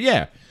 like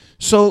they're.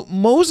 So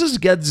Moses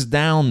gets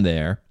down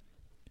there,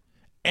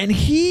 and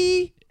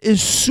he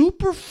is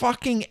super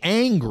fucking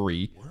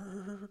angry.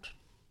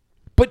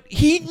 But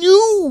he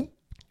knew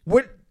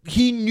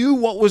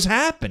what was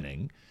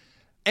happening,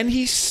 and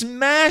he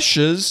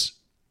smashes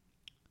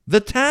the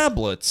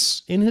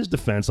tablets. In his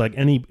defense, like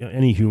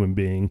any human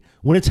being,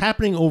 when it's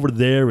happening over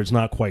there, it's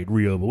not quite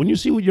real. But when you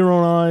see with your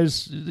own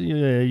eyes,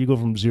 you go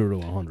from 0 to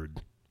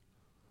 100.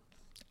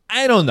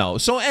 I don't know.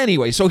 So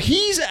anyway,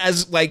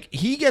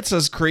 he gets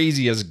as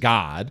crazy as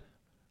God,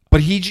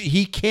 but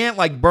he can't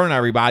like burn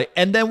everybody.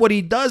 And then what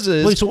he does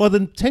is Wait, so are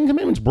the 10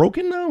 Commandments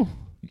broken now?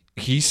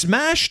 he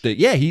smashed it.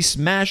 Yeah, he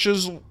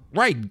smashes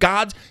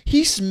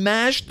he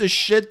smashed the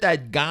shit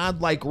that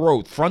God like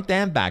wrote, front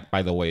and back,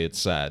 by the way, it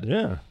said.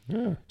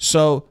 Yeah.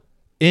 So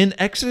in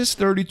Exodus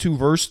 32,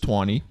 verse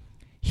 20,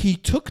 he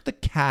took the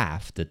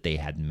calf that they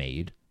had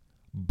made,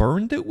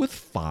 burned it with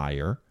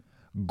fire,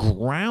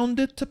 ground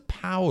it to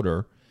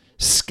powder,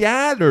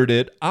 scattered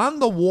it on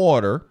the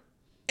water,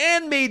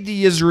 and made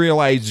the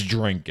Israelites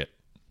drink it.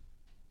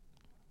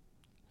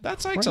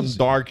 That's like some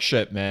dark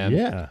shit, man.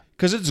 Yeah.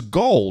 Because it's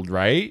gold,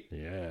 right?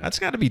 Yeah. That's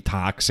got to be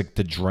toxic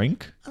to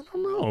drink. I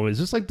don't know. Is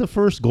this like the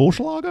first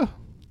Goldschlager?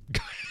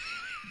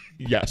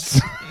 Yes.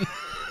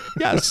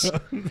 Yes.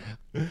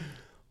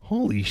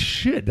 Holy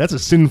shit. That's a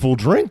sinful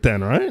drink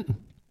then, right?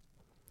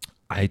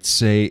 I'd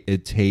say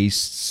it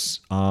tastes,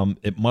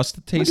 it must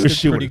have I don't tasted give a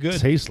shit pretty what it good.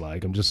 tastes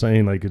like. I'm just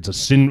saying, like, it's a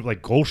sin.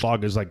 Like,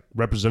 Goldschlager is like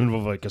representative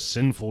of like a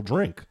sinful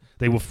drink.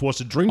 They were forced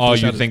to drink. Oh,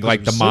 this you out of- think because like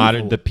it the was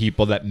sinful.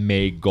 people that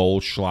make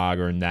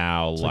Goldschlager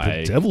now, It's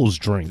like the devil's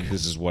drink.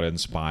 this is what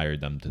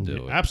inspired them to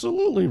do it.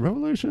 Absolutely,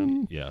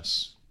 Revelation.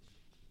 Yes.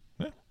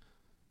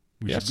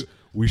 We Yes. should go,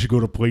 we should go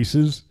to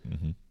places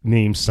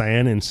named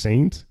San and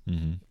Saint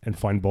and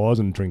find bars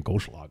and drink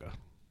Goldschlager.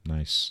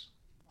 Nice.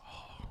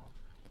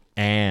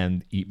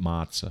 And eat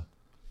matzah.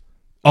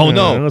 Oh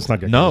No, no, let's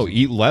not get no.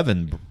 crazy.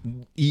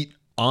 Eat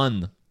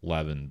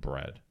unleavened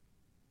bread.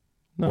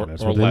 No, Or-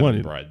 that's or what they leavened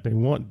want. bread. They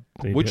want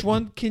Which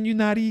one can you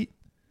not eat?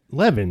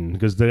 leaven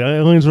because the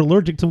aliens are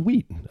allergic to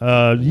wheat,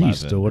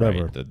 yeast or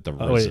whatever. Right, the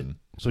Oh, wait. resin.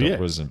 So there yeah,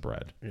 wasn't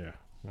bread. yeah.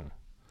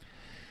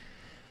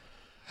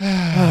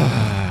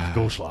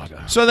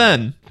 Goldschlager. So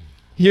then,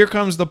 here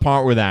comes the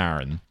part with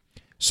Aaron.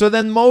 So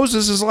then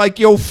Moses is like,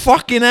 yo,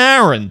 fucking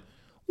Aaron,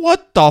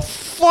 what the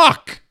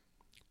fuck?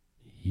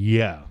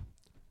 Yeah.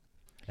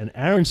 And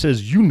Aaron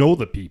says, "You know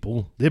the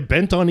people; they're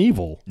bent on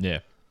evil." Yeah.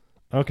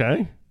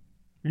 Okay.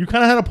 You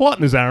kind of had a part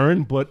in this,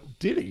 Aaron, but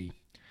did he?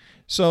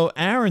 So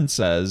Aaron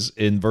says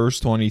in verse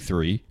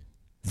 23,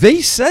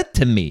 they said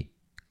to me,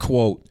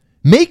 quote,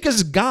 make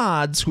us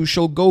gods who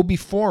shall go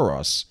before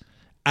us.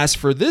 As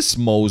for this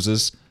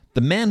Moses,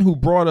 the man who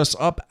brought us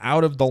up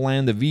out of the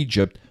land of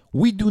Egypt,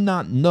 we do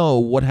not know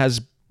what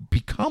has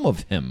become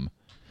of him.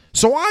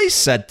 So I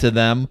said to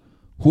them,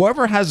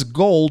 whoever has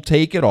gold,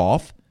 take it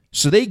off.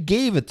 So they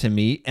gave it to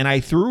me, and I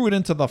threw it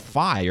into the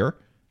fire,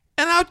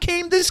 and out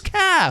came this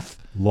calf.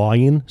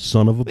 Lion,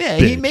 son of a Yeah,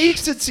 bitch. he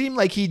makes it seem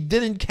like he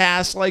didn't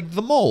cast like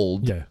the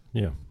mold. Yeah.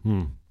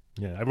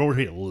 Yeah, I wrote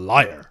here,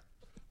 liar.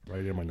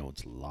 Right in my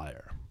notes,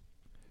 liar.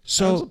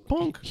 Sounds a So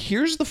punk.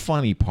 here's the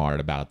funny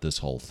part about this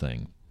whole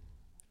thing.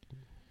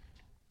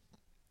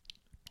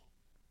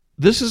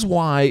 This is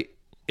why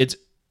it's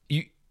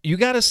you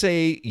got to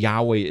say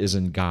Yahweh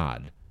isn't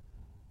God.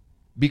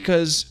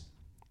 Because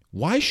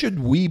why should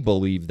we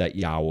believe that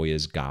Yahweh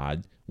is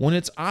God when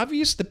it's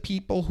obvious the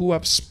people who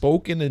have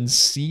spoken and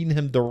seen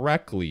him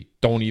directly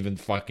don't even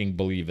fucking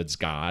believe it's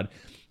God?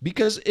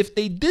 Because if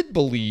they did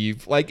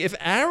believe, like if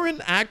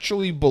Aaron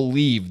actually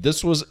believed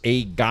this was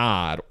a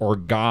god or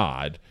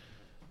God,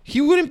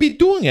 he wouldn't be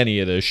doing any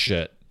of this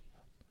shit.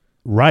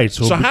 Right.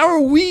 So how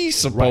are we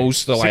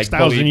supposed to like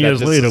 6,000 believe years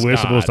that this later, is we're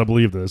God? supposed to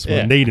believe this, but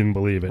Yeah. they didn't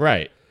believe it.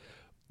 Right.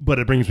 But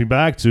it brings me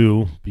back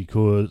to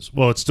because,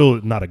 well, it's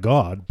still not a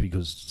god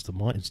because it's the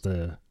mind, it's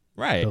the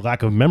Right.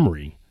 lack of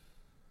memory.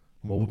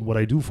 Well, what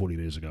I do 40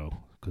 days ago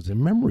because their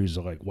memories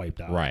are like wiped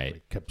out. Right.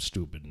 Like, kept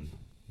stupid. And,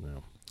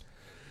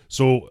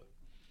 So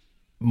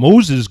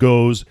Moses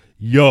goes,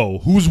 "Yo,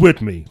 who's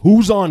with me?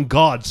 Who's on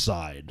God's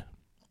side?"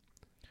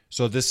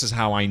 So this is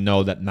how I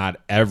know that not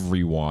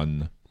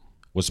everyone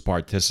was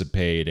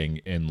participating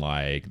in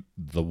like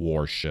the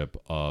worship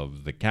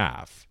of the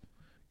calf,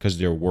 because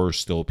there were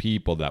still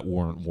people that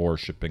weren't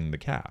worshiping the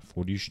calf.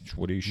 What do you shaking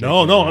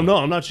No, your head?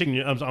 I'm not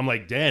shaking. I'm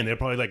like, Dan. They're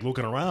probably like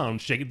looking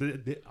around,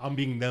 shaking. I'm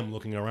being them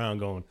looking around,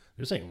 going,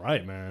 "This ain't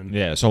right, man."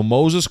 Yeah. So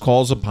Moses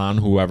calls upon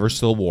whoever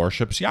still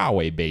worships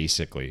Yahweh,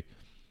 basically,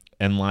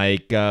 and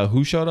like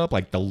who showed up?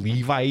 Like the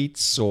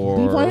Levites or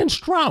Levi and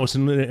Strauss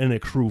and a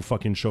crew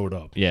fucking showed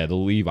up. yeah, the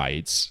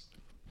Levites.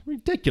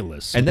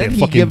 Ridiculous. And With then their he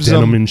fucking gives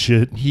denim them and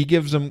shit. He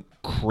gives them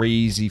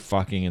crazy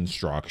fucking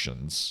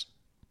instructions.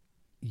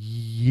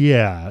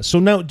 Yeah. So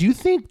now, do you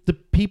think the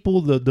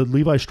people, the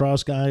Levi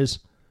Strauss guys,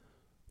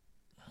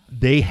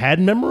 they had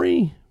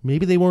memory?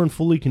 Maybe they weren't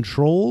fully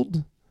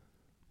controlled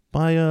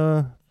by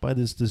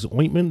this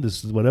ointment,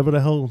 this whatever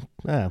the hell.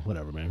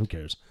 Whatever, man. Who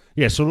cares?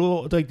 Yeah. So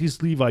like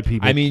these Levi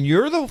people. I mean,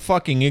 you're the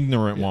fucking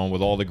ignorant one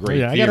with all the great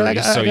Yeah, I theories.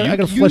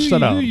 gotta flesh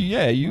that out.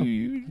 Yeah,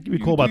 you give me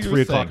a call about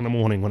 3 o'clock in the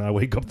morning when I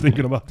wake up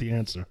thinking about the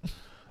answer.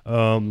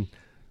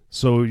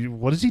 So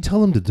what does he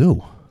tell them to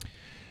do?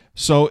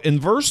 So in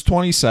verse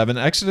 27,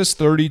 Exodus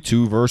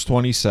 32, verse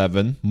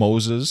 27,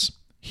 Moses,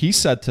 he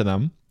said to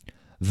them,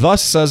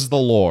 "Thus says the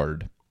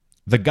Lord,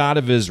 the God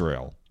of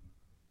Israel."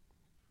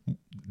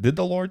 Did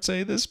the Lord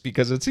say this?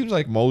 Because it seems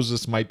like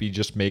Moses might be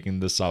just making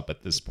this up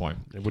at this point.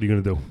 What are you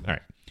gonna do? All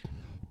right.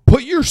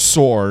 Put your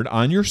sword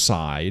on your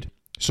side.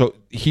 So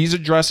he's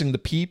addressing the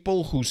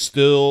people who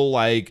still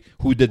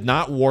who did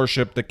not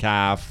worship the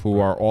calf, who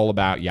are all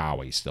about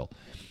Yahweh still.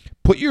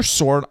 Put your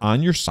sword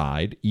on your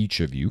side, each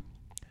of you.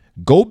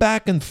 Go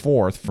back and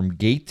forth from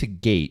gate to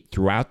gate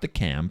throughout the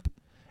camp,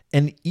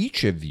 and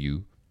each of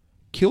you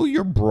kill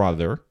your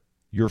brother,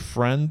 your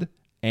friend,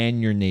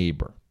 and your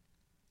neighbor.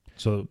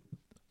 So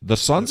The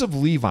sons of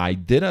Levi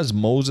did as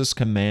Moses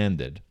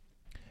commanded,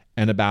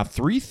 and about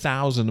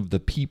 3,000 of the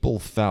people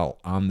fell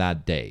on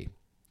that day.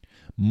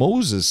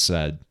 Moses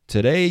said,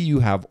 "Today you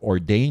have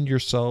ordained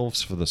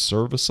yourselves for the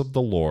service of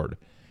the Lord,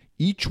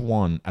 each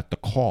one at the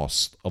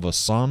cost of a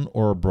son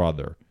or a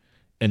brother,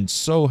 and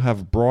so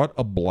have brought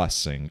a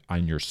blessing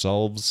on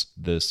yourselves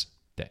this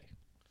day."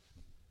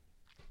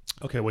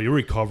 okay, well you're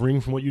recovering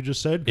from what you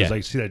just said because Yeah. I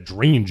see that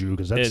drained you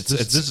because this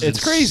is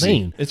it's crazy.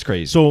 insane. It's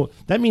crazy. So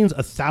that means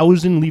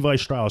 1,000 Levi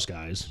Strauss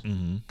guys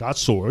Mm-hmm. got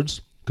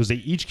swords because they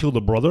each killed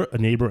a brother, a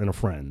neighbor, and a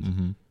friend,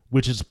 Mm-hmm.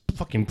 which is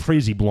fucking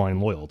crazy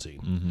blind loyalty.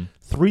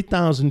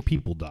 3,000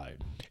 people died.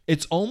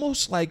 It's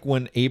almost like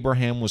when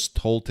Abraham was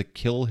told to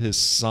kill his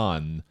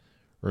son,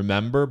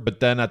 remember?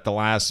 But then at the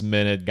last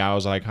minute, guy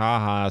was like,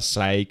 haha,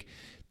 psych.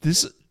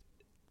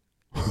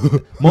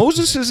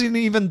 Moses isn't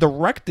even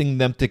directing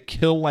them to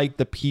kill like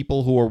the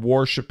people who are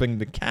worshiping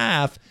the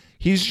calf.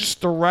 He's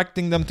just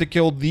directing them to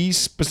kill these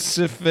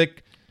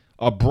specific,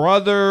 a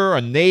brother,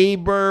 a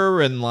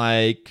neighbor, and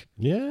like...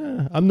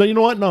 Yeah. You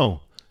know what?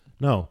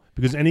 No,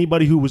 because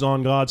anybody who was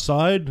on God's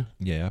side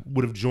Yeah.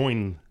 would have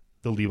joined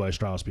the Levi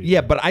Strauss people.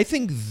 Yeah, but I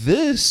think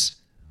these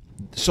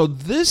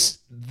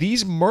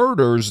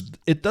murders,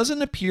 it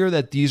doesn't appear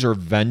that these are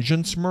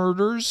vengeance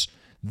murders.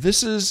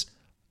 This is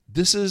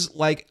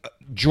like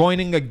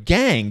joining a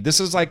gang. This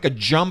is like a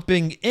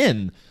jumping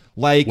in.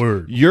 Like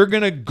Word. you're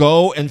gonna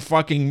go and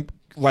fucking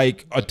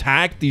like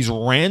attack these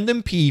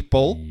random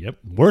people Yep.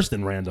 Worse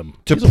than random.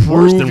 to These are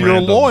worse prove than your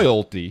random.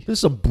 loyalty. This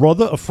is a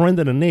brother, a friend,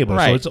 and a neighbor.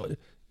 Right. So it's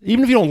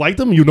even if you don't like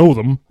them, you know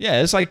them.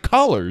 Yeah, it's like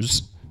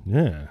colors.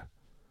 Yeah.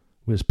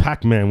 Where's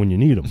Pac-Man when you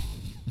need him?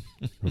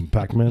 From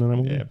Pac-Man and that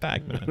movie? Yeah,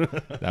 Pac-Man.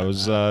 That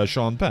was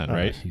Sean Penn,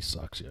 right? He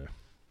sucks, yeah.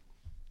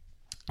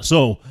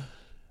 So,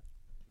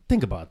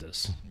 think about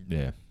this.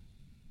 Yeah.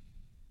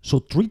 So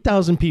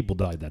 3,000 people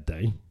died that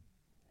day.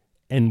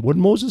 And what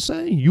did Moses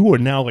say? You are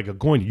now like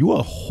you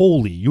are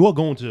holy. You are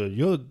going to,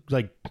 you're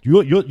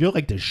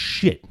like the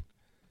shit.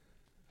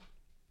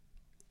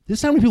 This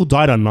is how many people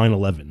died on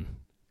 9/11.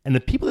 And the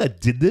people that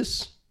did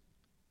this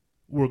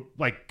were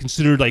like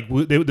considered like,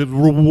 the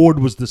reward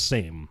was the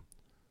same.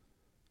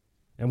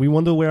 And we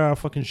wonder where our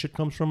fucking shit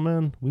comes from,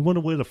 man. We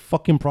wonder where the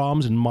fucking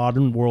problems in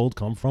modern world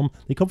come from.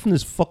 They come from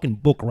this fucking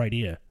book right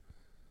here.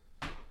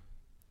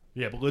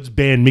 Yeah, but let's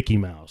ban Mickey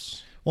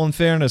Mouse. Well, in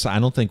fairness, I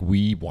don't think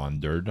we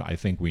wondered. I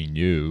think we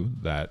knew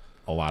that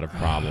a lot of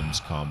problems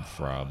come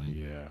from.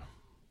 Yeah.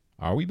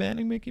 Are we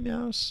banning Mickey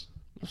Mouse?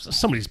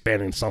 Somebody's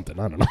banning something.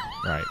 I don't know.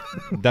 Right.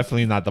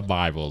 Definitely not the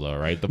Bible, though,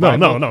 right? The No,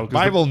 Bible, no, 'cause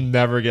Bible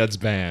never gets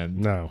banned.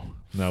 No.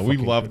 No, we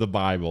love the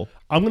Bible.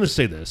 I'm going to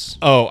say this.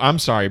 Oh, I'm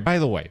sorry. By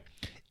the way,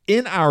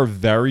 in our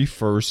very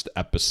first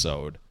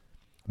episode,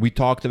 we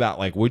talked about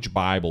like which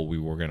Bible we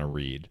were going to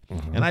read.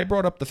 And I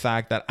brought up the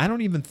fact that I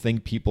don't even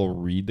think people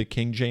read the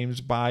King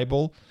James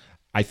Bible.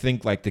 I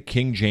think like the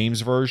King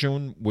James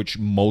version, which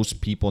most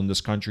people in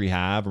this country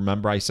have.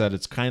 Remember I said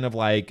it's kind of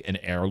like an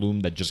heirloom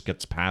that just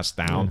gets passed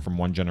down from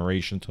one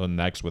generation to the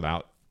next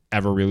without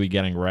ever really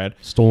getting read.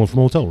 Stolen from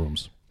hotel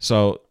rooms.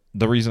 So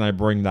the reason I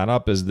bring that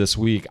up is this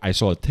week I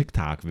saw a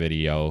TikTok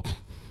video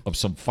of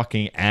some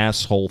fucking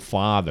asshole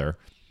father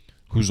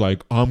who's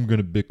like, I'm going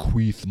to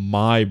bequeath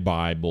my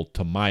Bible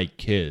to my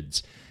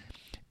kids.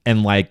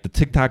 And like the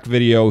TikTok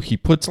video, he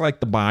puts like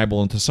the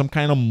Bible into some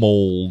kind of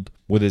mold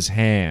with his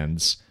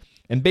hands.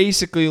 And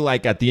basically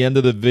like at the end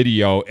of the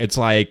video, it's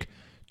like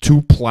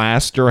two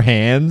plaster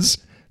hands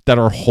that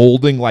are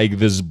holding like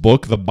this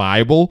book, the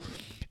Bible.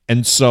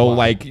 And so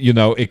like, you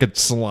know, it could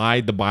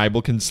slide, the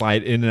Bible can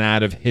slide in and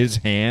out of his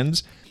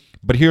hands.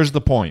 But here's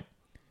the point.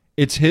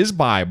 It's his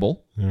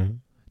Bible.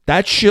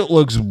 That shit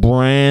looks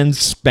brand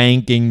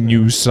spanking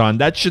new, son.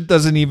 That shit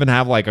doesn't even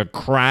have like a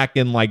crack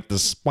in like the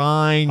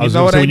spine. You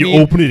know what I mean? When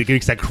you open it, it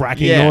makes that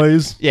cracking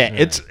noise. Yeah,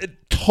 it's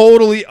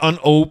totally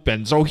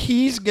unopened. So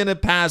he's going to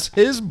pass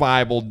his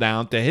Bible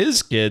down to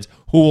his kids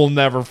who will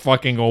never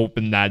fucking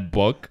open that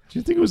book. Do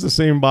you think it was the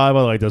same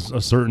Bible like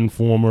a certain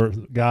former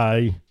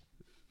guy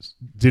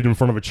did in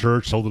front of a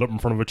church, held it up in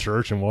front of a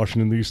church in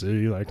Washington, D.C.?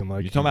 You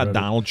talking about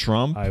Donald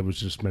Trump? I was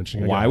just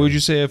mentioning. Why would you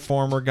say a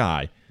former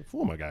guy? A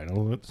former guy.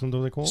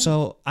 Sometimes they call him.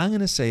 So I'm going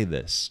to say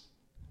this.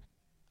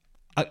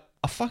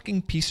 A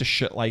fucking piece of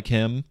shit like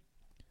him,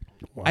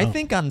 Wow. I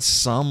think on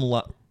some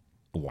level...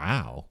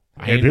 Wow.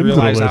 I Add didn't him to the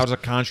realize that list. was a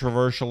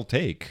controversial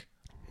take.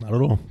 Not at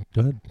all.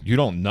 Go ahead. You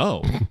don't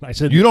know. I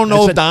said You don't know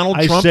I if said- Donald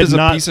I Trump said is a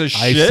not- piece of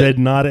I shit? said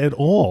not at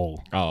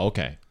all. Oh,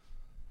 okay.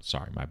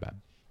 Sorry, my bad.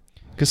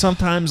 Because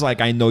sometimes,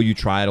 like, I know you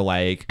try to,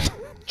 like,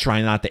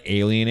 try not to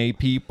alienate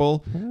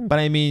people, but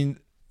I mean,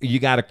 you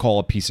got to call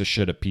a piece of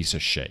shit a piece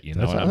of shit. You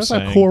know what I'm That's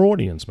saying? our core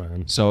audience,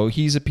 man. So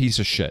he's a piece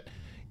of shit.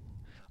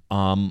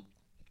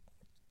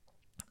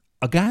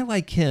 A guy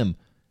like him,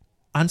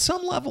 on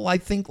some level, I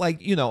think,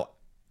 like, you know,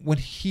 when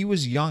he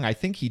was young, I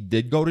think he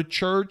did go to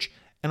church,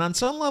 and on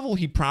some level,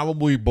 he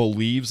probably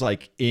believes,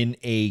 like, in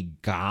a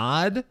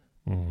God.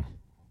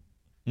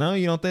 No,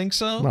 you don't think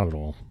so? Not at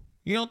all.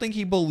 You don't think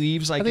he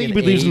believes like I think he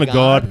in believes a in a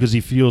God because he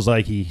feels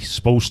like he's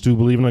supposed to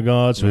believe in a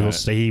God, so he'll Right.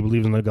 say he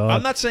believes in a God.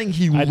 I'm not saying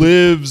he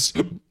lives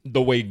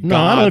the way God. No,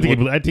 I don't think.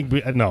 would. I think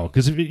no,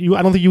 because I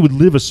don't think you would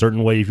live a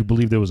certain way if you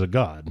believed there was a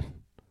God.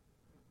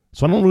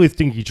 So I don't really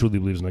think he truly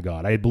believes in a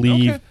God. I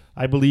believe. Okay.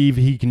 I believe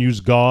he can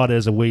use God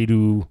as a way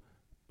to,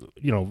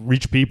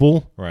 reach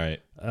people. Right.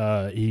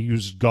 He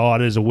used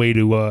God as a way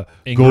to go to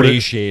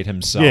Ingratiate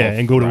himself.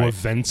 and go to right.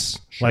 events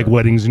Sure. like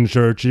weddings and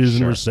churches Sure.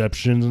 and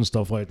receptions and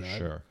stuff like that.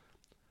 Sure.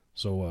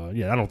 So I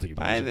don't think he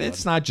believes in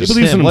It's God. not He just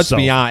believes him. in Let's be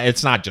himself. honest.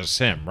 It's not just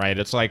him, right?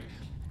 It's like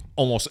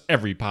almost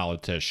every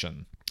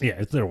politician.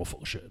 Yeah, they're all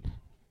full of shit.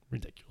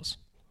 Ridiculous.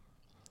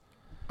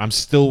 I'm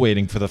still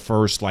waiting for the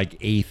first like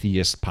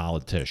atheist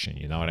politician.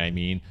 You know what I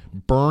mean?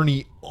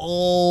 Bernie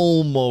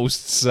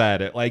almost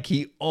said it. Like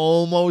he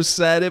almost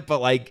said it,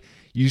 but like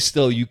you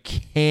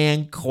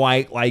can't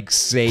quite like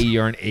say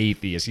you're an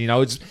atheist. You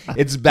know,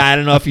 it's bad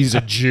enough he's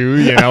a Jew.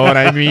 You know what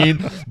I mean?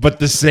 But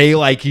to say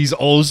like he's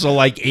also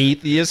like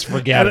atheist,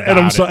 forget And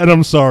about it.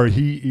 I'm sorry.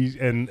 He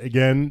and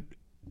again,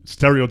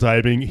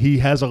 stereotyping. He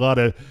has a lot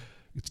of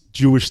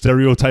Jewish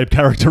stereotype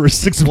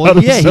characteristics about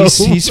Well, yeah,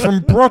 himself. he's from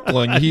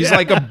Brooklyn. He's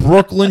like a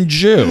Brooklyn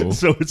Jew.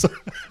 So it's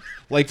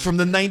Like from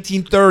the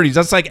 1930s.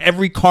 That's like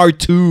every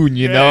cartoon,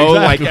 you know?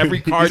 exactly. Like every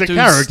He's a cartoon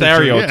caricature,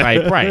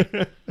 stereotype. yeah.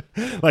 Right.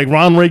 like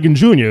Ron Reagan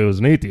Jr. was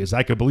an atheist.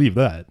 I could believe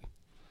that.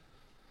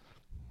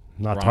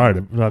 Not tired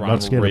of, not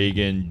Ronald scared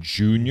Reagan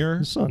Jr.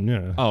 His son,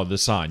 yeah. Oh, the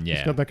son, He's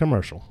yeah. got that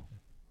commercial.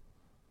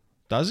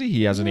 Does he?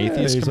 He has an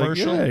atheist he's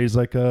commercial? He's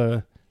like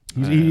never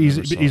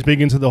he's saw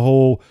big into the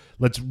whole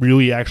let's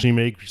really actually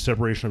make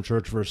separation of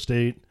church versus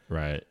state.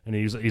 Right, And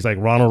he's like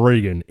Ronald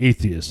Reagan,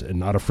 atheist and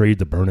not afraid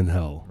to burn in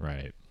hell.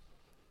 right.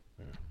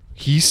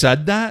 He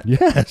said that?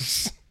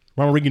 Yes.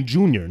 Ronald Reagan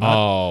Jr. Not,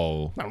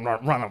 Oh.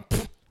 not Ronald.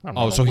 Not Oh,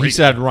 Ronald so he Reagan.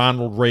 said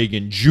Ronald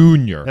Reagan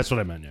Jr. That's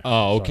what I meant, yeah.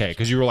 Oh, okay. Sorry.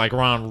 Because you were like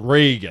Ronald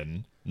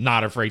Reagan,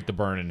 not afraid to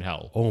burn in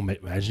hell. Oh,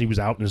 imagine he was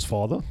out and his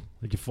father.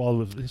 Like his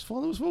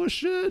father was full of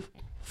shit.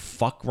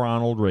 Fuck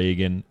Ronald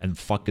Reagan and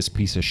fuck his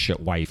piece of shit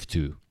wife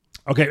too.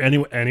 Okay,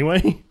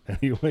 anyway,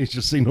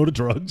 just say no to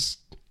drugs.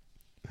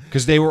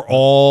 Because they were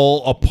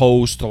all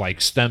opposed to like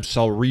stem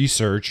cell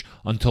research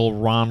until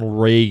Ronald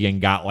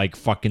Reagan got like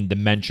fucking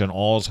dementia and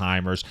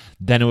Alzheimer's.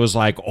 Then it was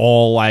like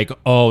all like,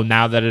 oh,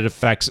 now that it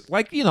affects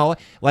like, you know,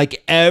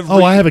 like every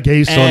Oh, I have a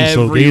gay son,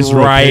 so every gays are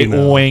okay right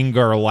now.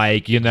 winger,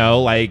 like, you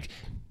know, like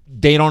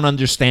they don't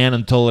understand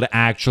until it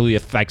actually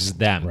affects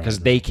them because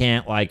they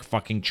can't like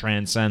fucking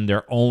transcend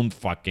their own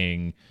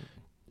fucking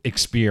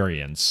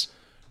experience.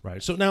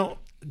 Right. So now,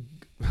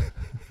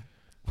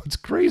 what's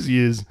crazy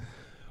is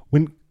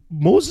when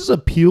Moses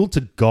appealed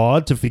to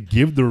God to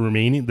forgive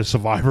the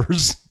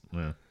survivors,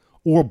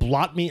 or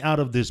blot me out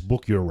of this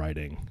book you're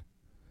writing.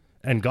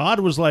 And God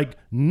was like,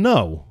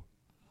 no,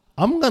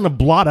 I'm going to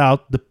blot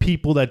out the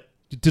people that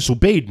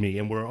disobeyed me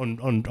and were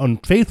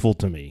unfaithful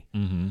to me.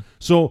 Mm-hmm.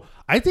 So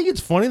I think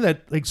it's funny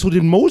that, like, so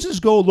did Moses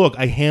go, look,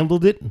 I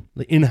handled it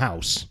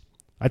in-house.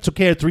 I took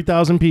care of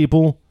 3,000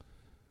 people.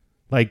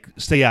 Like,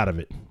 stay out of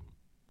it.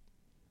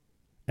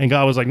 And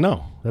God was like,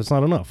 no, that's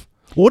not enough.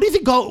 What do you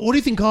think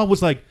God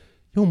was like,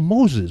 yo,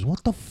 Moses,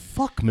 what the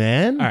fuck,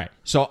 man? All right.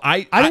 So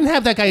I didn't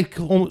have that guy.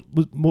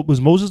 Was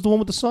Moses the one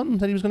with the son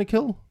that he was going to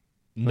kill?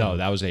 No,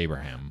 that was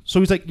Abraham. So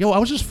he's like, yo, I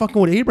was just fucking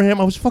with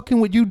Abraham. I was fucking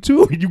with you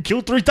too. You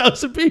killed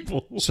 3,000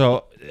 people.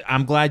 So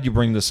I'm glad you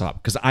bring this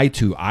up because I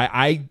too,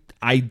 I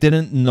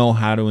didn't know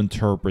how to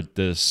interpret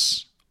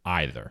this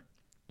either.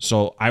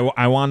 So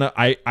I want to,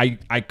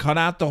 I cut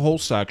out the whole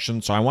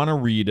section. So I want to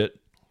read it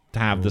to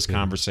have this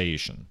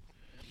conversation.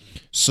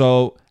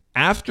 So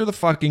after the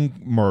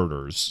fucking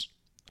murders,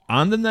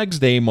 on the next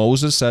day,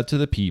 Moses said to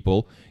the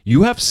people,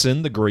 you have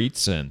sinned a great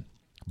sin,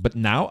 but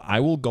now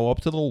I will go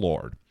up to the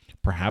Lord.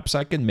 Perhaps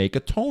I can make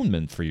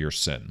atonement for your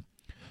sin.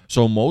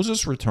 So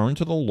Moses returned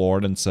to the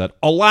Lord and said,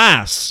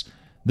 alas,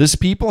 this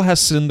people has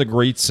sinned a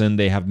great sin.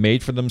 They have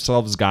made for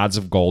themselves gods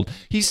of gold.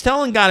 He's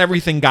telling God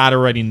everything God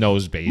already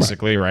knows,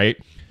 basically, right?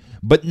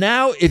 But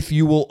now if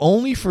you will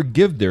only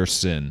forgive their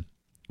sin,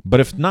 but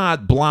if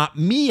not, blot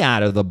me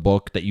out of the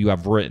book that you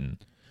have written.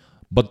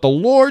 But the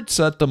Lord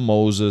said to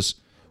Moses,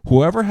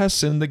 whoever has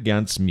sinned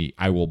against me,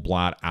 I will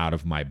blot out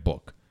of my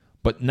book.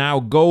 But now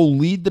go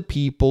lead the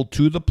people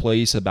to the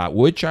place about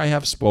which I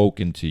have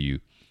spoken to you.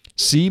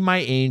 See, my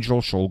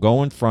angel shall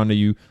go in front of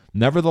you.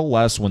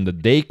 Nevertheless, when the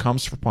day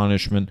comes for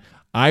punishment,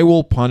 I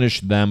will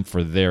punish them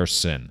for their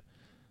sin.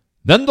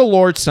 Then the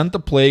Lord sent the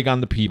plague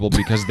on the people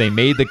because they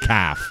made the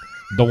calf,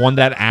 the one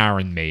that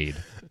Aaron made.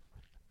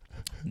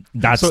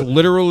 That's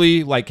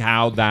literally like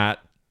how that...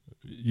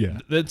 Yeah.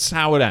 That's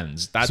how it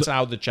ends. That's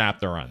how the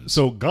chapter ends.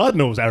 So God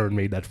knows Aaron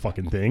made that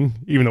fucking thing.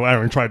 Even though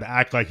Aaron tried to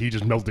act like he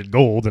just melted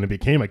gold and it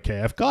became a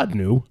calf, God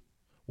knew.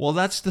 Well,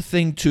 that's the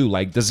thing, too.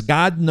 Like, does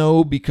God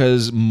know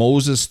because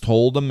Moses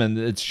told him and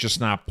it's just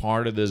not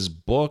part of this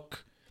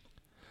book?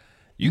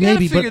 You gotta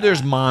figure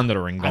there's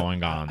monitoring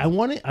going on. I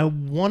want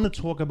to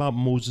talk about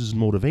Moses'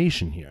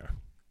 motivation here.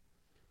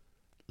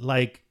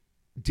 Like,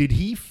 did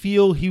he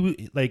feel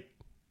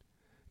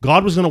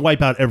God was going to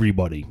wipe out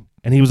everybody?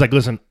 And he was like,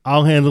 listen,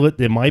 I'll handle it.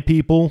 They're my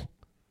people.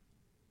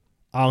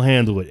 I'll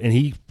handle it. And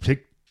he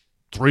picked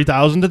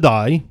 3,000 to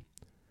die.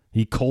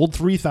 He culled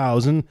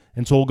 3,000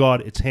 and told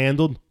God, it's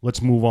handled.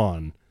 Let's move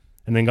on.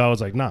 And then God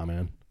was like, nah,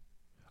 man.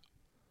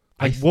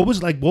 What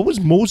was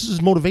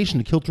Moses' motivation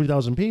to kill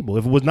 3,000 people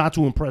if it was not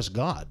to impress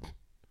God?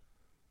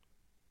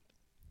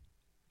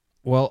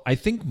 Well, I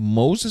think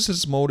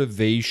Moses'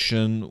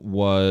 motivation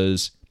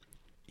was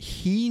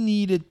he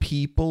needed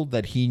people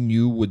that he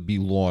knew would be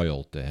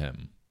loyal to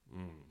him.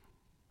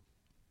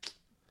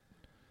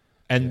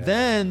 And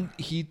then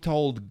he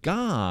told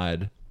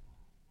God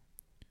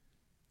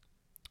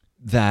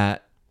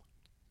that,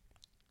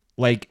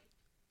 like,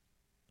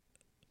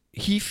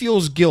 he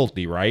feels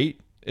guilty, right?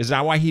 Is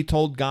that why he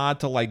told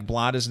God to, like,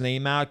 blot his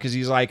name out? Because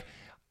he's like,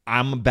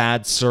 I'm a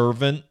bad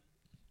servant.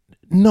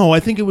 No, I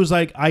think it was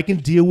like, I can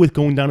deal with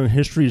going down in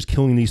history as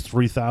killing these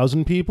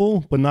 3,000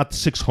 people, but not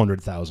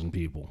 600,000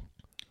 people.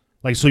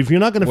 Like, so if you're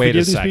not going to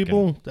forgive these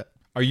people...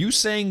 Are you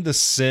saying the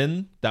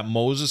sin that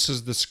Moses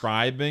is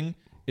describing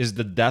is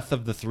the death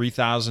of the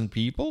 3,000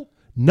 people?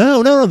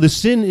 No. The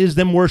sin is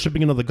them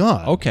worshiping another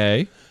god.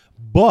 Okay.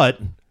 But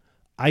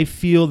I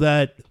feel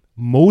that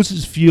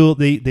Moses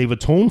they've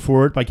atoned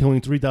for it by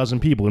killing 3,000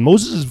 people. And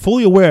Moses is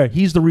fully aware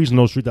he's the reason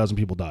those 3,000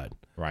 people died.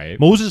 Right.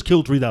 Moses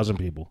killed 3,000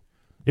 people.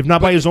 If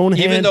not by his own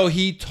hand. Even though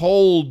he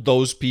told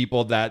those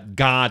people that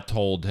God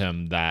told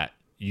him that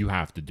you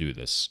have to do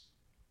this.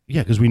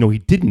 Yeah, because we know he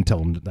didn't tell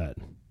him that.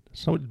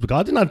 So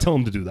God did not tell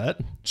him to do that.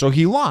 So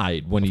he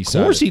lied when he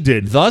said Of course it. he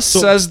did. Thus So-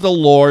 says the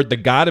Lord, the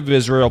God of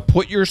Israel,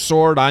 put your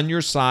sword on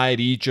your side,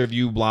 each of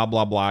you, blah,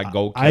 blah, blah,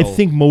 go kill. I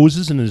think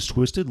Moses, in his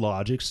twisted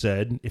logic,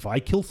 said, if I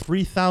kill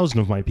 3,000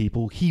 of my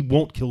people, he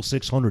won't kill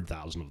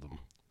 600,000 of them.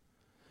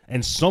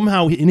 And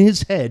somehow, in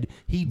his head,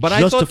 he But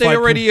I justified... thought they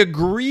already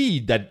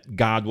agreed that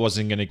God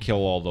wasn't going to kill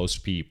all those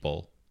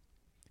people.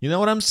 You know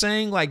what I'm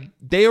saying? Like,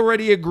 they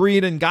already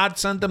agreed and God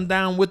sent them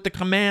down with the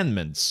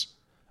commandments.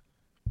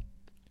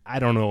 I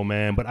don't know,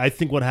 man. But I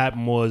think what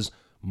happened was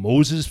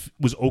Moses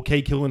was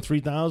okay killing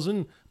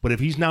 3,000, but if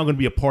he's now going to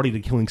be a party to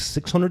killing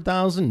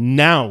 600,000,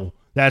 now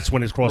that's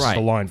when it crosses Right.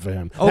 the line for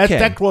him. Okay.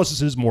 That crosses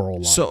his moral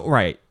line. So,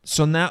 right.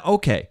 So now,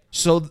 okay.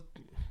 So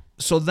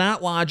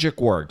that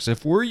logic works.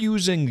 If we're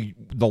using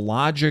the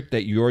logic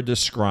that you're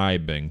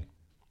describing,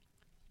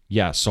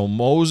 yeah, so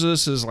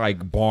Moses is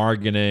like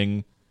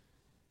bargaining,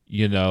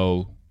 you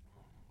know,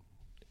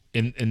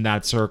 in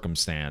that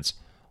circumstance.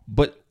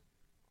 But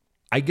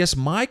I guess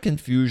my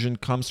confusion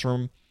comes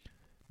from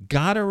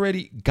God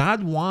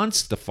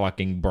wants to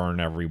fucking burn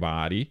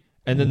everybody,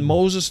 and then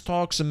Moses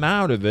talks him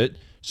out of it.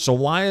 So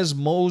why is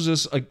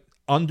Moses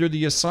under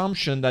the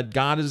assumption that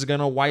God is going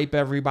to wipe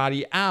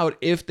everybody out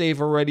if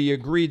they've already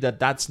agreed that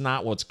that's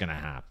not what's going to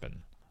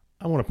happen?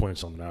 I want to point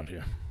something out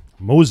here.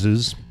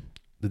 Moses,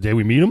 the day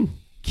we meet him,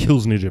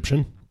 kills an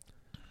Egyptian.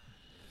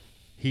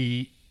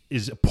 He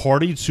is a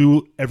party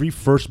to every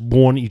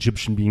firstborn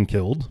Egyptian being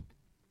killed.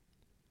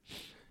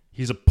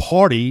 He's a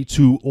party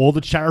to all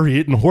the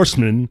chariot and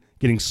horsemen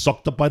getting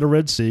sucked up by the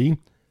Red Sea.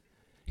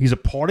 He's a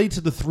party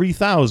to the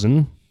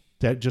 3,000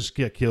 that just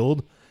get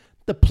killed.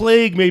 The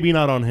plague maybe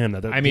not on him.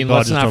 I mean,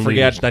 let's not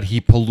forget that he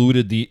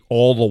polluted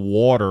all the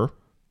water.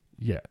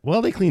 Yeah.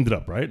 Well, they cleaned it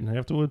up, right? And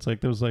afterwards, there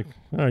was all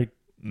right.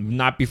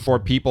 Not before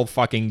people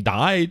fucking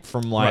died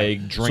from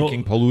Right.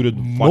 drinking So, polluted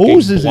fucking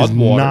Moses blood is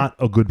water. not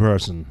a good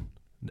person.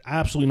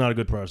 Absolutely not a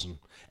good person.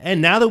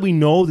 And now that we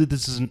know that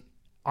this is an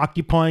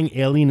occupying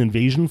alien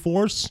invasion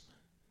force,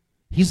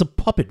 he's a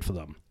puppet for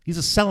them. He's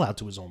a sellout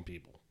to his own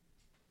people.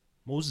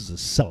 Moses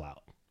is a sellout.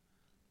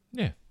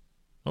 Yeah.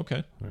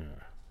 Okay.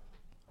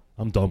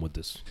 I'm done with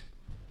this.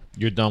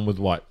 You're done with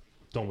what?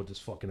 Done with this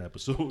fucking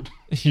episode.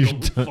 You're Done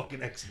with done.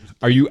 fucking Exodus.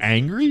 Are you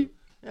angry?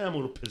 Yeah, I'm a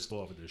little pissed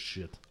off at this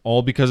shit.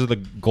 All because of the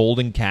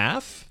golden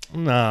calf?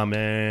 Nah,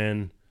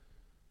 man.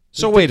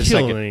 So The wait a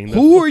killing,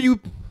 second. Who are you?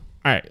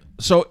 All right.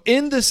 So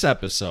in this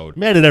episode,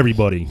 Mad at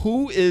everybody.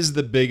 who is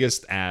the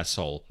biggest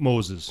asshole?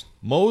 Moses.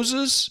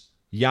 Moses,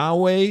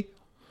 Yahweh,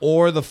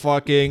 or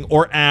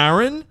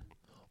Aaron?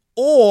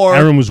 Or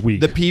Aaron was weak.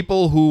 the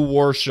people who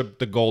worship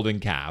the golden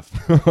calf?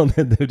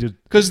 They're just-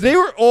 Because they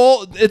were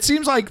all. It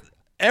seems like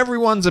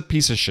everyone's a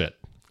piece of shit.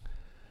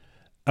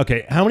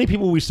 okay, how many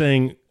people are we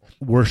saying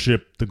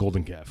worship the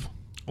golden calf?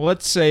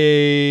 Let's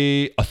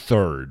say a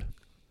third.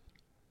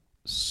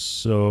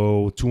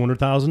 So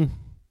 200,000?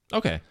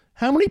 Okay.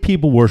 How many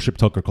people worship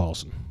Tucker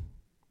Carlson?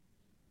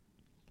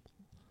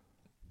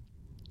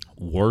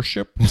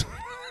 Worship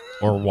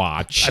or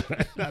watch?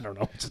 I don't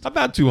know.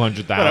 About I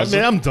 200,000.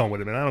 mean, I'm done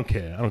with it, man. I don't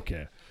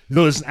care. You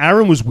know, listen,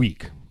 Aaron was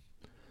weak.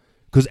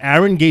 Because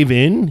Aaron gave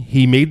in.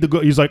 He made the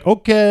gold. He's like,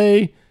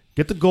 okay,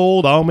 get the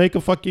gold. I'll make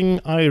a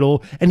fucking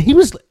idol. And he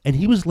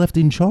was left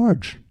in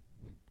charge.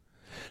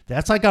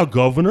 That's like our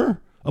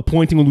governor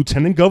appointing a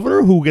lieutenant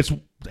governor who gets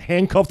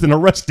handcuffed and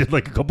arrested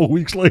like a couple of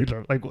weeks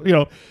later. Like, you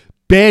know,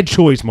 bad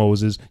choice,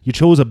 Moses. You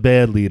chose a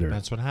bad leader.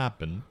 That's what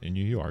happened in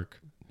New York.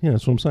 Yeah,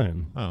 that's what I'm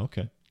saying. Oh,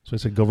 okay. So I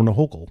said Governor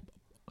Hochul.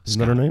 Isn't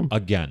that her name?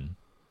 Again.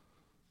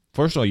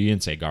 First of all, you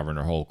didn't say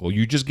Governor Hochul.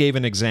 You just gave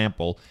an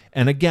example.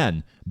 And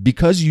again,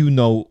 because you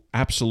know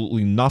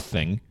absolutely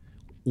nothing,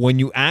 when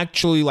you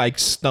actually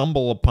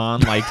stumble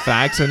upon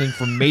facts and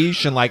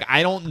information,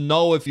 I don't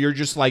know if you're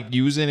just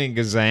using an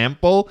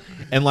example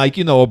and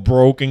a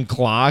broken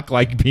clock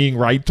being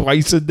right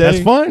twice a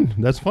day.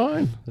 That's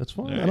fine.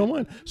 I don't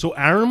mind. So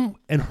Aaron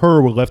and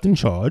Hur were left in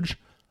charge.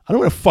 I don't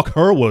know where the fuck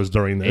Hur was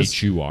during this.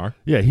 H-U-R.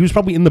 Yeah, he was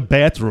probably in the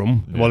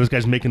bathroom while this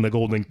guy's making the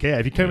golden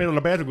calf. He came in on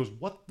the bathroom and goes,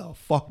 what the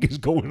fuck is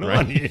going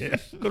on here?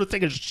 I'm going to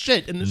take a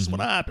shit, and this is what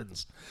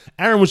happens.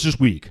 Aaron was just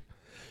weak.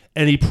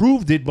 And he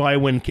proved it by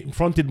when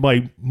confronted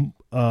by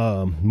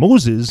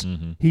Moses,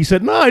 he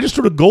said, no, I just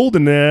threw the gold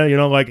in there,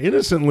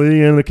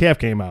 innocently, and the calf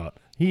came out.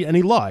 He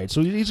lied.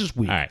 So he's just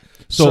weak. All right.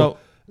 So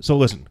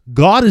listen,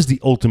 God is the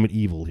ultimate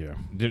evil here.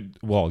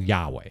 Well,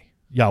 Yahweh.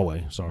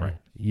 Yahweh, sorry.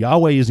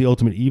 Yahweh is the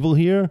ultimate evil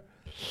here.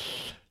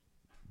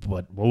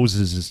 But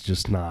Moses is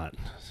just not.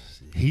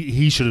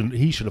 He should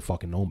have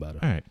fucking known better.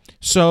 All right.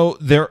 So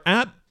they're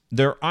at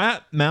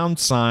Mount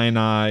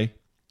Sinai,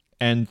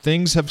 and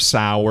things have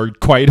soured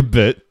quite a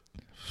bit,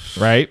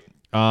 right?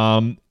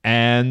 And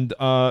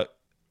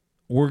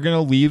we're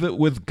gonna leave it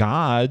with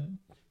God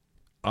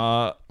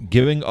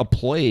giving a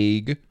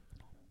plague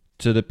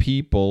to the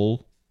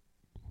people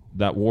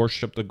that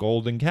worship the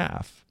golden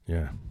calf.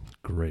 Yeah,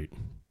 great.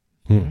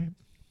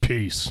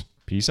 Peace.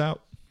 Peace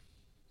out.